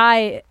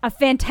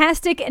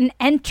fantastic and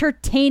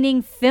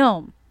entertaining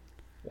film.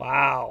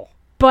 Wow.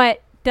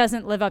 But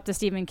doesn't live up to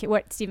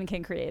what Stephen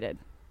King created.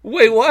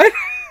 Wait, what?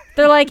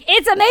 They're like,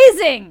 it's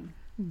amazing,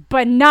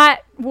 but not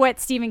what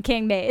Stephen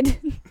King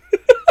made.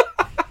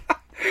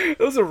 It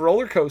was a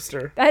roller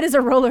coaster. That is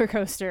a roller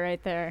coaster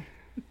right there.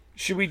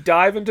 Should we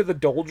dive into the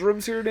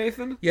doldrums here,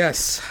 Nathan?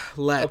 Yes,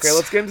 let's. Okay,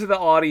 let's get into the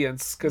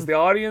audience, because the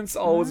audience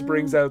always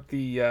brings out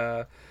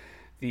the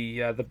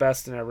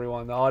best in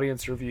everyone. The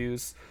audience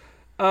reviews.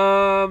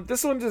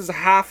 This one is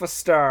half a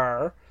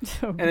star,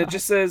 and it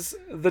just says,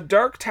 "The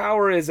Dark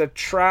Tower is a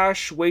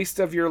trash waste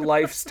of your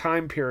life's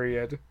time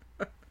period."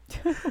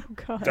 Oh,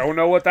 God. Don't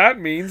know what that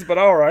means, but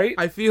all right.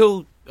 I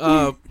feel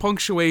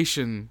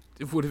punctuation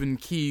would have been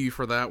key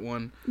for that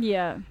one.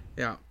 Yeah.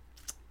 Yeah.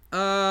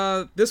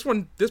 This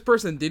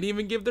person didn't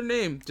even give their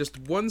name, just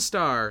 1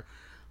 star.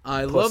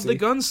 I love the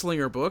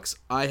Gunslinger books.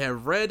 I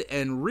have read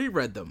and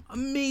reread them.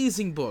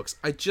 Amazing books.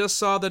 I just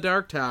saw The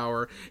Dark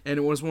Tower, and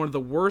it was one of the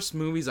worst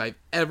movies I've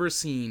ever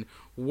seen.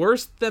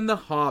 Worse than The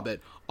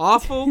Hobbit.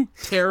 Awful,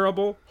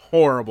 terrible,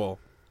 horrible.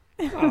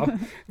 Oh,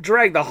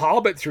 drag The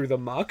Hobbit through the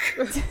muck.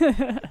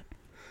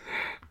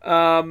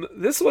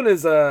 This one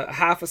is a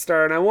half a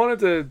star, and I wanted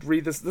to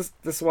read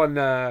this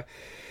one,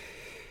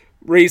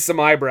 raise some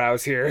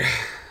eyebrows here.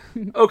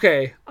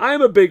 Okay,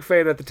 I'm a big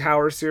fan of the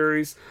Tower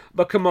series,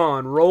 but come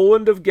on,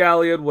 Roland of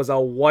Galliard was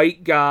a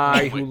white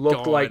guy who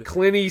looked like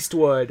Clint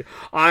Eastwood.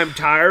 I'm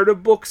tired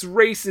of books'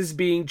 races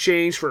being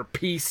changed for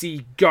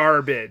PC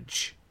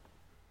garbage.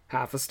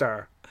 Half a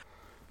star.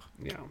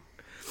 Yeah.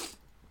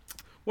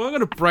 Well, I'm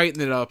going to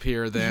brighten it up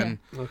here then.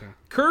 Okay.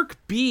 Kirk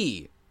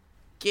B.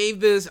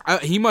 gave this...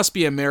 he must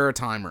be a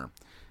Maritimer,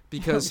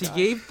 because he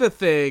gave the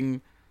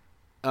thing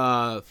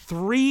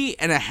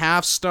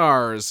 3.5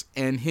 stars,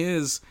 and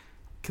his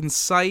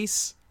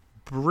concise,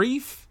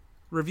 brief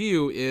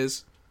review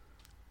is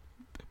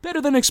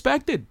better than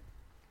expected.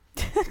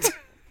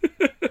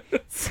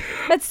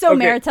 That's so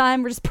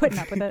maritime. We're just putting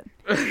up with it.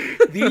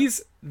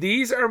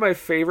 These are my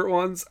favorite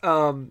ones.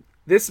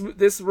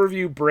 This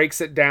review breaks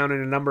it down in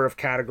a number of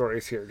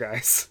categories here,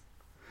 guys.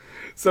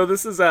 So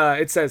this is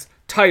it says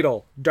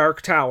title,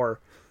 Dark Tower,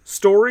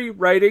 story,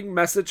 writing,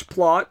 message,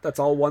 plot, that's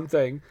all one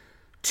thing.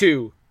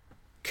 2,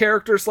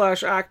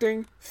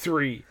 character/acting.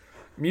 3,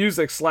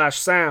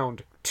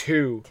 music/sound.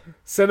 2,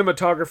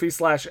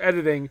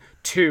 cinematography/editing.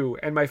 2,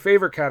 and my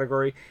favorite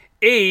category,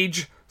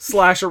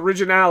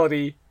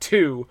 age/originality.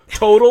 2,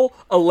 total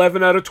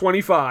 11 out of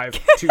 25.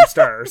 2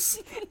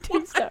 stars.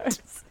 2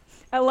 stars.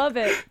 I love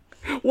it.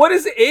 What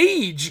is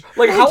age?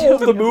 Like how old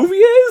the movie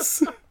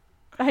is?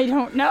 I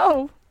don't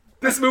know.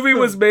 This movie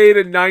was made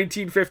in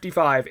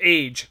 1955.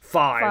 Age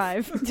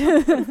 5.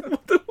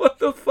 What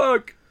the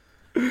fuck?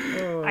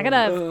 I got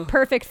a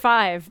perfect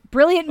 5.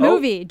 Brilliant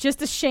movie. Just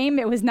a shame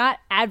it was not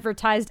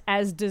advertised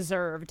as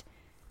deserved.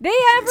 They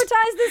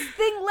advertised this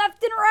thing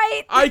left and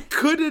right. I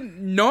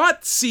couldn't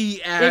not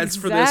see ads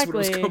for this when it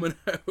was coming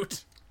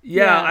out.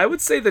 Yeah, I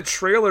would say the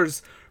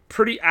trailers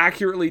pretty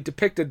accurately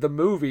depicted the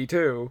movie,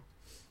 too.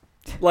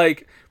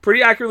 Like,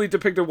 pretty accurately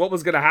depicted what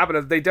was going to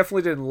happen. They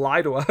definitely didn't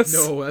lie to us.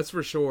 No, that's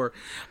for sure.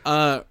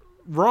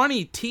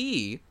 Ronnie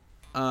T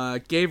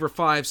gave her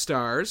 5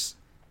 stars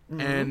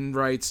and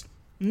writes,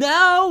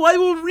 "Now I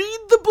will read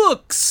the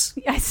books."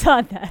 I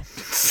saw that.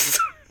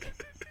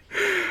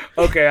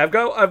 Okay, I've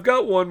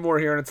got one more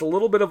here, and it's a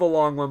little bit of a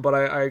long one, but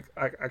I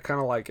kind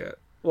of like it.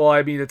 Well,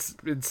 I mean, it's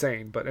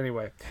insane, but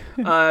anyway.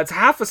 It's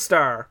half a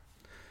star.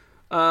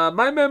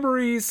 My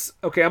memories...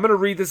 Okay, I'm going to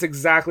read this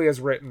exactly as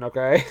written,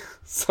 okay?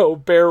 So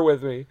bear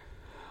with me.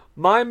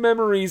 My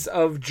memories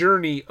of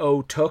Journey,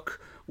 O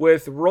Took,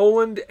 with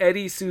Roland,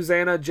 Eddie,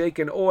 Susanna, Jake,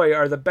 and Oi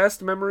are the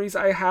best memories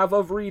I have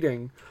of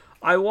reading.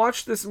 I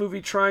watched this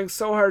movie trying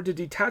so hard to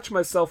detach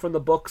myself from the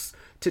books,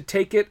 to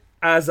take it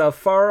as a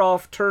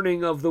far-off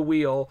turning of the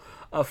wheel,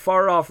 a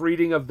far-off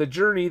reading of The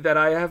Journey that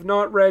I have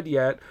not read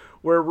yet,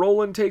 where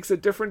Roland takes a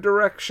different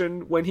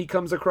direction when he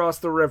comes across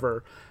the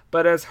river.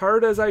 But as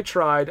hard as I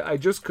tried, I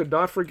just could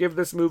not forgive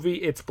this movie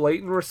its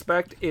blatant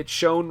respect it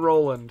shown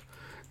Roland.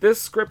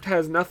 This script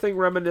has nothing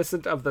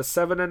reminiscent of the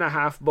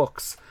 7.5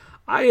 books.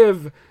 I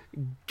have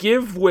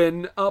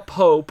given up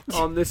hope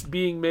on this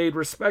being made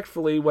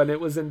respectfully when it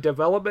was in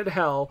development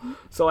hell,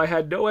 so I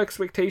had no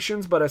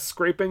expectations but a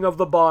scraping of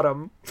the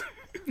bottom.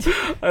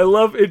 I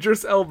love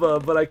Idris Elba,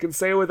 but I can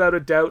say without a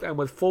doubt and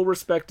with full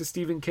respect to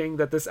Stephen King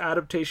that this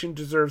adaptation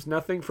deserves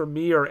nothing from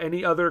me or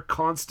any other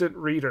constant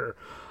reader.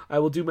 I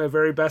will do my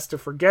very best to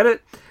forget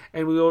it,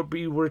 and we will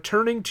be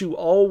returning to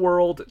All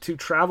World to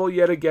travel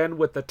yet again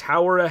with the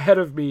tower ahead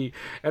of me,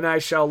 and I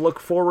shall look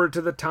forward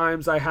to the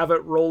times I have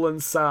at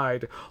Roland's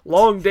side.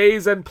 Long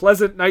days and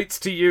pleasant nights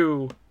to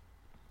you.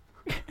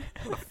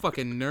 What a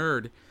fucking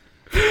nerd.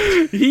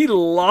 He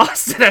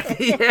lost it at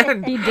the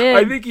end. He did.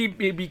 I think he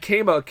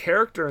became a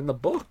character in the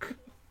book.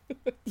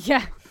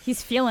 Yeah,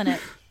 he's feeling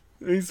it.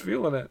 He's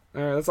feeling it.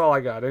 All right, that's all I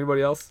got.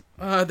 Anybody else?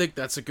 I think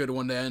that's a good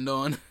one to end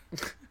on.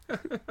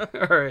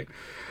 All right.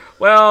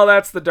 Well,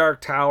 that's The Dark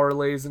Tower,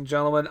 ladies and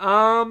gentlemen.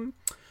 Well,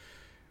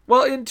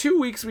 Well, in 2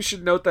 weeks, we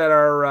should note that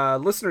our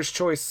Listener's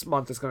Choice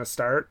month is going to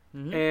start.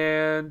 Mm-hmm.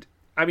 And,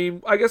 I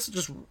mean, I guess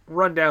just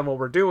run down what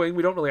we're doing.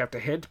 We don't really have to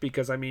hint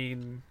because, I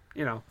mean,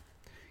 you know,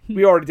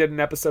 we already did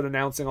an episode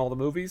announcing all the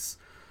movies.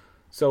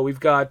 So we've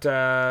got,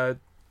 in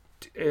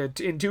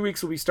 2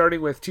 weeks, we'll be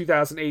starting with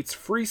 2008's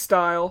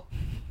Freestyle,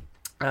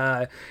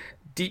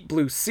 Deep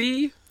Blue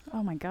Sea.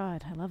 Oh my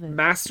God, I love it.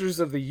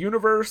 Masters of the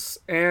Universe,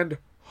 and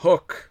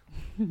Hook.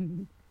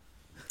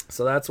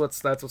 So that's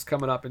what's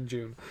coming up in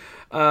June.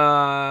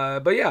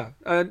 But yeah,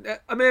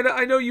 Amanda,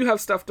 I know you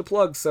have stuff to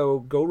plug, so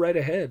go right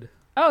ahead.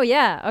 Oh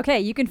yeah, okay.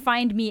 You can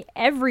find me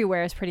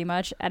everywhere, pretty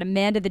much, at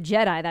Amanda the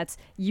Jedi. That's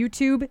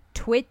YouTube,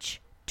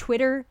 Twitch,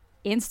 Twitter,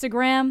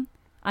 Instagram.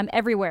 I'm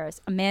everywhere. It's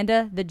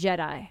Amanda the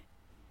Jedi.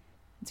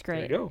 It's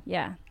great. There you go.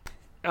 Yeah.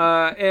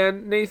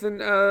 And Nathan,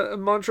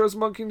 Montrose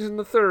Monkington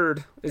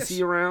III, is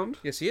he around?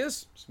 Yes, he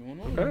is.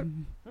 Okay.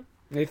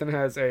 Nathan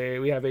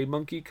we have a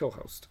monkey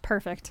co-host.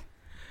 Perfect.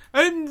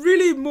 I'm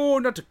really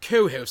more not a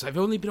co-host. I've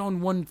only been on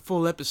one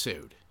full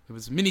episode. It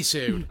was a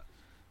mini-sode. We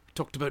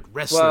talked about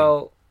wrestling.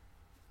 Well,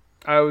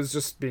 I was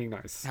just being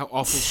nice. How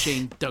awful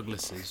Shane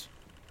Douglas is.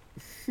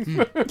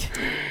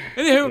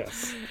 Anyhow,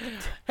 yes.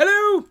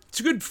 Hello, it's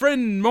a good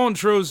friend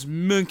Montrose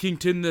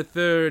Monkington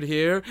III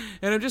here,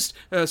 and I'm just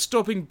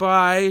stopping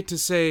by to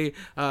say,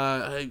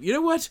 you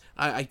know what?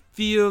 I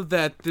feel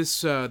that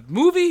this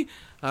movie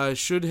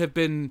should have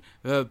been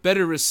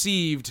better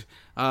received,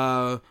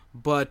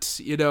 but,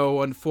 you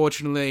know,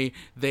 unfortunately,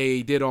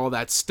 they did all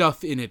that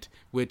stuff in it,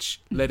 which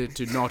led it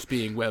to not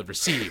being well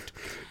received.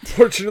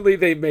 Fortunately,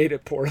 they made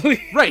it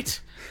poorly.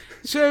 Right.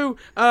 So,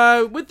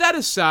 with that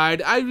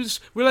aside,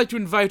 would like to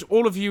invite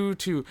all of you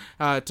to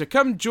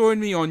come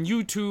join me on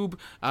YouTube,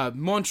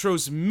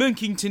 Montrose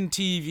Monkington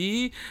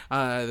TV.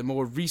 The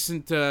more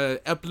recent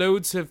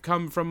uploads have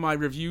come from my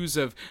reviews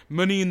of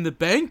Money in the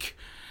Bank,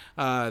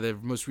 the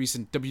most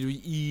recent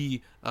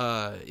WWE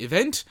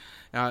event.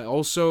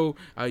 Also,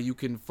 you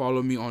can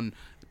follow me on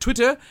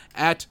Twitter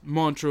at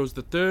Montrose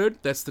III.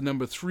 That's the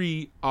number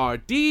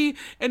 3RD.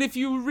 And if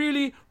you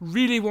really,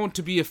 really want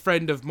to be a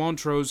friend of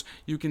Montrose,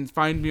 you can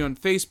find me on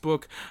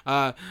Facebook,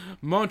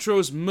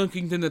 Montrose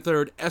Monkington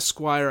III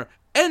Esquire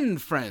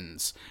and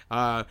Friends.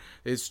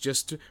 It's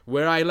just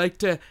where I like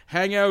to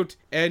hang out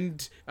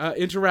and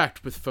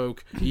interact with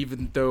folk,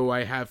 even though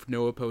I have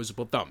no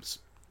opposable thumbs.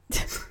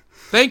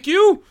 Thank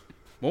you.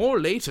 More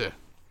later.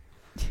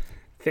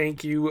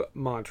 Thank you,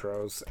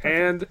 Montrose.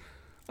 And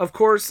of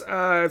course,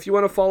 if you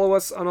want to follow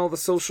us on all the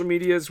social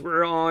medias,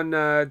 we're on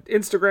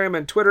Instagram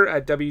and Twitter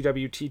at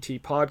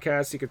WWTT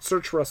Podcast. You can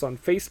search for us on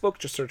Facebook.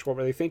 Just search What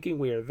Were They Thinking?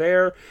 We are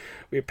there.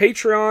 We have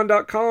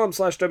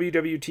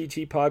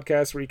patreon.com/WWTT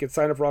Podcast, where you can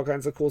sign up for all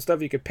kinds of cool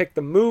stuff. You can pick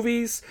the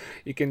movies.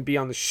 You can be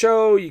on the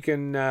show. You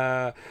can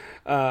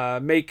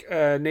make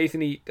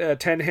Nathan eat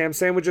 10 ham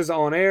sandwiches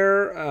on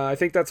air. I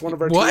think that's one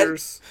of our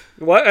tiers.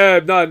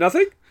 What? No,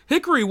 nothing?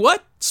 Hickory,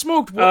 what?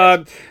 Smoked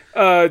what?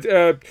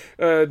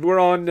 We're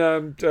on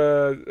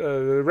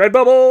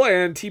Redbubble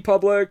and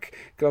TeePublic. You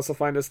can also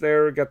find us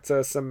there. We got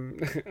a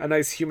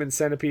nice Human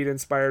Centipede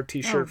inspired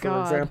T-shirt,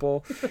 for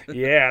example.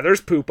 Yeah,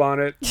 there's poop on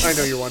it. I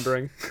know you're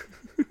wondering.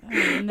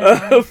 Oh,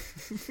 no.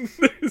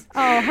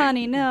 Oh,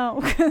 honey,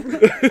 no.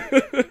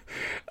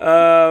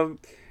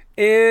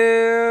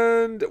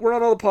 And we're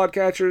on all the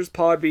podcatchers,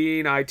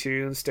 Podbean,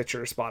 iTunes,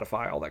 Stitcher,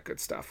 Spotify, all that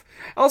good stuff.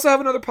 I also have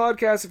another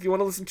podcast if you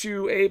want to listen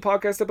to a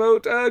podcast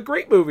about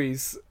great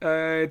movies.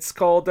 It's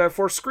called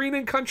For Screen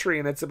and Country,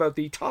 and it's about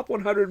the top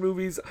 100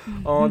 movies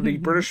on the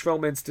British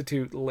Film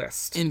Institute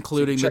list.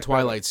 Including the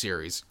Twilight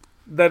series.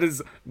 That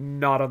is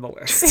not on the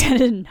list.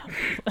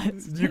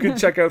 You can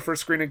check out For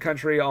Screen and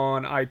Country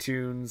on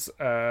iTunes,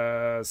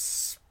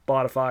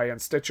 Spotify,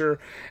 and Stitcher,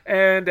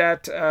 and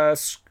at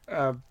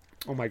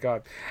oh my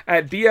god,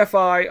 at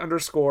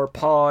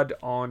BFI_pod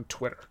on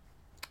Twitter.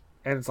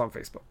 And it's on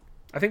Facebook.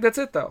 I think that's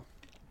it, though.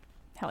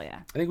 Hell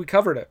yeah. I think we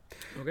covered it.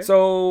 Okay.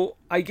 So,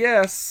 I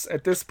guess,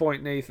 at this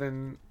point,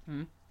 Nathan...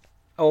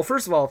 Oh,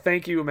 first of all,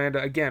 thank you,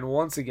 Amanda,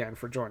 once again,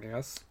 for joining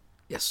us.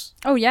 Yes.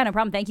 Oh, yeah, no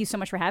problem. Thank you so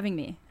much for having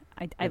me.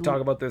 I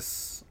talk about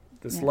this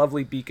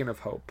lovely beacon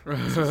of hope.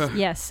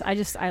 Yes,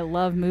 I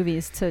love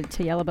movies to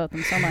yell about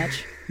them so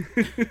much.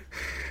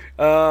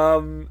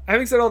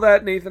 Having said all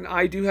that, Nathan,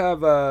 I do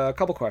have a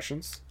couple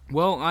questions.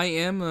 Well, I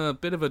am a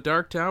bit of a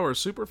Dark Tower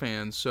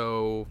superfan,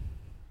 so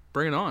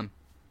bring it on.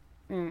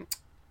 In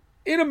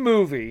a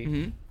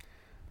movie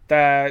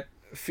that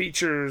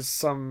features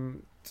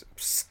some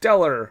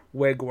stellar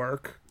wig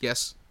work.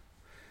 Yes.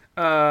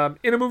 In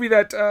a movie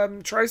that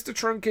tries to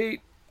truncate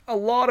a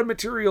lot of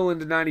material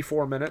into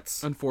 94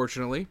 minutes.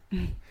 Unfortunately.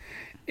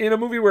 In a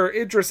movie where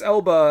Idris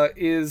Elba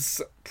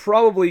is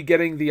probably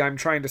getting the I'm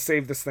trying to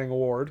save this thing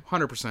award.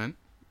 100%.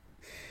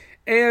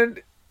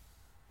 And,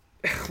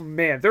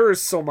 man, there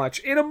is so much.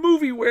 In a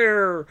movie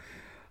where,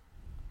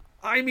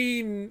 I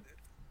mean,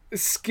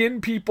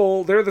 skin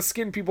people, they're the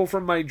skin people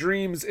from my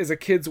dreams is a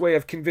kid's way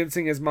of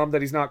convincing his mom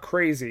that he's not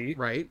crazy.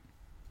 Right.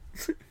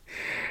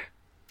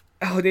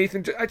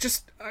 Nathan,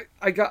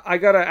 I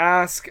gotta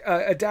ask,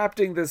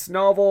 adapting this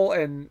novel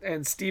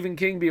and Stephen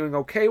King being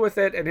okay with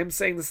it and him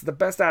saying this is the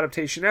best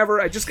adaptation ever,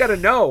 I just gotta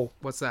know.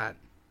 What's that?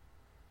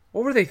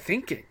 What were they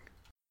thinking?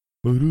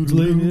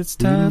 It's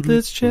time,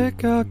 let's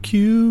check our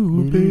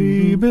cue,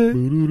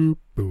 baby.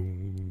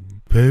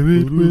 Pair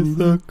it with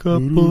a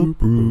couple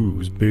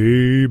brews,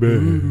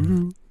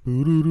 baby.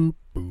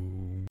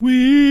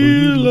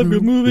 We love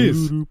good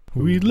movies.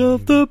 We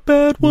love the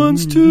bad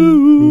ones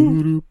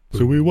too.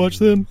 So we watch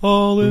them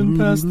all and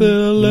pass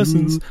their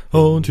lessons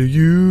on to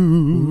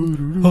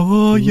you.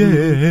 Oh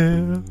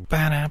yeah.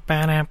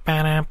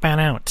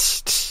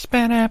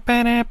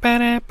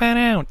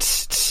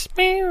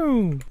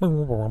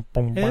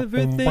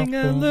 Everything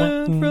I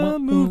learned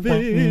from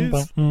movies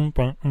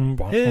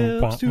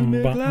helps to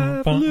make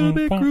life a little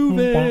bit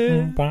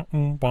groovy.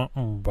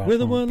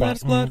 Whether one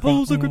last plot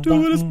holes or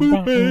gratuitous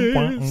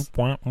movies,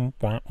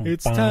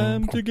 it's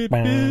time to get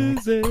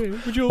busy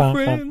with your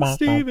friend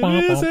Stephen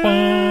Izzy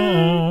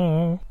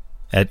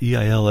at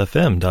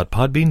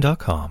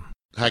eilfm.podbean.com.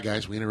 Hi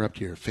guys, we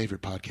interrupt your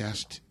favorite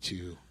podcast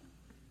to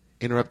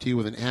interrupt you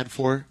with an ad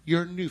for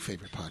your new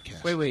favorite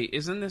podcast. Wait,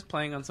 isn't this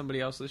playing on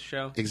somebody else's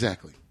show?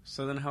 Exactly.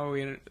 So then how are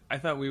we I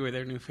thought we were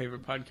their new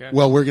favorite podcast.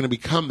 Well, we're going to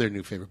become their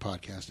new favorite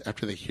podcast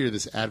after they hear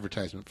this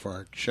advertisement for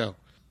our show.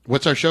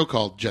 What's our show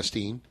called,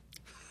 Justine?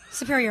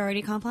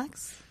 Superiority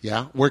Complex.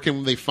 Yeah. Where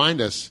can they find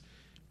us,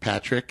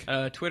 Patrick?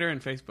 Twitter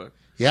and Facebook.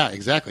 Yeah,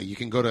 exactly. You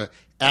can go to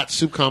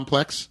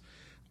 @SoupComplex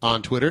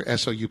on Twitter,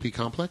 SOUP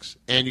Complex,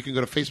 and you can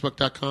go to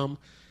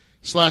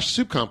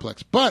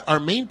Facebook.com/SoupComplex. But our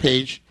main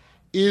page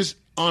is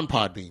on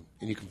Podbean,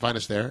 and you can find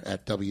us there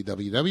at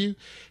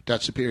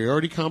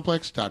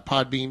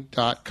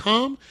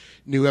www.superioritycomplex.podbean.com.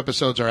 New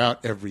episodes are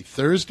out every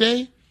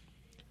Thursday.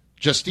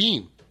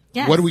 Justine,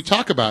 yes. What do we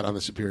talk about on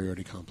the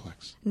Superiority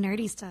Complex?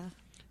 Nerdy stuff.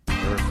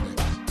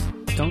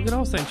 Perfect. Don't get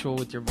all sensual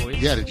with your voice.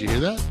 Yeah, did you hear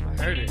that?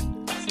 I heard it.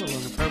 It's a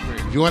little inappropriate.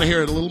 If you want to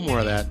hear a little more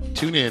of that,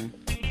 tune in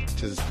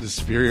to the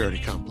Superiority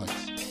Complex.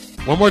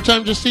 One more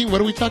time, Justine, what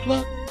do we talk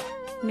about?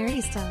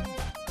 Nerdy stuff.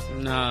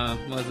 Nah,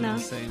 wasn't the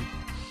same.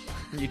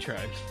 You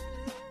tried.